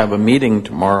going to have a meeting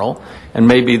tomorrow, and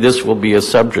maybe this will be a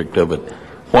subject of it.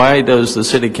 Why does the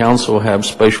city council have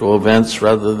special events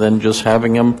rather than just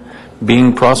having them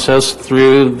being processed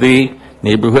through the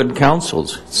neighborhood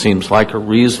councils? Seems like a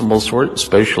reasonable sort,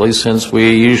 especially since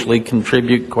we usually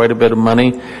contribute quite a bit of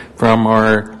money from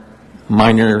our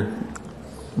minor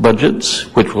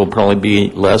budgets, which will probably be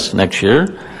less next year,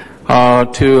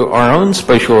 to our own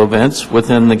special events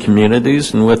within the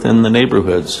communities and within the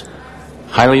neighborhoods.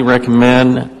 Highly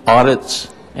recommend audits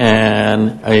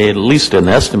and at least an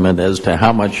estimate as to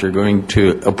how much you're going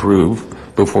to approve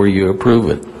before you approve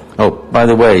it. Oh, by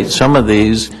the way, some of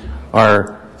these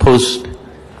are post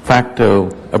facto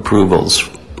approvals.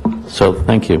 So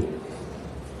thank you.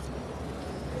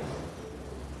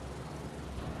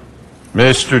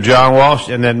 Mr. John Walsh,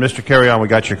 and then Mr. Carry-On, we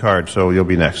got your card, so you'll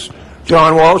be next.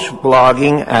 John Walsh,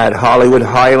 blogging at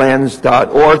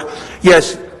HollywoodHighlands.org.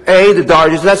 Yes, the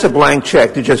Dodgers, that's a blank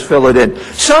check to just fill it in.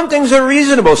 Some things are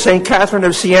reasonable. St. Catherine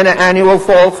of Siena Annual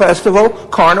Fall Festival,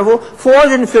 Carnival,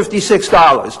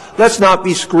 $456. Let's not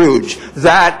be Scrooge.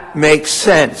 That makes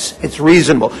sense. It's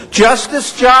reasonable.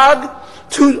 Justice Jog,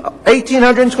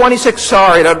 $1,826.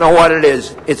 Sorry, I don't know what it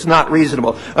is. It's not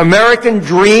reasonable. American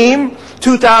Dream,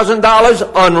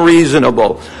 $2,000.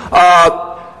 Unreasonable.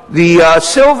 The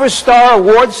Silver Star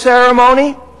Award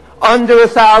Ceremony, under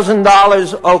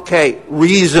 $1,000, okay,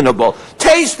 reasonable.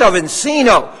 Taste of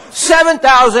Encino,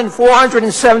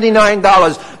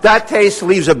 $7,479. That taste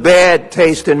leaves a bad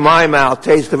taste in my mouth,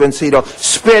 Taste of Encino.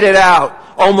 Spit it out.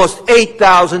 Almost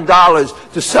 $8,000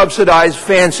 to subsidize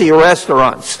fancy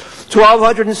restaurants.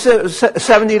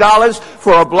 $1,270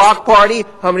 for a block party.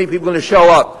 How many people are going to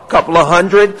show up? A couple of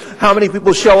hundred. How many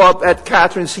people show up at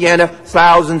Catherine Siena?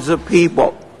 Thousands of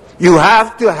people. You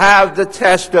have to have the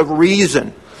test of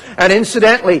reason. And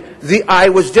incidentally, I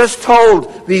was just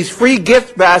told these free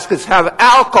gift baskets have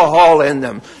alcohol in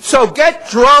them. So get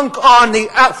drunk on the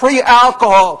free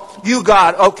alcohol you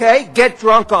got, okay? Get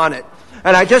drunk on it.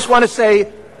 And I just want to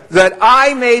say that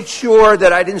I made sure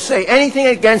that I didn't say anything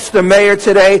against the mayor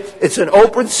today. It's an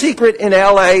open secret in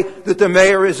L.A. that the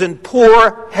mayor is in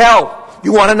poor health.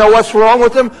 You want to know what's wrong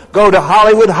with him? Go to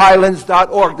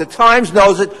HollywoodHighlands.org. The Times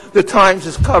knows it. The Times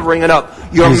is covering it up.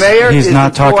 Your mayor is in poor health. He's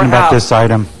not talking about this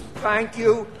item. Thank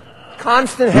you.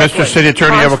 Constant heckling. Mr. City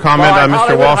Attorney, you have a comment on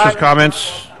Mr. Walsh's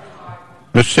comments?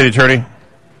 Mr. City Attorney?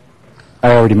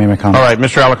 I already made my comment. All right,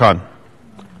 Mr. Alarcon.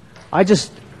 I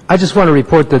just want to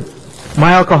report that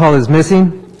my alcohol is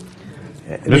missing.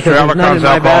 Mr. Alarcon's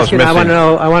alcohol is missing.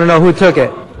 I want to know who took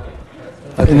it.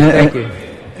 Okay, thank you.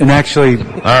 And actually...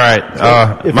 All right.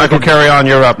 Michael, carry on.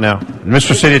 You're up now.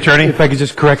 Mr. City Attorney? If I could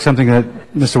just correct something that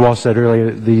Mr. Walsh said earlier,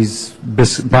 these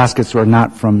baskets were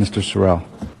not from Mr. Sorrell.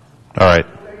 All right.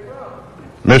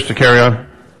 Mr. Carry-On,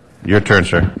 your turn,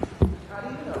 sir.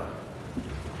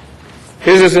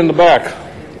 His is in the back.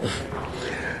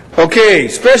 Okay,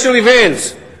 special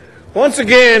events. Once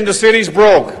again, the city's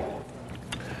broke.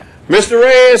 Mr.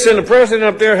 Reyes and the president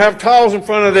up there have towels in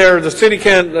front of there. The city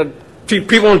can't,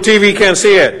 people on TV can't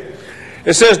see it.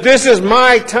 It says, "This is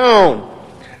my town."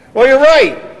 Well, you're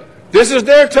right. This is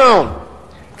their town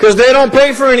because they don't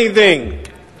pay for anything.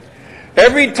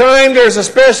 Every time there's a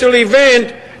special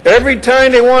event, every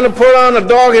time they want to put on a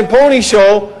dog and pony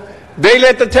show, they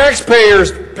let the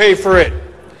taxpayers pay for it.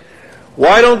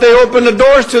 Why don't they open the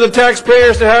doors to the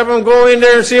taxpayers to have them go in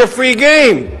there and see a free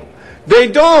game? They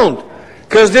don't,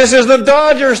 because this is the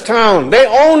Dodgers town. They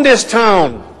own this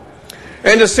town.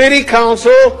 And the city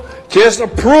council just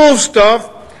approves stuff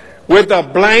with a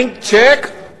blank check.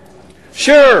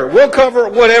 Sure, we'll cover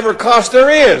whatever cost there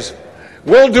is.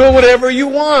 We'll do whatever you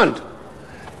want.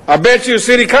 I bet you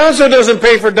city council doesn't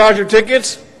pay for Dodger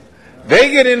tickets. They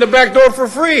get in the back door for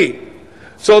free.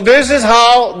 So this is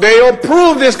how they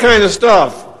approve this kind of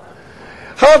stuff.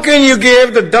 How can you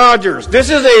give the Dodgers? This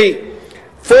is a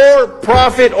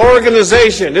for-profit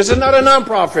organization. This is not a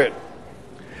nonprofit.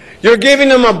 You're giving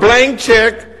them a blank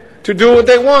check to do what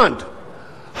they want.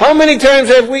 How many times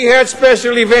have we had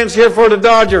special events here for the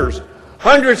Dodgers?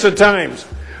 Hundreds of times.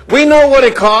 We know what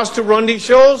it costs to run these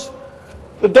shows.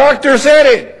 The doctor said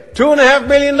it, $2.5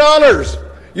 million.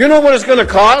 You know what it's going to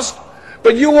cost,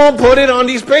 but you won't put it on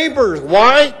these papers.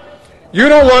 Why? You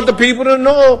don't want the people to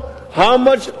know how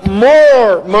much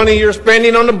more money you're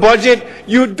spending on the budget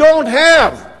you don't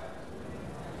have.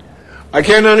 I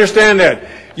can't understand that.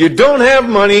 You don't have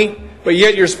money, but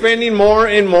yet you're spending more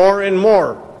and more and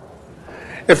more.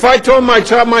 If I told my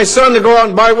son to go out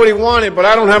and buy what he wanted, but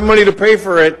I don't have money to pay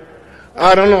for it,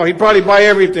 I don't know, he'd probably buy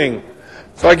everything.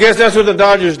 So I guess that's what the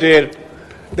Dodgers did.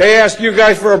 They asked you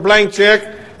guys for a blank check,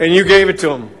 and you gave it to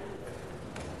them.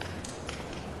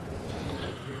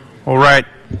 All right.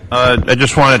 I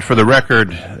just wanted, for the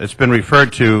record, it's been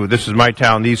referred to, this is my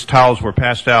town, these towels were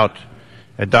passed out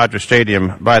at Dodger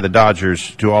Stadium by the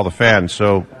Dodgers to all the fans.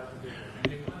 So,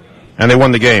 and they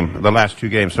won the game, the last two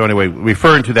games. So anyway,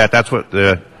 referring to that, that's what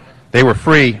they were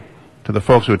free to the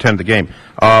folks who attended the game.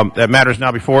 That matters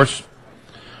now before us.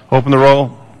 Open the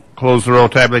roll, close the roll,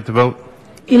 tabulate the vote.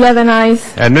 11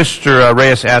 ayes. And Mr.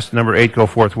 Reyes asked number 8 go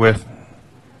forthwith.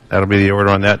 That'll be the order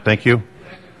on that. Thank you.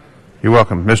 You're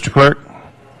welcome. Mr. Clerk?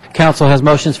 Council has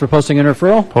motions for posting and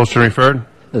referral. Posted and referred.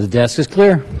 The desk is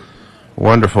clear.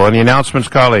 Wonderful. Any announcements,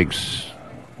 colleagues?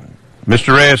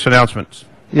 Mr. Reyes, announcements.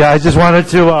 Yeah, I just wanted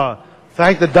to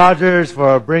thank the Dodgers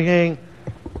for bringing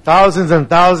thousands and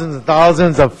thousands and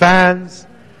thousands of fans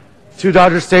to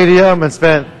Dodger Stadium and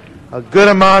spent a good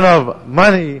amount of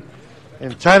money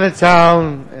in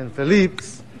Chinatown and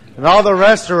Philippe's and all the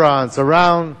restaurants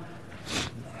around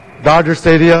Dodger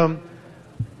Stadium,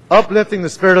 uplifting the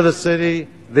spirit of the city.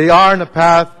 They are on the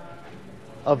path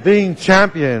of being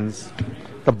champions.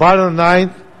 The bottom of the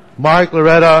ninth, Mark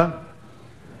Loretta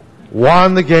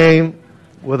won the game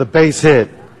with a base hit.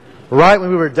 Right when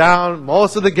we were down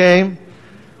most of the game,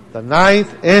 the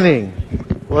ninth inning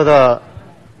with a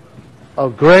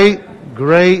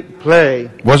great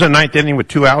play. Wasn't ninth inning with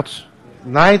 2 outs?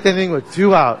 Ninth inning with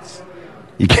 2 outs.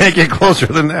 You can't get closer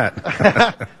than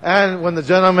that. And when the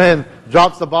gentleman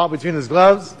drops the ball between his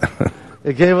gloves,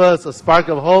 it gave us a spark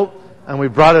of hope, and we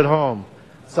brought it home.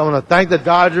 So I want to thank the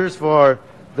Dodgers for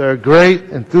their great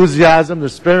enthusiasm, their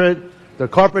spirit, their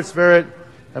corporate spirit,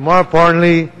 and more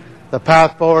importantly, the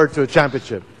path forward to a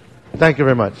championship. Thank you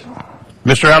very much.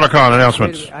 Mr. Alarcon,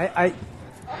 announcements.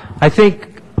 I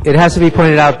think it has to be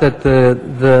pointed out that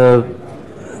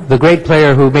the great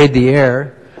player who made the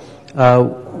error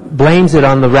blames it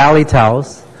on the rally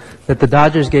towels that the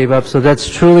Dodgers gave up. So that's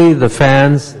truly the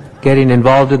fans getting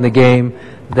involved in the game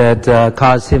that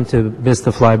caused him to miss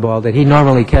the fly ball that he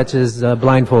normally catches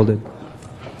blindfolded.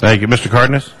 Thank you. Mr.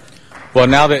 Cardenas? Well,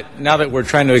 now that we're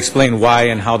trying to explain why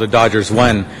and how the Dodgers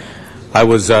won, I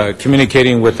was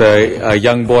communicating with a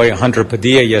young boy, Hunter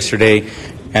Padilla, yesterday,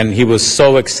 and he was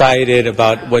so excited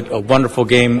about what a wonderful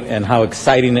game and how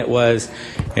exciting it was,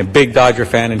 a big Dodger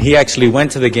fan, and he actually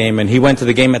went to the game, and he went to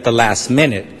the game at the last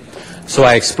minute. So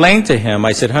I explained to him,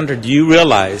 I said, Hunter, do you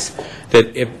realize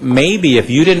that if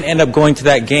you didn't end up going to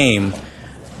that game,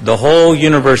 the whole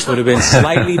universe would have been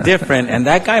slightly different, and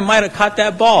that guy might have caught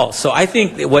that ball. So I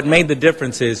think that what made the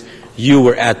difference is you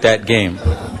were at that game.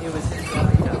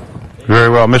 Very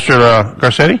well. Mr.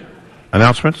 Garcetti,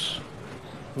 announcements?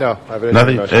 No, I have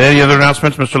Nothing. Any other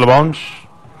announcements, Mr. LeBonge?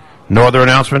 No other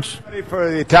announcements? For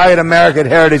the Italian American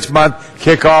Heritage Month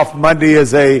kickoff, Monday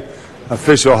is a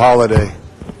official holiday.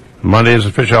 Monday is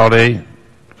official holiday.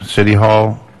 City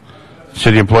Hall,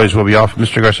 city employees will be off.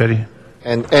 Mr. Garcetti?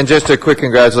 And just a quick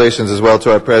congratulations as well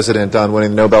to our president on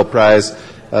winning the Nobel Prize.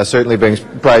 Certainly brings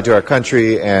pride to our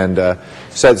country and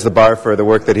sets the bar for the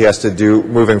work that he has to do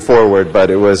moving forward. But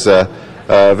it was a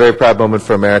very proud moment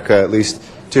for America, at least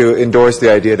to endorse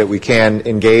the idea that we can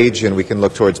engage and we can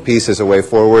look towards peace as a way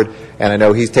forward. And I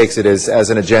know he takes it as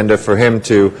an agenda for him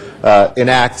to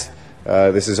enact.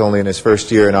 This is only in his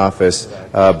first year in office,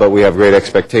 but we have great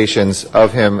expectations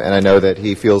of him, and I know that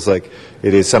he feels like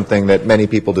it is something that many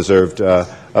people deserved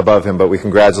above him, but we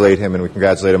congratulate him, and we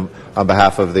congratulate him on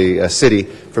behalf of the city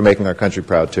for making our country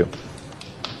proud, too.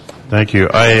 Thank you.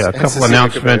 A couple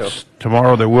announcements.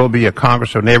 Tomorrow there will be a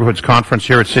Congress of Neighborhoods conference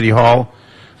here at City Hall,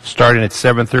 starting at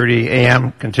 7:30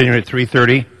 a.m., continuing at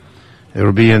 3:30. It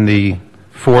will be in the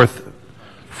 4th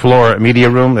floor media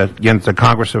room. Again, it's the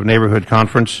Congress of Neighborhood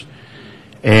conference.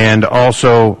 And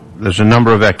also, there's a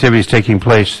number of activities taking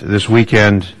place this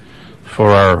weekend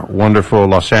for our wonderful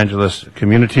Los Angeles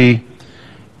community.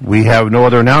 We have no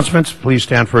other announcements. Please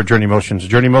stand for adjourning motions.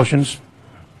 Adjourning motions.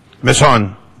 Ms.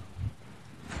 Hahn.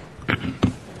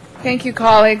 Thank you,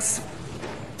 colleagues.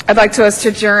 I'd like to us to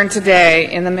adjourn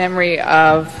today in the memory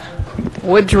of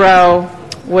Woodrow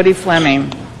Woody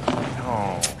Fleming,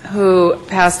 who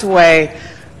passed away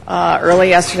early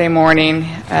yesterday morning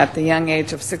at the young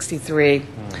age of 63.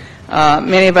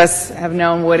 Many of us have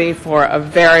known Woody for a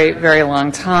very, very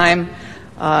long time.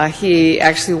 He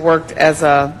actually worked as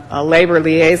a labor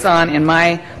liaison in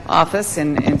my office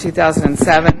in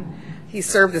 2007. He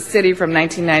served the city from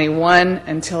 1991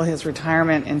 until his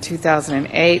retirement in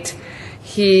 2008.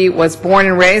 He was born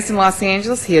and raised in Los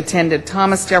Angeles. He attended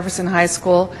Thomas Jefferson High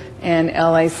School and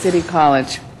LA City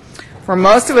College. For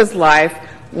most of his life,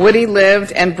 Woody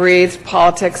lived and breathed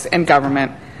politics and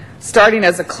government. Starting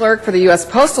as a clerk for the U.S.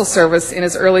 Postal Service in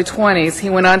his early 20s, he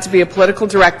went on to be a political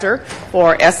director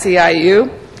for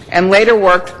SEIU and later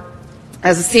worked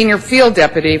as a senior field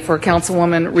deputy for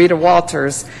Councilwoman Rita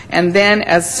Walters and then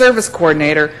as service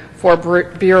coordinator for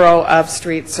Bureau of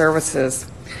Street Services.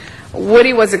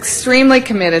 Woody was extremely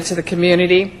committed to the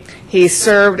community. He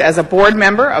served as a board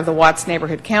member of the Watts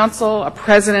Neighborhood Council, a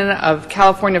president of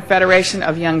California Federation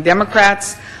of Young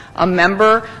Democrats, a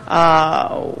member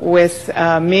with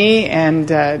me and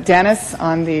Dennis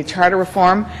on the Charter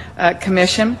Reform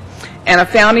Commission, and a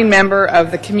founding member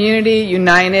of the Community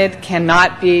United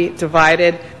Cannot Be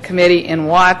Divided Committee in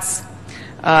Watts.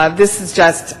 This is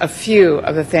just a few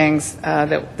of the things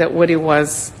that Woody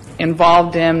was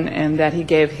involved in and that he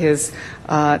gave his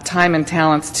time and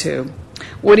talents to.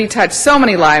 Woody touched so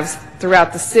many lives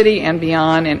throughout the city and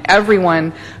beyond, and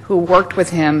everyone who worked with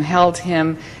him held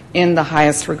him in the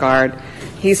highest regard.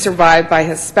 He's survived by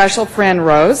his special friend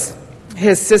Rose,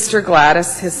 his sister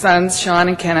Gladys, his sons Sean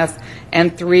and Kenneth,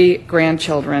 and 3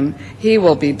 grandchildren. He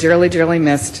will be dearly, dearly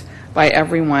missed by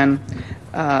everyone.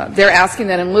 They're asking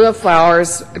that in lieu of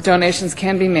flowers, donations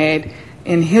can be made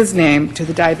in his name to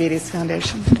the Diabetes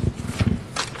Foundation.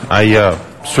 I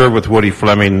served with Woody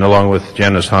Fleming along with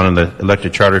Janice Hahn in the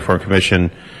elected Charter Reform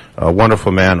Commission. A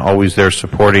wonderful man, always there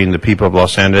supporting the people of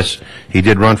Los Angeles. He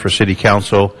did run for city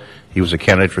council. He was a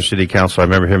candidate for city council. I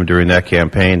remember him during that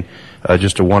campaign.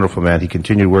 Just a wonderful man. He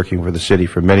continued working for the city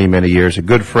for many, many years. A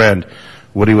good friend.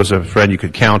 Woody was a friend you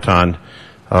could count on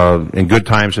in good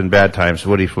times and bad times.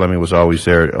 Woody Fleming was always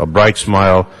there. A bright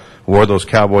smile, wore those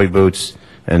cowboy boots,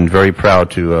 and very proud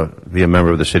to be a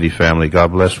member of the city family.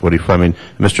 God bless Woody Fleming.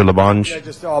 Mr. Labange? Yeah,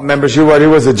 just all members, he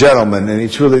was a gentleman, and he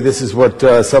truly, this is what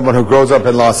someone who grows up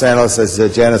in Los Angeles,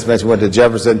 as Janice mentioned, went to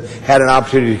Jefferson, had an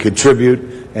opportunity to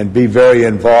contribute and be very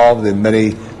involved in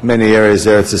many, many areas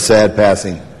there. It's a sad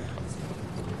passing.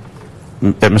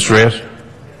 Mr. Reyes?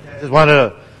 I just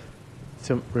wanted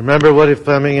to remember Woody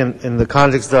Fleming in the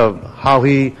context of how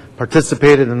he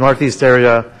participated in the Northeast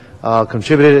area,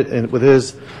 contributed with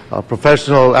his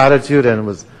professional attitude, and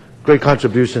was great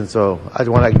contribution. So I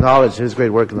want to acknowledge his great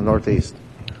work in the Northeast.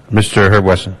 Mr. Herb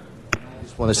Wesson? I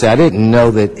just want to say I didn't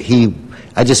know that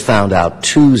I just found out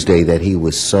Tuesday that he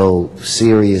was so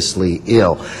seriously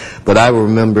ill. But I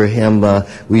remember him,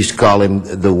 we used to call him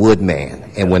the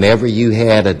Woodman. And whenever you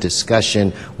had a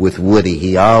discussion with Woody,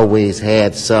 he always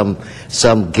had some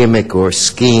gimmick or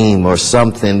scheme or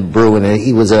something brewing. And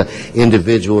he was an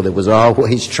individual that was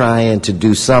always trying to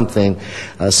do something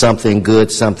good,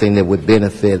 something that would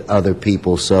benefit other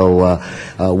people. So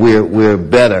we're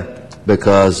better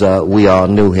because we all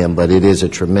knew him, but it is a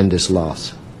tremendous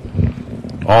loss.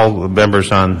 All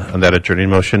members on that adjourning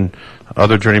motion.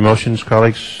 Other adjourning motions,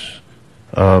 colleagues?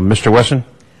 Mr. Wesson?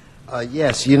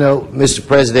 Yes, you know, Mr.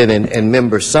 President and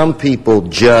members, some people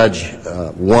judge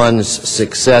one's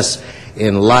success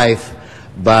in life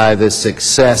by the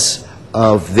success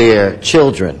of their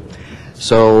children.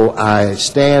 So I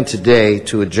stand today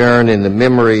to adjourn in the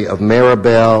memory of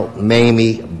Maribel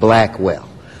Mamie Blackwell,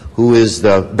 who is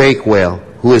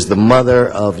the mother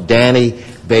of Danny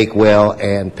Bakewell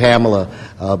and Pamela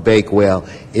Bakewell,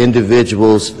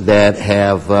 individuals that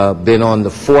have been on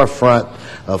the forefront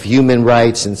of human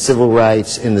rights and civil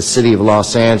rights in the city of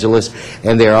Los Angeles,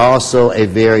 and they're also a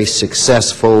very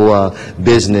successful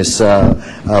business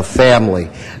family.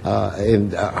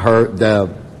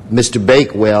 Mr.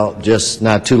 Bakewell just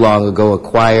not too long ago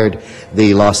acquired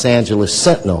the Los Angeles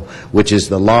Sentinel, which is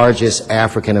the largest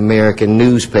African-American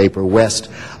newspaper west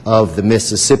of the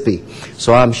Mississippi.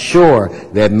 So I'm sure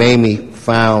that Mamie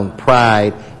found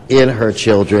pride in her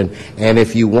children, and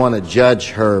if you want to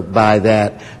judge her by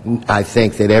that, I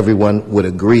think that everyone would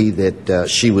agree that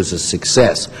she was a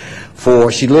success.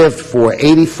 She lived for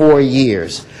 84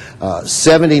 years.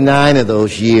 79 of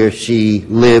those years she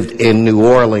lived in New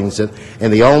Orleans,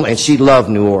 and she loved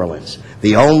New Orleans.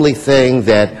 The only thing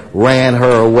that ran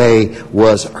her away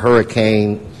was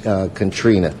Hurricane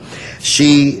Katrina.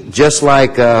 She, just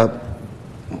like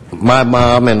my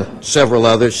mom and several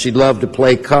others, she loved to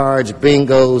play cards,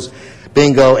 bingos,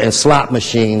 Bingo and slot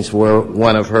machines were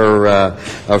one of her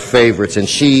favorites, and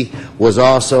she was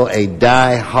also a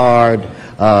die-hard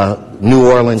New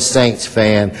Orleans Saints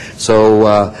fan, so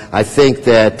I think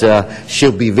that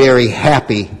she'll be very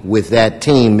happy with that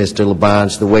team, Mr.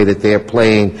 Labange, the way that they're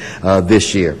playing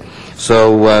this year.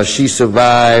 So she's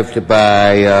survived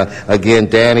by, again,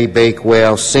 Danny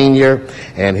Bakewell Sr.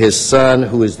 and his son,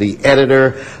 who is the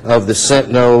editor of the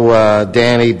Sentinel,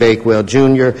 Danny Bakewell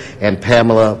Jr., and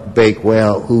Pamela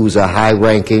Bakewell, who's a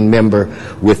high-ranking member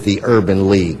with the Urban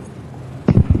League.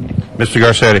 Mr.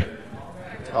 Garcetti.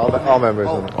 All members.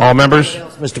 All members?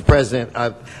 Mr. President,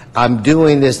 I'm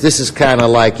doing this. This is kind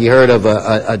of like, you heard of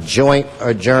a joint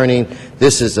adjourning.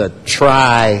 This is a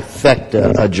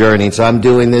trifecta adjourning. So I'm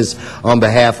doing this on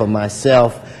behalf of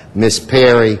myself, Ms.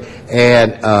 Perry,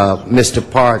 and Mr.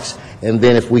 Parks, and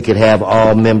then if we could have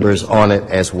all members on it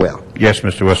as well. Yes,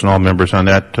 Mr. Wesson, all members on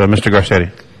that. Mr. Garcetti.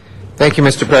 Thank you,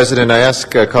 Mr. President. I ask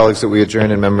colleagues that we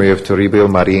adjourn in memory of Toribio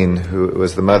Marin, who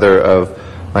was the mother of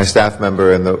my staff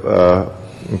member and the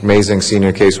amazing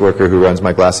senior caseworker who runs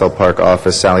my Glassell Park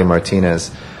office, Sally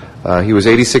Martinez. He was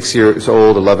 86 years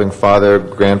old, a loving father,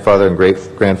 grandfather, and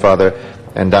great-grandfather,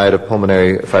 and died of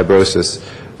pulmonary fibrosis.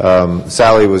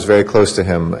 Sally was very close to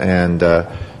him, and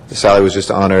Sally was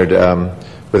just honored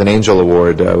with an Angel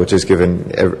Award, which is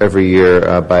given every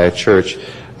year by a church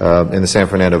in the San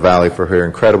Fernando Valley for her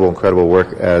incredible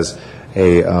work as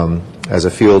a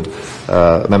field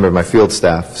member of my field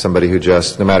staff, somebody who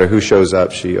just, no matter who shows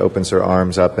up, she opens her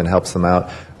arms up and helps them out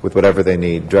with whatever they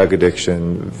need, drug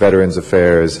addiction, veterans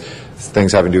affairs,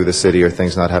 things having to do with the city or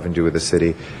things not having to do with the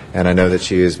city. And I know that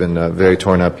she has been very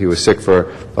torn up. He was sick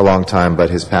for a long time, but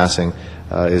his passing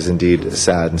is indeed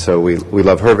sad. And so we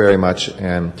love her very much,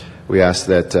 and we ask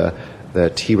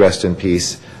that he rest in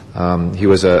peace. He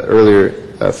was an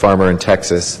earlier farmer in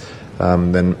Texas,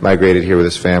 then migrated here with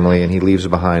his family, and he leaves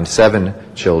behind 7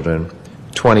 children,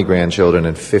 20 grandchildren,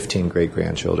 and 15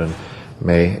 great-grandchildren.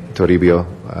 May Toribio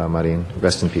Marin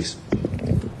rest in peace.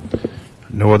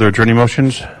 No other adjourning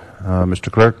motions?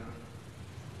 Mr. Clerk?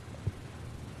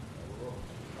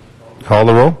 Call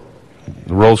the roll.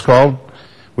 The roll's called.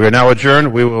 We are now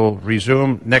adjourned. We will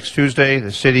resume next Tuesday.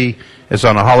 The city is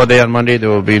on a holiday on Monday. There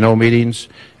will be no meetings.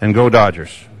 And go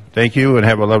Dodgers. Thank you, and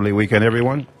have a lovely weekend,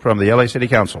 everyone, from the LA City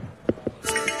Council.